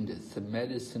mind. It's the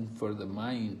medicine for the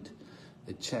mind,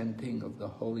 the chanting of the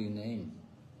holy name.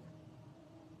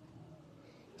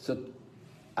 So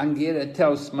Angira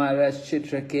tells Maharaj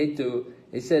Chitraketu,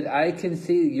 he said, I can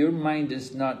see your mind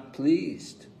is not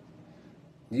pleased.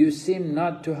 You seem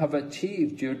not to have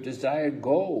achieved your desired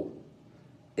goal.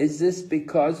 Is this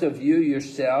because of you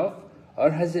yourself,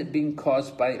 or has it been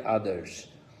caused by others?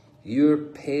 Your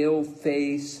pale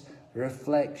face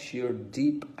reflects your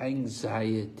deep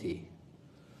anxiety.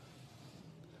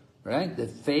 Right? The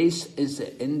face is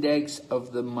the index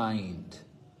of the mind.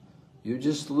 You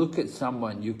just look at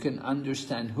someone, you can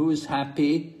understand who is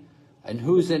happy and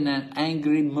who's in an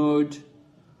angry mood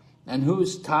and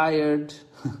who's tired.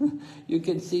 You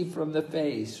can see from the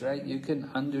face, right? You can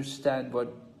understand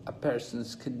what a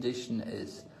person's condition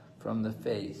is from the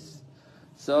face.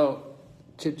 So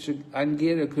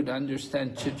Angira could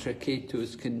understand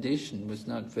Chitraketu's condition was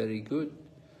not very good.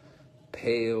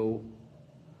 Pale,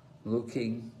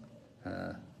 looking,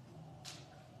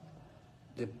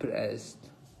 depressed.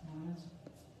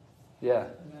 Yeah.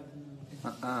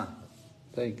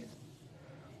 Thanks.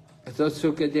 So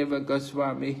Sukadeva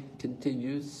Goswami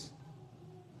continues.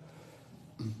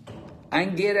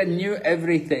 Angira knew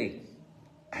everything.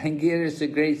 Angira is a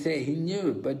great say. He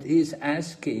knew, but he's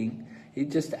asking.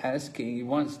 He's just asking. He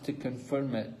wants to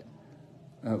confirm it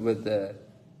with the.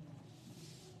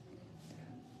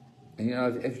 You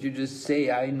know, if you just say,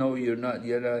 "I know you're not,"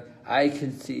 I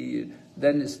can see you,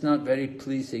 then it's not very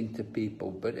pleasing to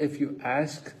people. But if you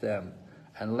ask them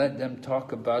and let them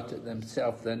talk about it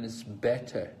themselves, then it's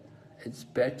better. It's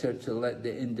better to let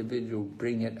the individual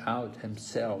bring it out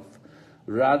himself,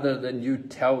 rather than you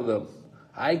tell them,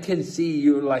 I can see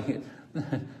you're like it.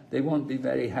 They won't be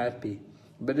very happy.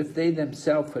 But if they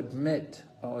themselves admit,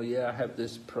 oh yeah, I have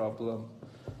this problem,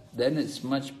 then it's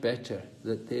much better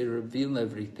that they reveal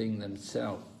everything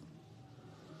themselves.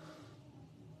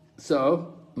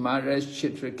 So, Maharaj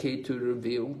Chitraketu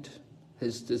revealed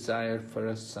his desire for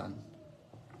a son.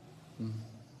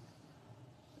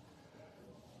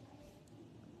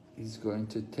 He's going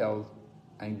to tell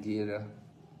Angira.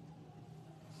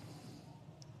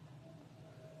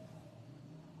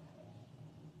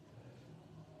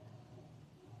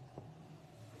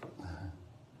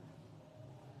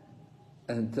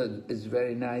 And it's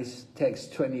very nice.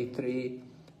 Text 23,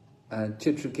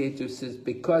 Chitraketu says,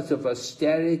 because of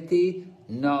austerity,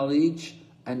 knowledge,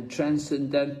 and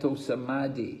transcendental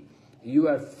samadhi, you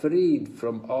are freed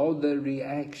from all the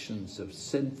reactions of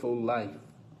sinful life.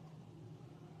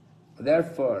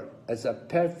 Therefore, as a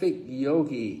perfect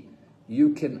yogi,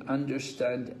 you can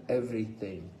understand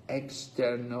everything,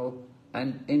 external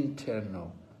and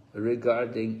internal,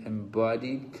 regarding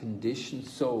embodied conditioned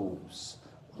souls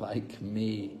like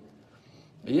me.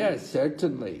 Yes,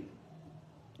 certainly.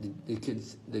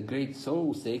 The great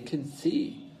souls, they can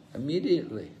see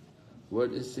immediately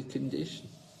what is the condition.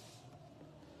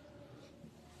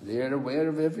 They are aware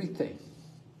of everything.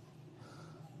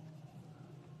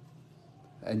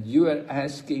 And you are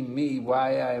asking me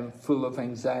why I am full of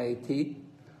anxiety.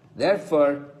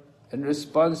 Therefore, in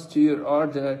response to your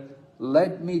order,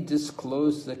 let me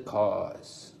disclose the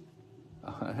cause.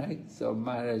 All right, so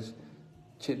Maharaj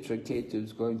Chitraketu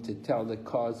is going to tell the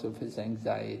cause of his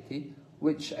anxiety,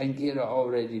 which Angira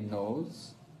already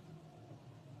knows.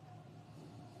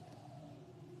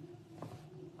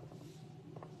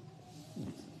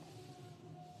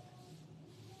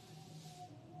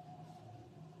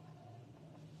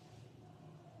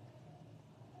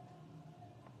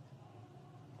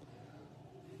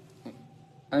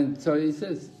 And so he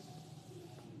says,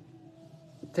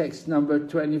 text number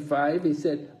 25, he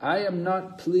said, I am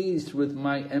not pleased with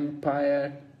my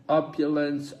empire,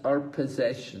 opulence or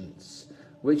possessions,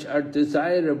 which are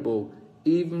desirable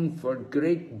even for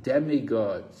great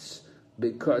demigods,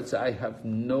 because I have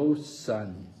no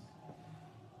son.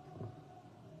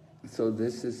 So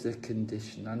this is the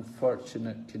condition,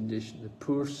 unfortunate condition, the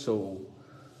poor soul.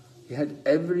 He had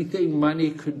everything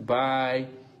money could buy,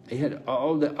 he had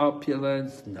all the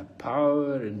opulence and the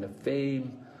power and the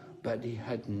fame, but he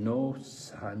had no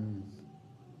son.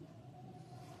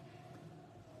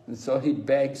 And so he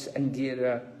begs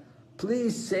Angira,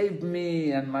 please save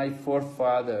me and my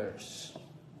forefathers.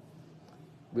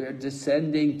 We are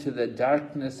descending to the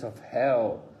darkness of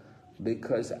hell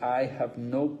because I have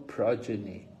no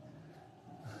progeny.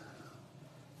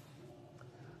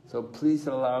 So please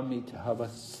allow me to have a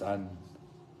son.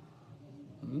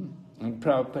 And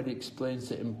Prabhupada explains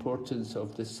the importance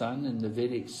of the son in the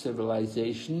Vedic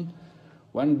civilization.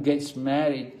 One gets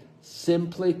married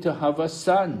simply to have a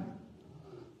son.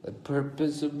 The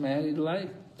purpose of married life,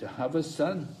 to have a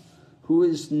son who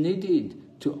is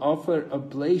needed to offer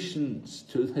oblations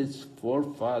to his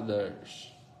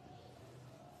forefathers.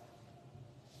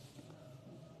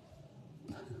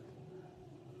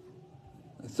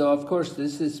 So of course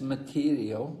this is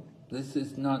material. This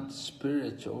is not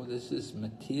spiritual, this is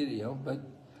material, but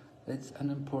it's an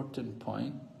important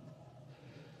point.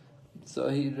 So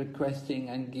he's requesting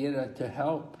Angira to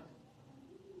help.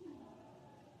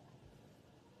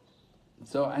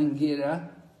 So Angira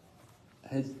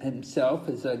himself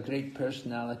is a great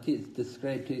personality. It's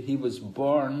described here, he was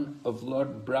born of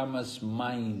Lord Brahma's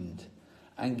mind.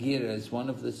 Angira is one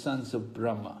of the sons of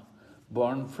Brahma,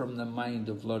 born from the mind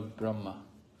of Lord Brahma.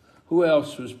 Who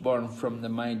else was born from the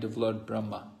mind of Lord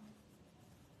Brahma?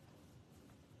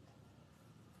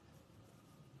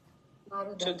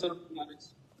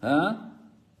 Huh?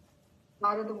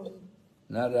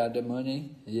 Narada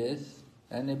Muni, yes.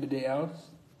 Anybody else?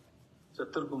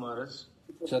 Chaturkumaras.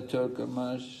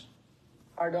 Chaturkumaras.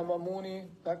 Ardama Muni,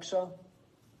 Daksha.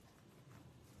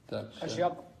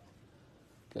 Kashyap.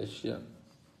 Kashyap.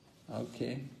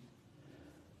 Okay.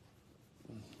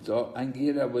 So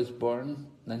Angira was born,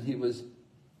 and he was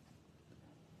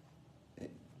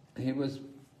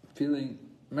feeling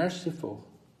merciful.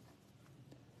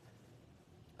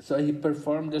 So he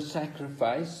performed a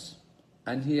sacrifice,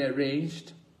 and he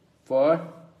arranged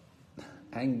for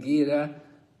Angira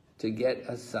to get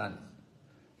a son.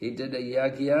 He did a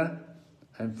yagya,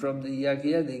 and from the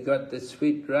yagya they got the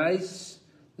sweet rice,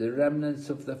 the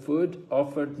remnants of the food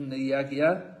offered in the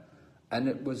yagya, and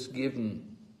it was given.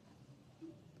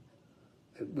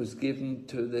 It was given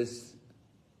to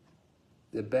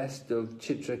the best of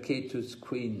Chitraketu's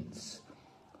queens,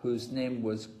 whose name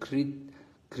was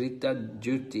Krita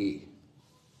Juti.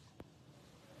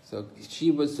 So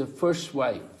she was the first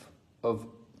wife of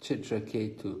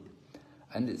Chitraketu,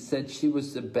 and it said she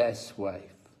was the best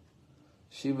wife.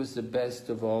 She was the best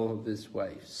of all of his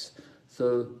wives.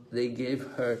 So they gave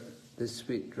her the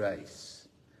sweet rice.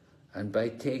 And by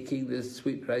taking the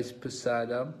sweet rice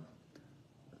prasadam,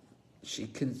 she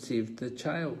conceived the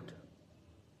child.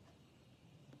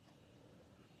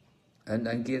 And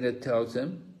Angira tells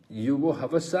him, you will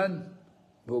have a son,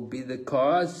 will be the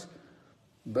cause.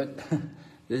 But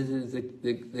this is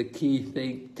the key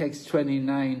thing, text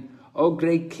 29, O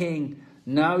great king,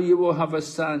 now you will have a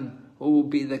son who will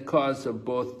be the cause of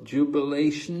both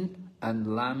jubilation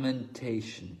and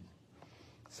lamentation.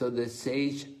 So the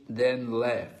sage then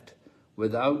left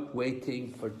without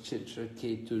waiting for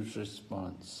Chitraketu's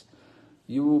response.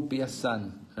 You will be a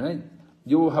son, right?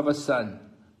 You will have a son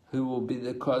who will be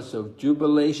the cause of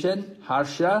jubilation,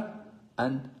 harsha,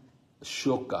 and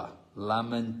shoka,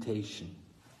 lamentation.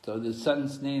 So the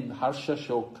son's name, Harsha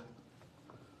Shoka,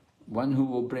 one who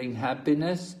will bring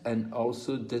happiness and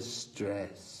also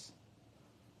distress.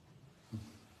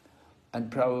 And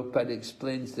Prabhupada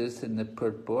explains this in the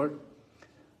purport.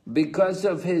 Because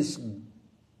of his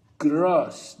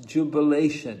gross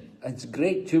jubilation, its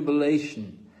great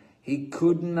jubilation, he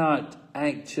could not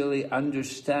actually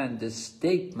understand the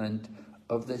statement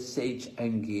of the sage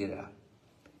Angira.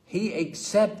 He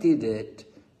accepted it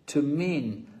to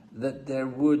mean that there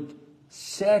would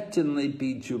certainly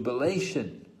be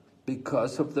jubilation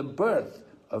because of the birth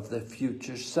of the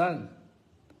future son,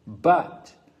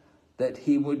 but that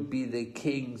he would be the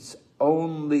king's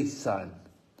only son.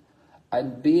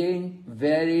 And being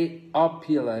very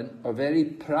opulent or very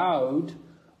proud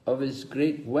of his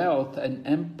great wealth and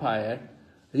empire,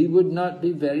 he would not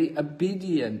be very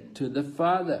obedient to the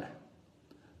father.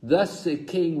 Thus the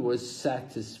king was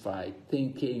satisfied,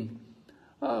 thinking,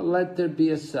 oh, let there be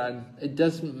a son. It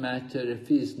doesn't matter if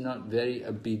he's not very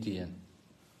obedient.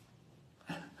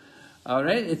 All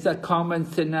right, it's a common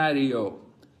scenario.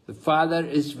 The father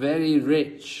is very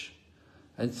rich.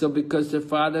 And so because the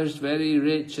father is very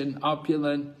rich and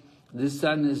opulent, the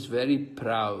son is very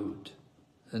proud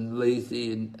and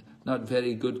lazy and not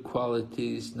very good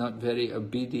qualities, not very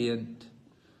obedient,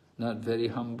 not very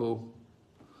humble.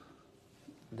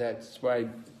 That's why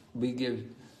we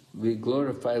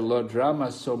glorify Lord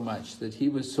Rama so much, that he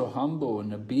was so humble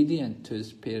and obedient to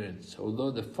his parents,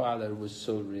 although the father was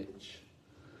so rich.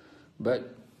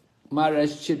 But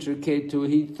Maharaj Chitraketu,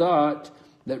 he thought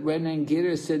that when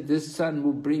Angira said, this son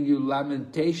will bring you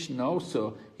lamentation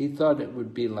also, he thought it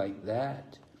would be like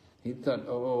that. He thought,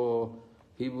 oh,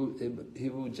 he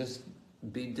will just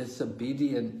be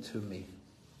disobedient to me.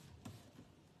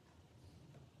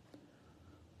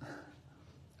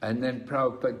 And then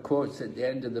Prabhupada quotes at the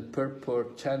end of the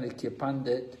purport, Chanakya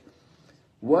Pandit,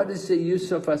 what is the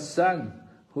use of a son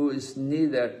who is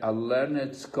neither a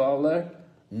learned scholar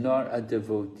nor a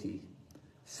devotee?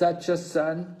 Such a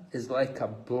son is like a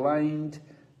blind,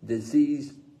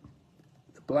 diseased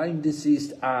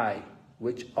eye,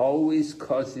 which always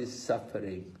causes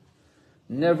suffering.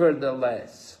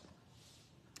 Nevertheless,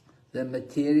 the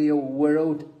material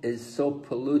world is so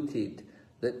polluted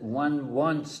that one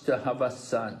wants to have a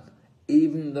son,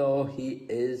 even though he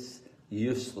is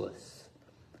useless.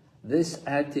 This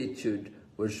attitude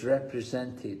was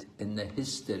represented in the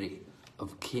history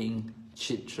of King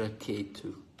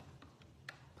Chitraketu.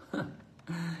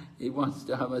 He wants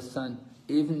to have a son,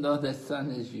 even though the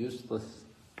son is useless.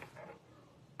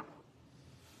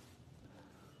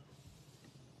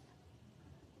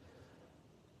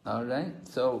 All right,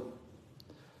 so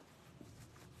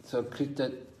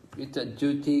Krita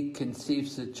Duty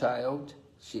conceives the child.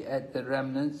 She ate the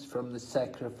remnants from the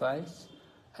sacrifice,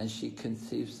 and she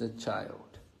conceives the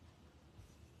child.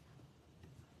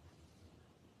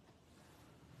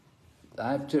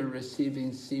 After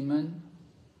receiving semen,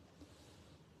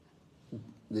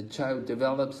 the child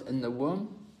develops in the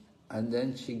womb, and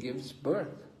then she gives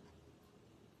birth.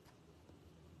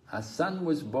 A son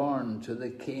was born to the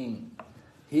king.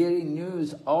 Hearing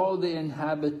news, all the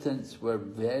inhabitants were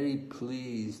very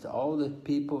pleased. All the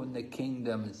people in the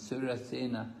kingdom, in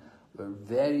Surasena, were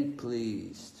very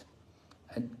pleased.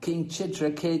 And King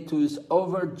Chitraketu is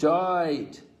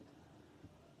overjoyed.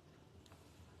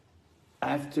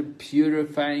 After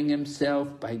purifying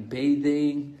himself by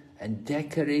bathing and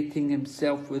decorating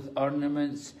himself with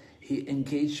ornaments, he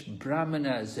engaged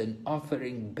brahmanas in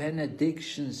offering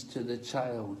benedictions to the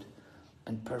child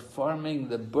and performing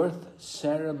the birth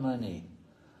ceremony.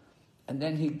 And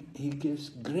then he gives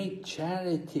great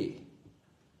charity.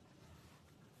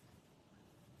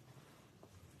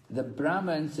 The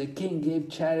Brahmins, the king, gave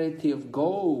charity of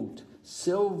gold,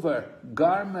 silver,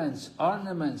 garments,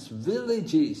 ornaments,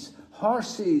 villages,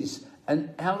 horses,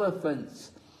 and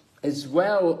elephants, as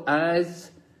well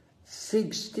as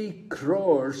 60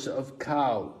 crores of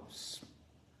cows.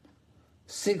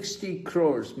 60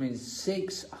 crores means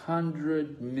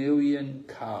 600 million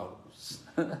cows.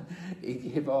 He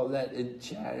gave all that in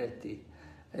charity.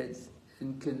 It's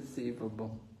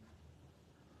inconceivable.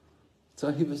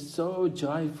 So he was so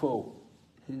joyful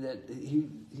that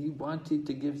he wanted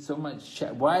to give so much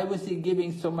charity. Why was he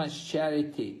giving so much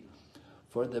charity?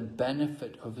 For the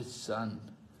benefit of his son.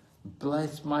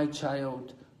 Bless my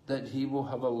child that he will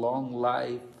have a long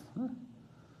life.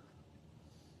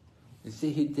 You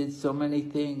see, he did so many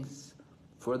things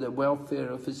for the welfare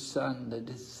of his son, that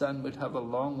his son would have a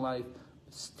long life.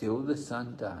 Still the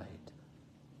son died.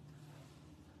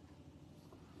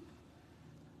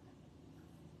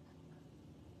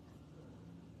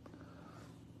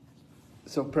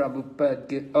 So Prabhupada,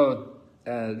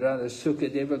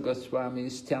 Sukadeva Goswami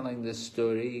is telling this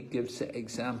story. He gives an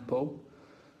example.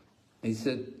 He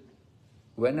said,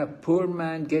 when a poor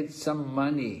man gets some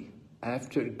money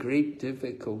after great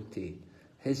difficulty,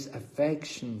 his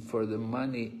affection for the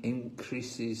money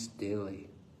increases daily.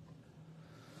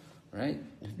 Right?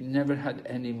 If you never had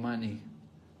any money,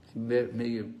 maybe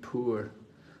you're poor,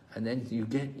 and then you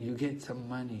get some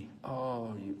money.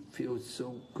 Oh, you feel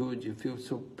so good, you feel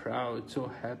so proud,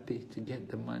 so happy to get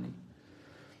the money.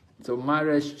 So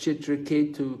Maharaj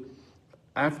Chitraketu,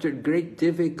 after great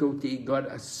difficulty, got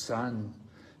a son.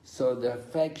 So the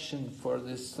affection for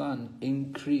the son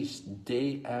increased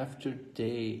day after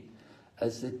day.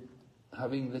 As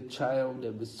having the child,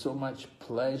 it was so much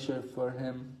pleasure for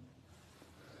him.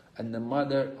 And the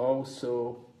mother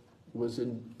also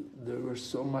they were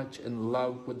so much in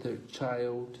love with their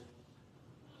child.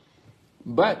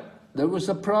 But there was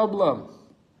a problem.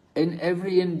 In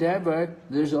every endeavor,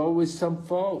 there's always some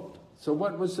fault. So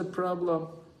what was the problem?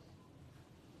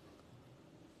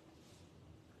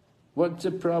 What's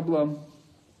the problem?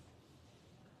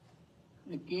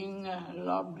 The king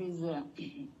loved his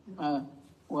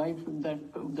wife,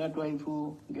 that wife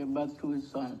who gave birth to his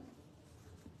son.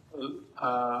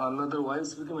 Another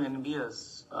wives become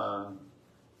envious.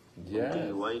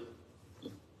 Yes. Why?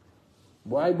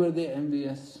 Why were they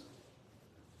envious?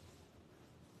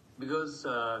 Because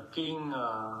king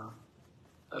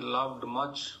loved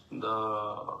much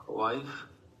the wife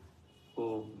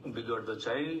who begot the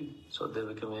child, so they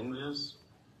became envious.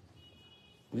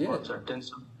 Yeah. Much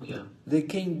attention. Yeah. The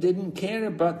king didn't care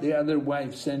about the other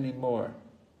wives anymore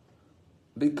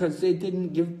because they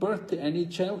didn't give birth to any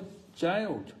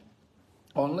child.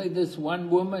 Only this one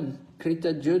woman,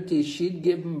 Krita Jyoti, she'd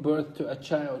given birth to a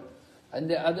child, and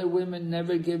the other women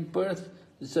never gave birth,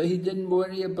 so he didn't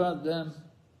worry about them.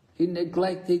 He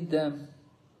neglected them.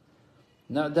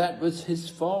 Now that was his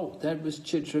fault. That was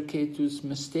Chitraketu's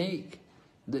mistake,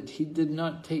 that he did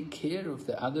not take care of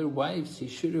the other wives. He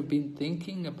should have been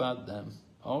thinking about them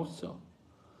also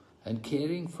and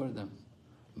caring for them.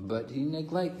 But he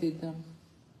neglected them,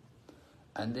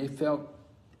 and they felt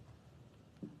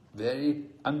very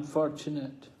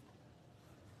unfortunate.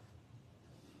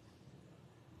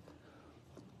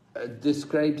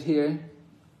 Described here,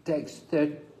 text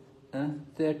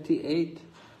 38.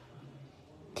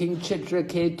 King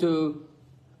Chitraketu,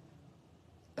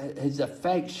 his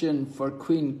affection for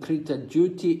Queen Krita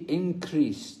Jyoti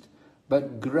increased,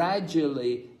 but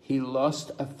gradually he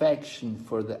lost affection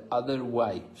for the other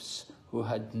wives who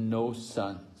had no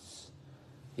sons.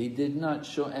 He did not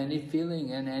show any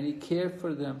feeling and any care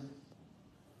for them,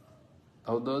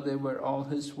 although they were all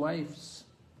his wives.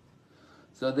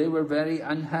 So they were very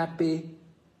unhappy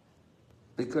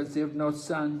because they have no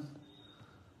son,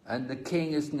 and the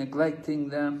king is neglecting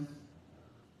them,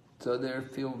 so they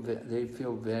feel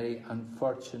very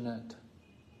unfortunate.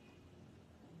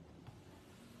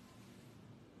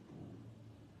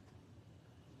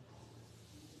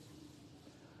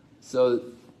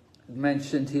 So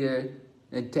mentioned here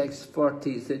in text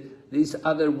 40, it said, these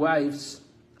other wives,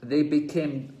 they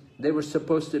were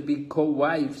supposed to be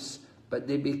co-wives, but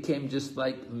they became just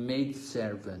like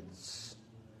maidservants.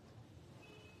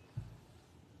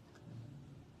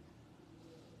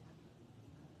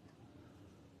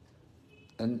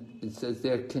 And it says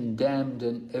they're condemned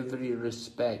in every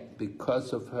respect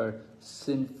because of her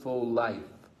sinful life.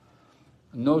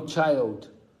 No child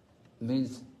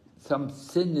means some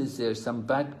sin is there, some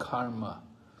bad karma.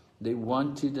 They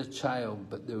wanted a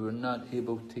child, but they were not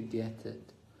able to get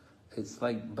it. It's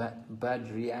like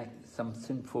some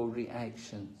sinful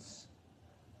reactions.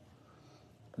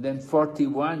 Then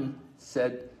 41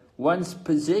 said, one's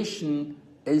position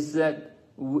is that,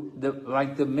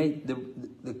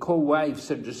 the co-wives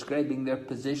are describing their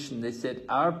position. They said,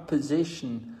 our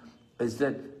position is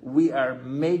that we are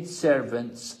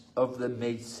maidservants of the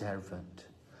maidservant.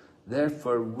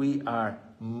 Therefore, we are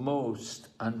most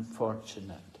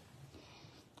unfortunate.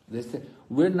 They said,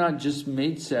 we're not just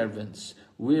maidservants,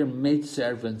 we're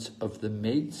maidservants of the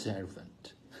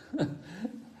maidservant.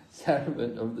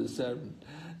 Servant of the servant.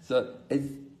 So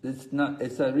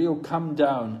it's a real come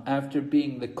down. After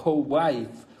being the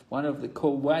co-wife, one of the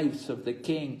co-wives of the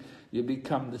king, you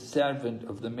become the servant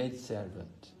of the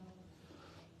maidservant.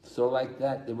 So like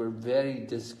that, they were very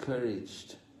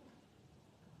discouraged.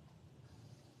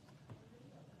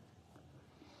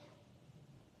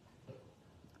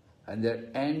 and their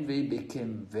envy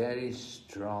became very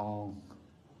strong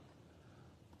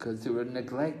because they were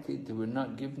neglected, they were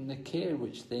not given the care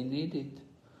which they needed.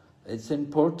 It's an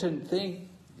important thing.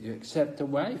 You accept a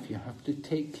wife, you have to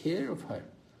take care of her.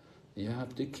 You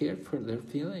have to care for their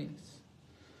feelings.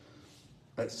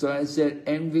 So as their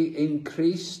envy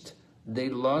increased, they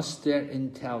lost their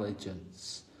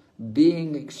intelligence.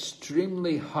 Being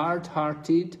extremely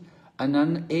hard-hearted and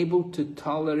unable to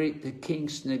tolerate the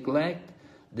king's neglect,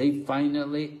 they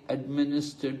finally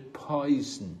administered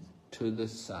poison to the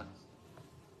son.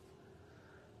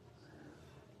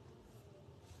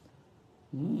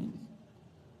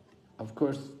 Of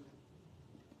course,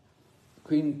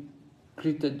 Queen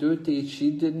Kritaduti,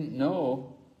 she didn't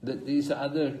know that these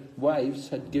other wives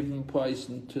had given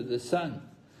poison to the son.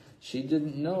 She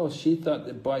didn't know. She thought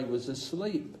the boy was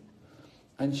asleep.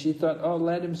 And she thought, oh,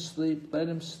 let him sleep, let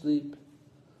him sleep.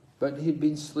 But he'd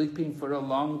been sleeping for a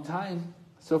long time.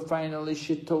 So finally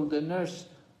she told the nurse,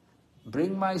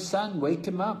 bring my son, wake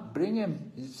him up, bring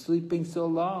him. He's sleeping so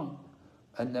long.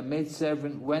 And the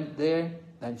maidservant went there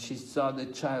and she saw the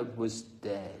child was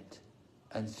dead.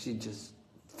 And she just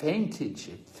fainted,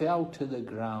 she fell to the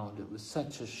ground. It was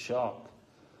such a shock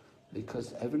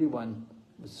because everyone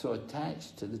was so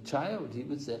attached to the child. He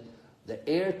was the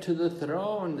heir to the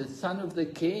throne, the son of the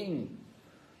king.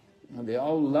 And they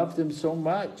all loved him so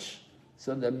much.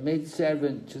 So the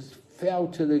maidservant just fell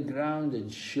to the ground in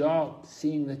shock,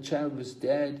 seeing the child was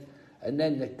dead. And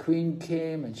then the queen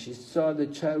came and she saw the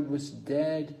child was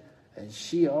dead. And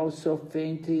she also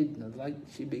fainted, and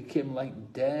she became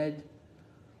like dead.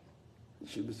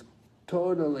 She was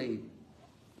totally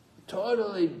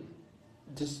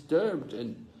disturbed,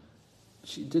 and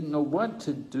she didn't know what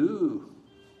to do.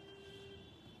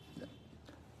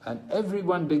 And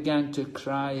everyone began to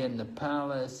cry in the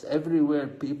palace. Everywhere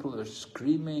people are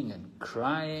screaming and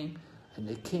crying. And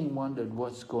the king wondered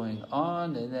what's going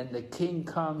on. And then the king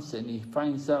comes and he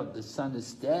finds out the son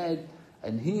is dead.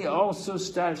 And he also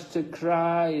starts to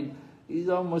cry. And he's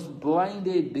almost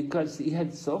blinded because he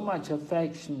had so much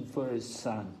affection for his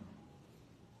son.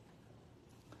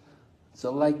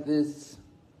 So like this,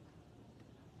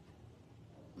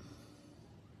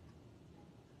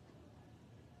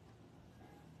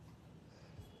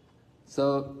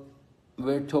 so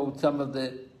we're told some of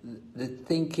the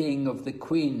thinking of the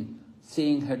queen,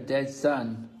 seeing her dead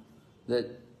son,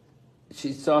 that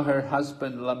she saw her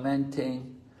husband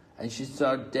lamenting and she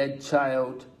saw a dead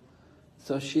child.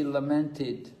 So she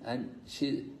lamented, and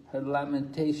her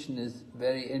lamentation is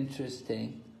very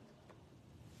interesting.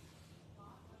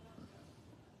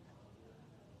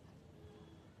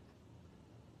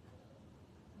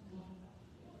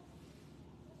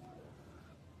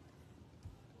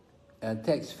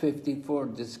 Text 54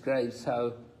 describes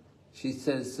how she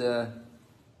says,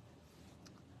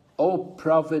 O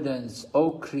Providence,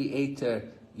 O Creator,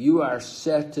 you are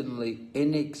certainly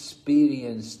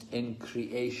inexperienced in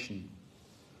creation.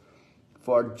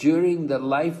 For during the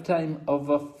lifetime of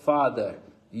a father,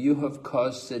 you have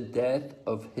caused the death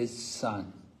of his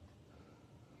son,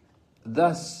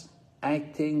 thus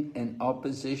acting in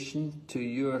opposition to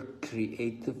your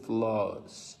creative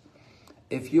laws.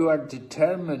 If you are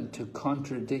determined to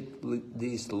contradict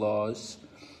these laws,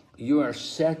 you are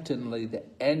certainly the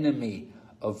enemy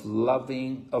of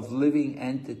living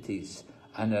entities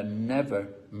and are never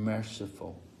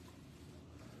merciful.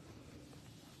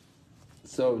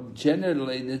 So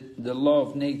generally the law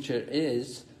of nature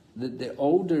is that the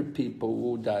older people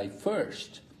will die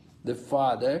first. The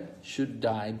father should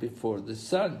die before the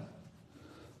son.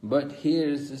 But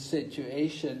here's the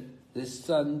situation, the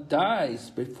son dies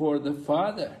before the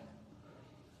father.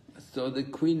 So the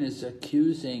queen is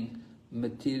accusing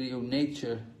material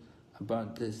nature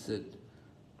about this, that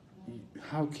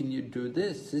how can you do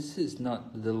this? This is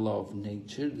not the law of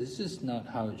nature. This is not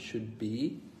how it should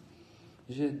be.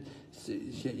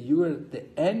 You are the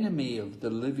enemy of the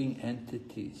living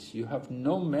entities. You have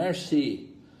no mercy.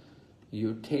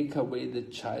 You take away the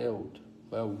child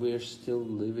while we're still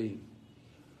living.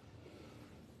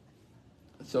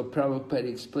 So Prabhupada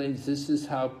explains this is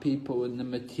how people in the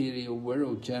material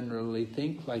world generally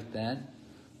think like that.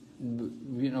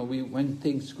 You know, when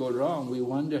things go wrong, we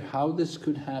wonder how this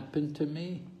could happen to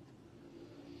me.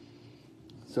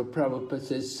 So Prabhupada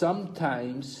says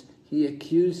sometimes he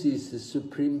accuses the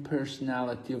Supreme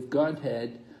Personality of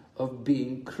Godhead of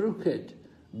being crooked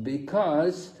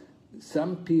because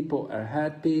some people are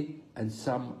happy and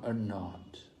some are not.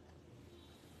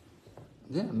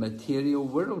 Yeah, material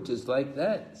world is like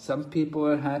that. Some people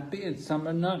are happy and some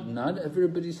are not. Not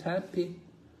everybody's happy.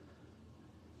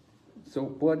 So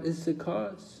what is the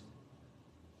cause?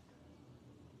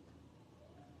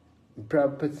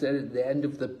 Prabhupada said at the end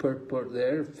of the purport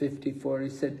there, 54, he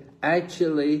said,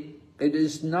 actually, it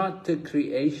is not the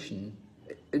creation,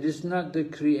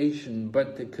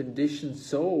 but the conditioned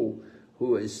soul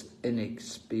who is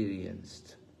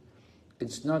inexperienced.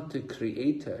 It's not the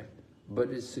creator, but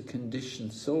it's the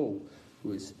conditioned soul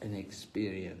who is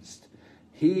inexperienced.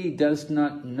 He does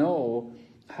not know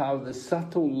how the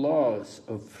subtle laws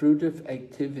of fruitive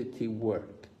activity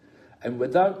work, and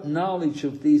without knowledge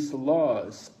of these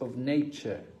laws of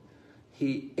nature,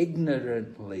 he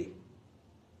ignorantly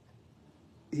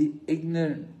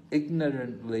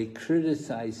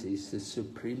criticizes the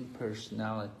Supreme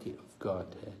Personality of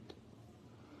Godhead.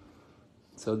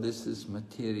 So this is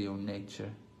material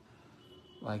nature,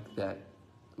 like that.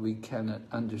 We cannot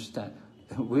understand.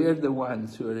 We're the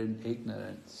ones who are in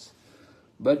ignorance.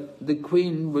 But the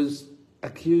Queen was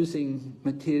accusing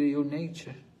material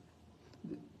nature.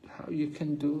 How you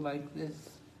can do like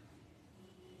this?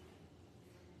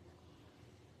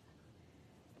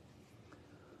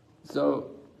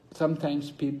 So sometimes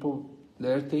people,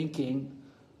 they're thinking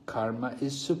karma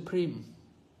is supreme.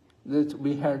 That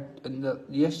we heard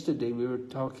yesterday we were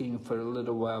talking for a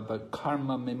little while about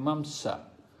karma mimamsa,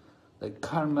 that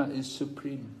karma is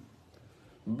supreme.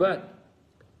 But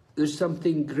there's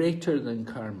something greater than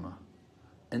karma,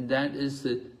 and that is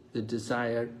the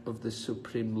desire of the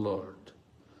Supreme Lord,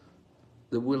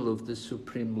 the will of the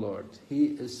Supreme Lord. He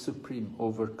is supreme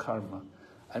over karma.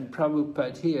 And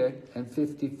Prabhupada here, in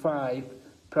 55,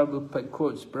 Prabhupada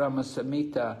quotes Brahma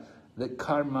Samhita, that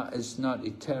karma is not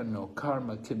eternal,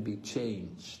 karma can be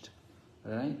changed.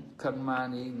 Right?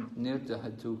 Karmani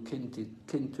nirdahatu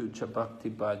kintu cha bhakti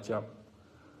bhajam.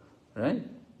 Right?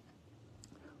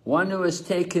 One who is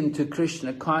taken to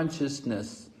Krishna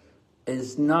consciousness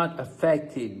is not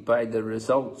affected by the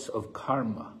results of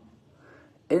karma.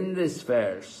 In this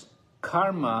verse,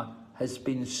 karma has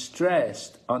been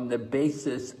stressed on the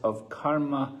basis of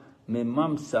karma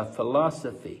mimamsa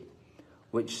philosophy,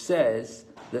 which says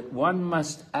that one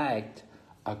must act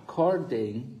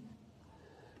according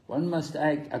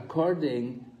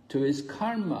to his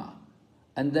karma,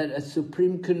 and that a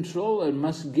supreme controller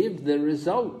must give the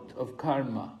result of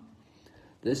karma.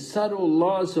 The subtle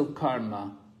laws of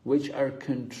karma, which are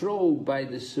controlled by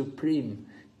the Supreme,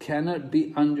 cannot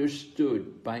be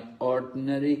understood by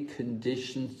ordinary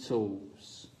conditioned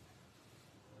souls.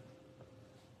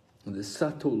 The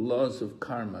subtle laws of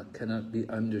karma cannot be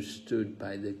understood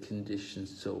by the conditioned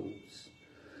souls.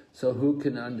 So who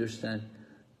can understand?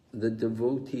 The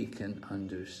devotee can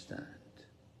understand.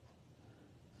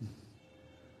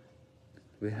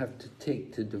 We have to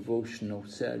take to devotional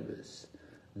service.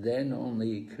 Then only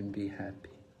you can be happy.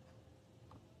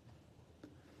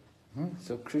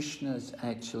 So Krishna is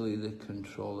actually the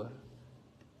controller.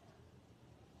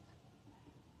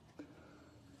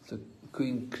 So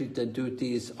Queen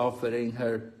Kritaduti is offering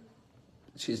her,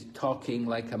 she's talking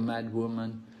like a mad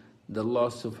woman, the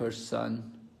loss of her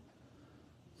son.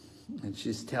 And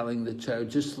she's telling the child,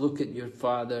 just look at your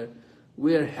father.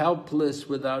 We're helpless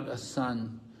without a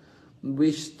son.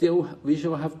 We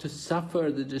shall have to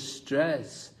suffer the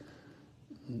distress.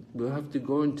 We'll have to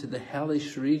go into the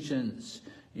hellish regions.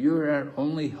 You're our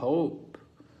only hope.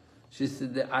 She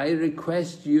said that I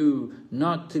request you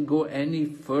not to go any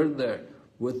further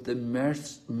with the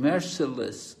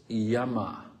merciless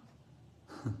Yama.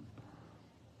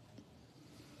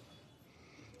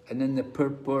 And in the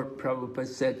purport, Prabhupada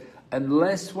said,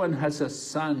 unless one has a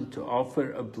son to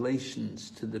offer oblations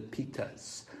to the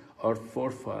Pitas or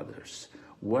forefathers,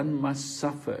 one must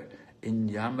suffer in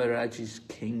Yamaraj's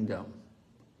kingdom.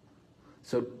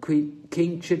 So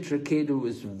King Chitraketu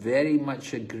was very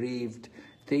much aggrieved,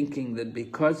 thinking that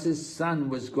because his son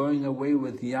was going away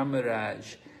with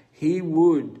Yamaraj, he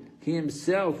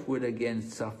himself would again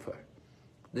suffer.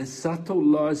 The subtle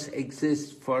laws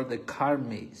exist for the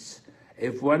karmis.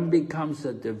 If one becomes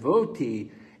a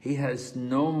devotee, he has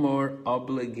no more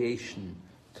obligation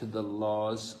to the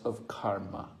laws of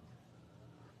karma.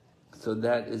 So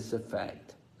that is the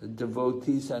fact. The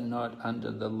devotees are not under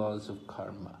the laws of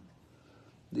karma.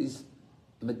 These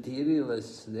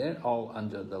materialists, they're all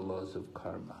under the laws of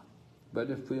karma. But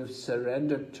if we have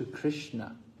surrendered to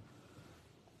Krishna,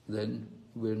 then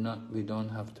we don't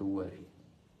have to worry.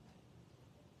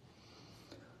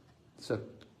 So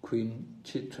Queen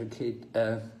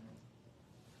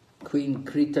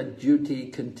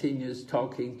Kritaduti continues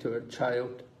talking to her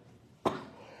child.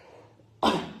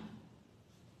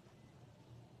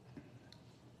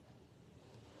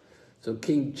 So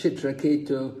King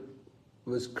Chitraketu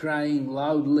was crying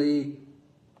loudly.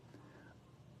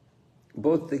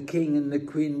 Both the king and the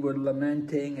queen were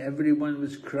lamenting. Everyone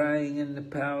was crying in the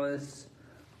palace.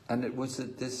 And it was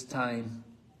at this time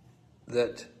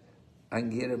that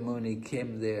Angira Muni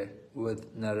came there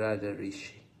with Narada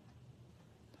Rishi.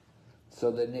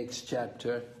 So the next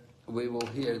chapter, we will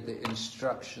hear the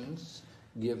instructions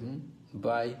given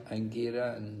by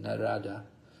Angira and Narada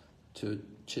to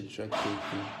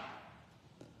Chitraketu.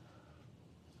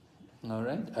 All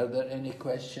right, are there any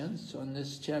questions on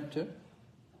this chapter?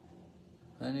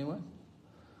 Anyone?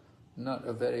 Not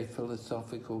a very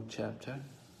philosophical chapter.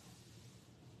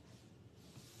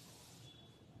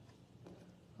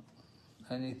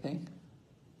 Anything?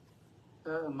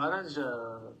 Maharaj,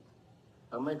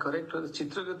 am I correct?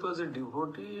 Chitraketu was a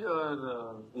devotee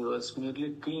or he was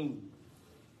merely king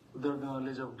without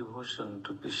knowledge of devotion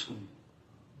to Krishna?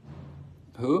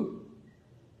 Who?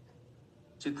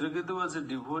 Chitraketu was a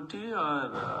devotee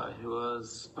or he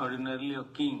was ordinarily a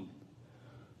king?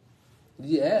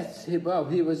 Yes, he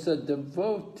was a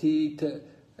devotee to,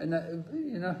 and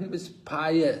he was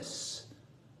pious.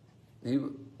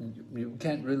 You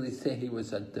can't really say he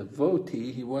was a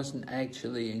devotee. He wasn't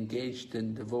actually engaged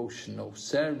in devotional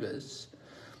service,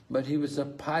 but he was a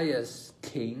pious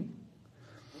king.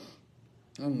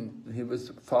 And he was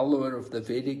a follower of the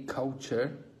Vedic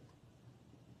culture.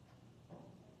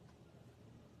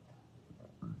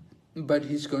 But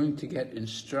he's going to get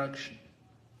instruction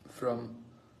from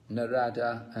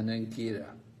Narada and Angira.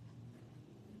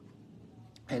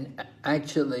 And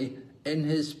actually, in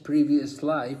his previous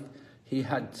life, he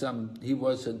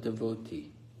was a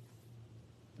devotee.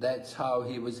 That's how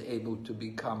he was able to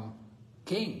become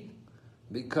king,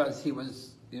 because he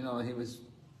was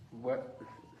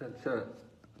such a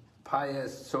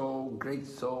pious soul, great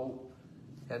soul,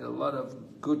 had a lot of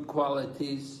good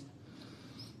qualities.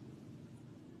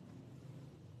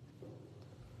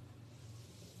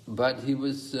 But he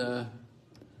was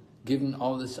given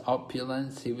all this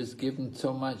opulence, he was given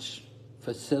so much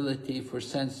facility for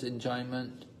sense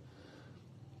enjoyment.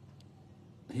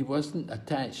 He wasn't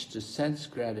attached to sense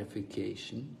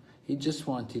gratification, he just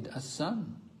wanted a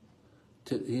son.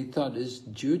 He thought his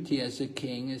duty as a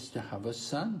king is to have a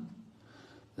son.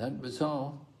 That was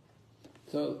all.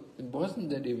 So it wasn't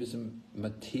that he was a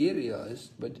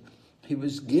materialist, but he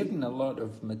was given a lot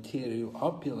of material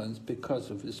opulence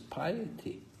because of his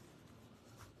piety.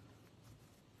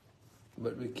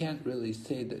 But we can't really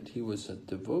say that he was a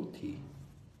devotee.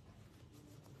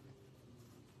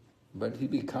 But he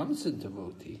becomes a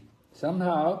devotee.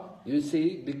 Somehow, you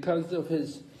see, because of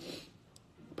his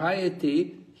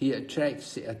piety, he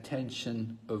attracts the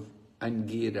attention of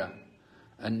Angira.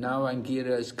 And now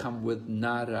Angira has come with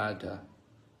Narada,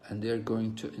 and they're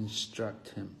going to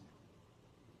instruct him.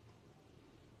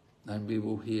 And we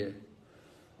will hear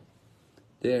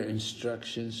their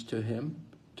instructions to him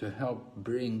to help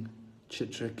bring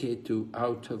Chitraketu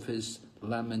out of his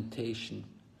lamentation,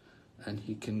 and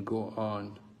he can go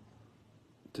on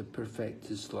to perfect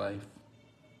his life.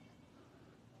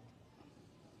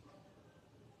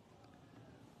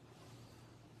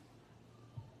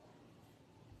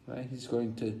 Right? He's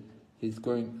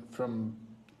going from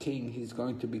king, he's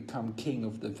going to become king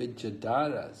of the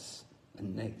Vidyadharas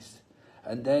next.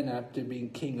 And then after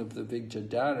being king of the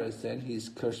Vidyadharas, then he's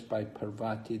cursed by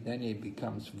Parvati, then he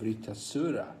becomes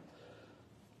Vritasura.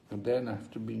 And then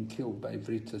after being killed by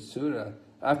Vritasura,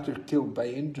 after killed by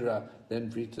Indra, then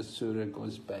Vritasura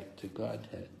goes back to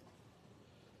Godhead.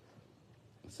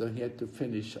 So he had to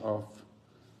finish off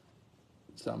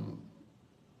some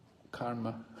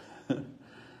karma,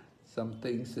 some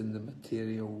things in the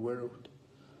material world,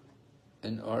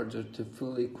 in order to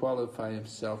fully qualify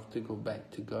himself to go back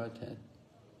to Godhead.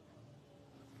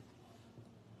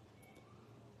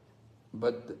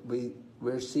 But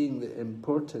we're seeing the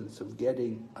importance of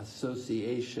getting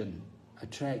association,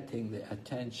 attracting the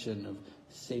attention of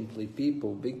saintly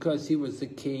people, because he was a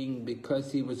king,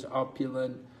 because he was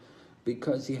opulent,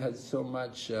 because he had so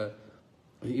much,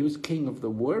 he was king of the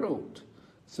world.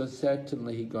 So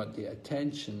certainly he got the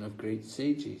attention of great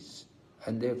sages,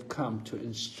 and they've come to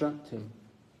instruct him.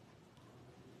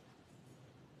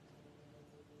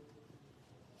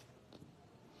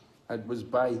 It was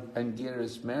by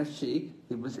Angira's mercy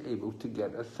he was able to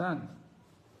get a son.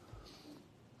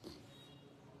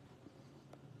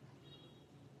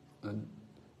 And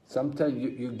sometimes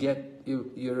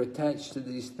you're attached to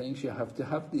these things, you have to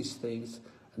have these things,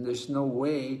 and there's no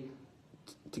way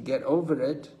to get over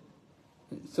it.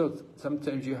 So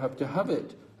sometimes you have to have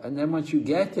it. And then once you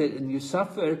get it and you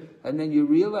suffer, and then you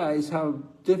realize how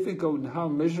difficult and how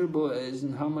miserable it is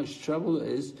and how much trouble it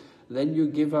is, then you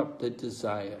give up the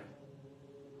desire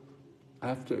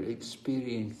after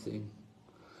experiencing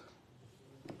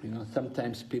You know,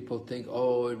 sometimes people think,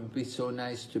 oh, it would be so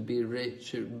nice to be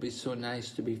rich, it would be so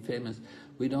nice to be famous.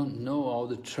 We don't know all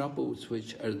the troubles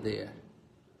which are there.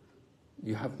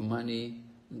 You have money,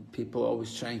 people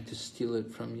always trying to steal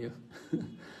it from you.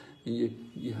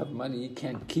 You have money, you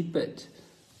can't keep it.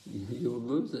 You'll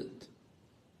lose it.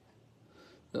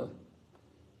 So,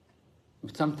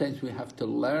 sometimes we have to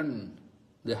learn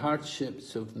the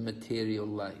hardships of material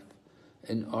life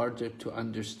in order to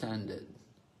understand it.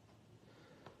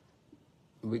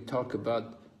 We talk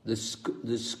about the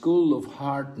school of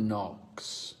hard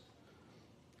knocks.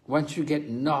 Once you get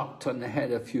knocked on the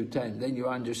head a few times, then you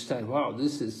understand, wow,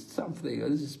 this is something,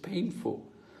 this is painful.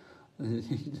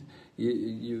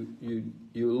 You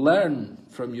learn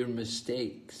from your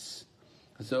mistakes.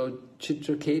 So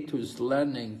Chitraketu is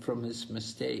learning from his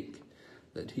mistake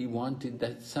that he wanted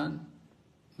that son,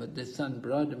 but the son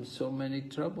brought him so many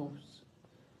troubles.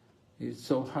 He's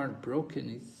so heartbroken,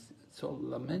 he's so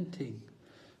lamenting.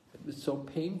 It was so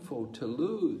painful to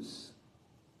lose.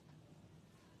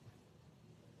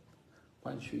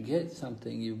 Once you get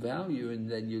something you value and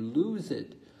then you lose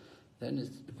it, then it's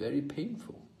very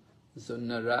painful. So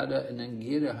Narada and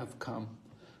Angira have come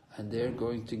and they're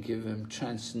going to give him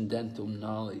transcendental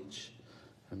knowledge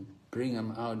and bring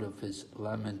him out of his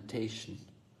lamentation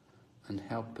and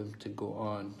help him to go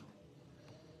on.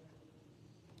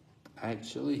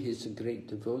 Actually, he's a great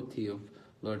devotee of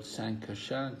Lord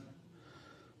Sankarshan,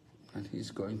 and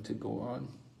he's going to go on.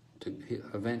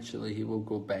 Eventually he will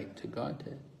go back to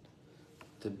Godhead,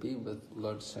 to be with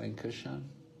Lord Sankarshan.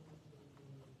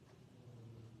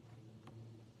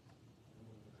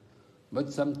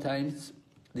 But sometimes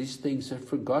these things are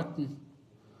forgotten.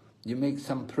 You make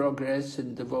some progress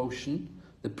in devotion.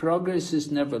 The progress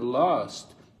is never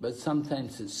lost, but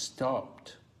sometimes it's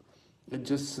stopped. It's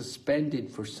just suspended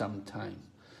for some time.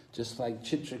 Just like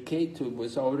Chitraketu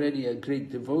was already a great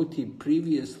devotee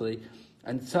previously,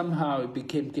 and somehow it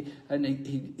became, and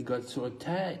he got so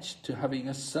attached to having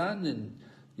a son, and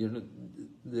you know,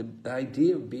 the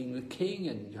idea of being the king,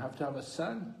 and you have to have a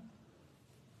son.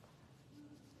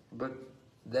 But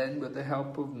then with the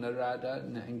help of Narada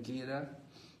and Angira,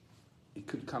 he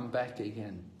could come back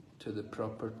again to the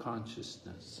proper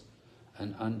consciousness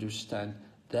and understand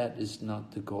that is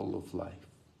not the goal of life.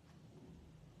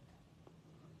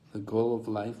 The goal of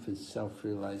life is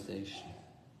self-realization.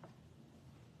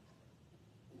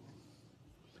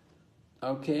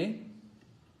 Okay?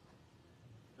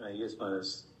 Yes, Maharaj.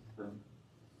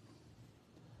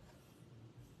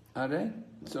 All right,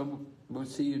 so we'll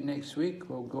see you next week.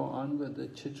 We'll go on with the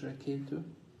Chitraketu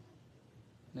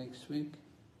next week.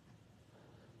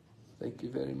 Thank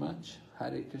you very much.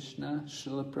 Hare Krishna,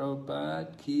 Srila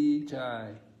Prabhupada ki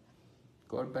jai.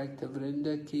 Gaur Bhakta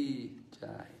Vrinda ki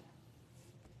jai.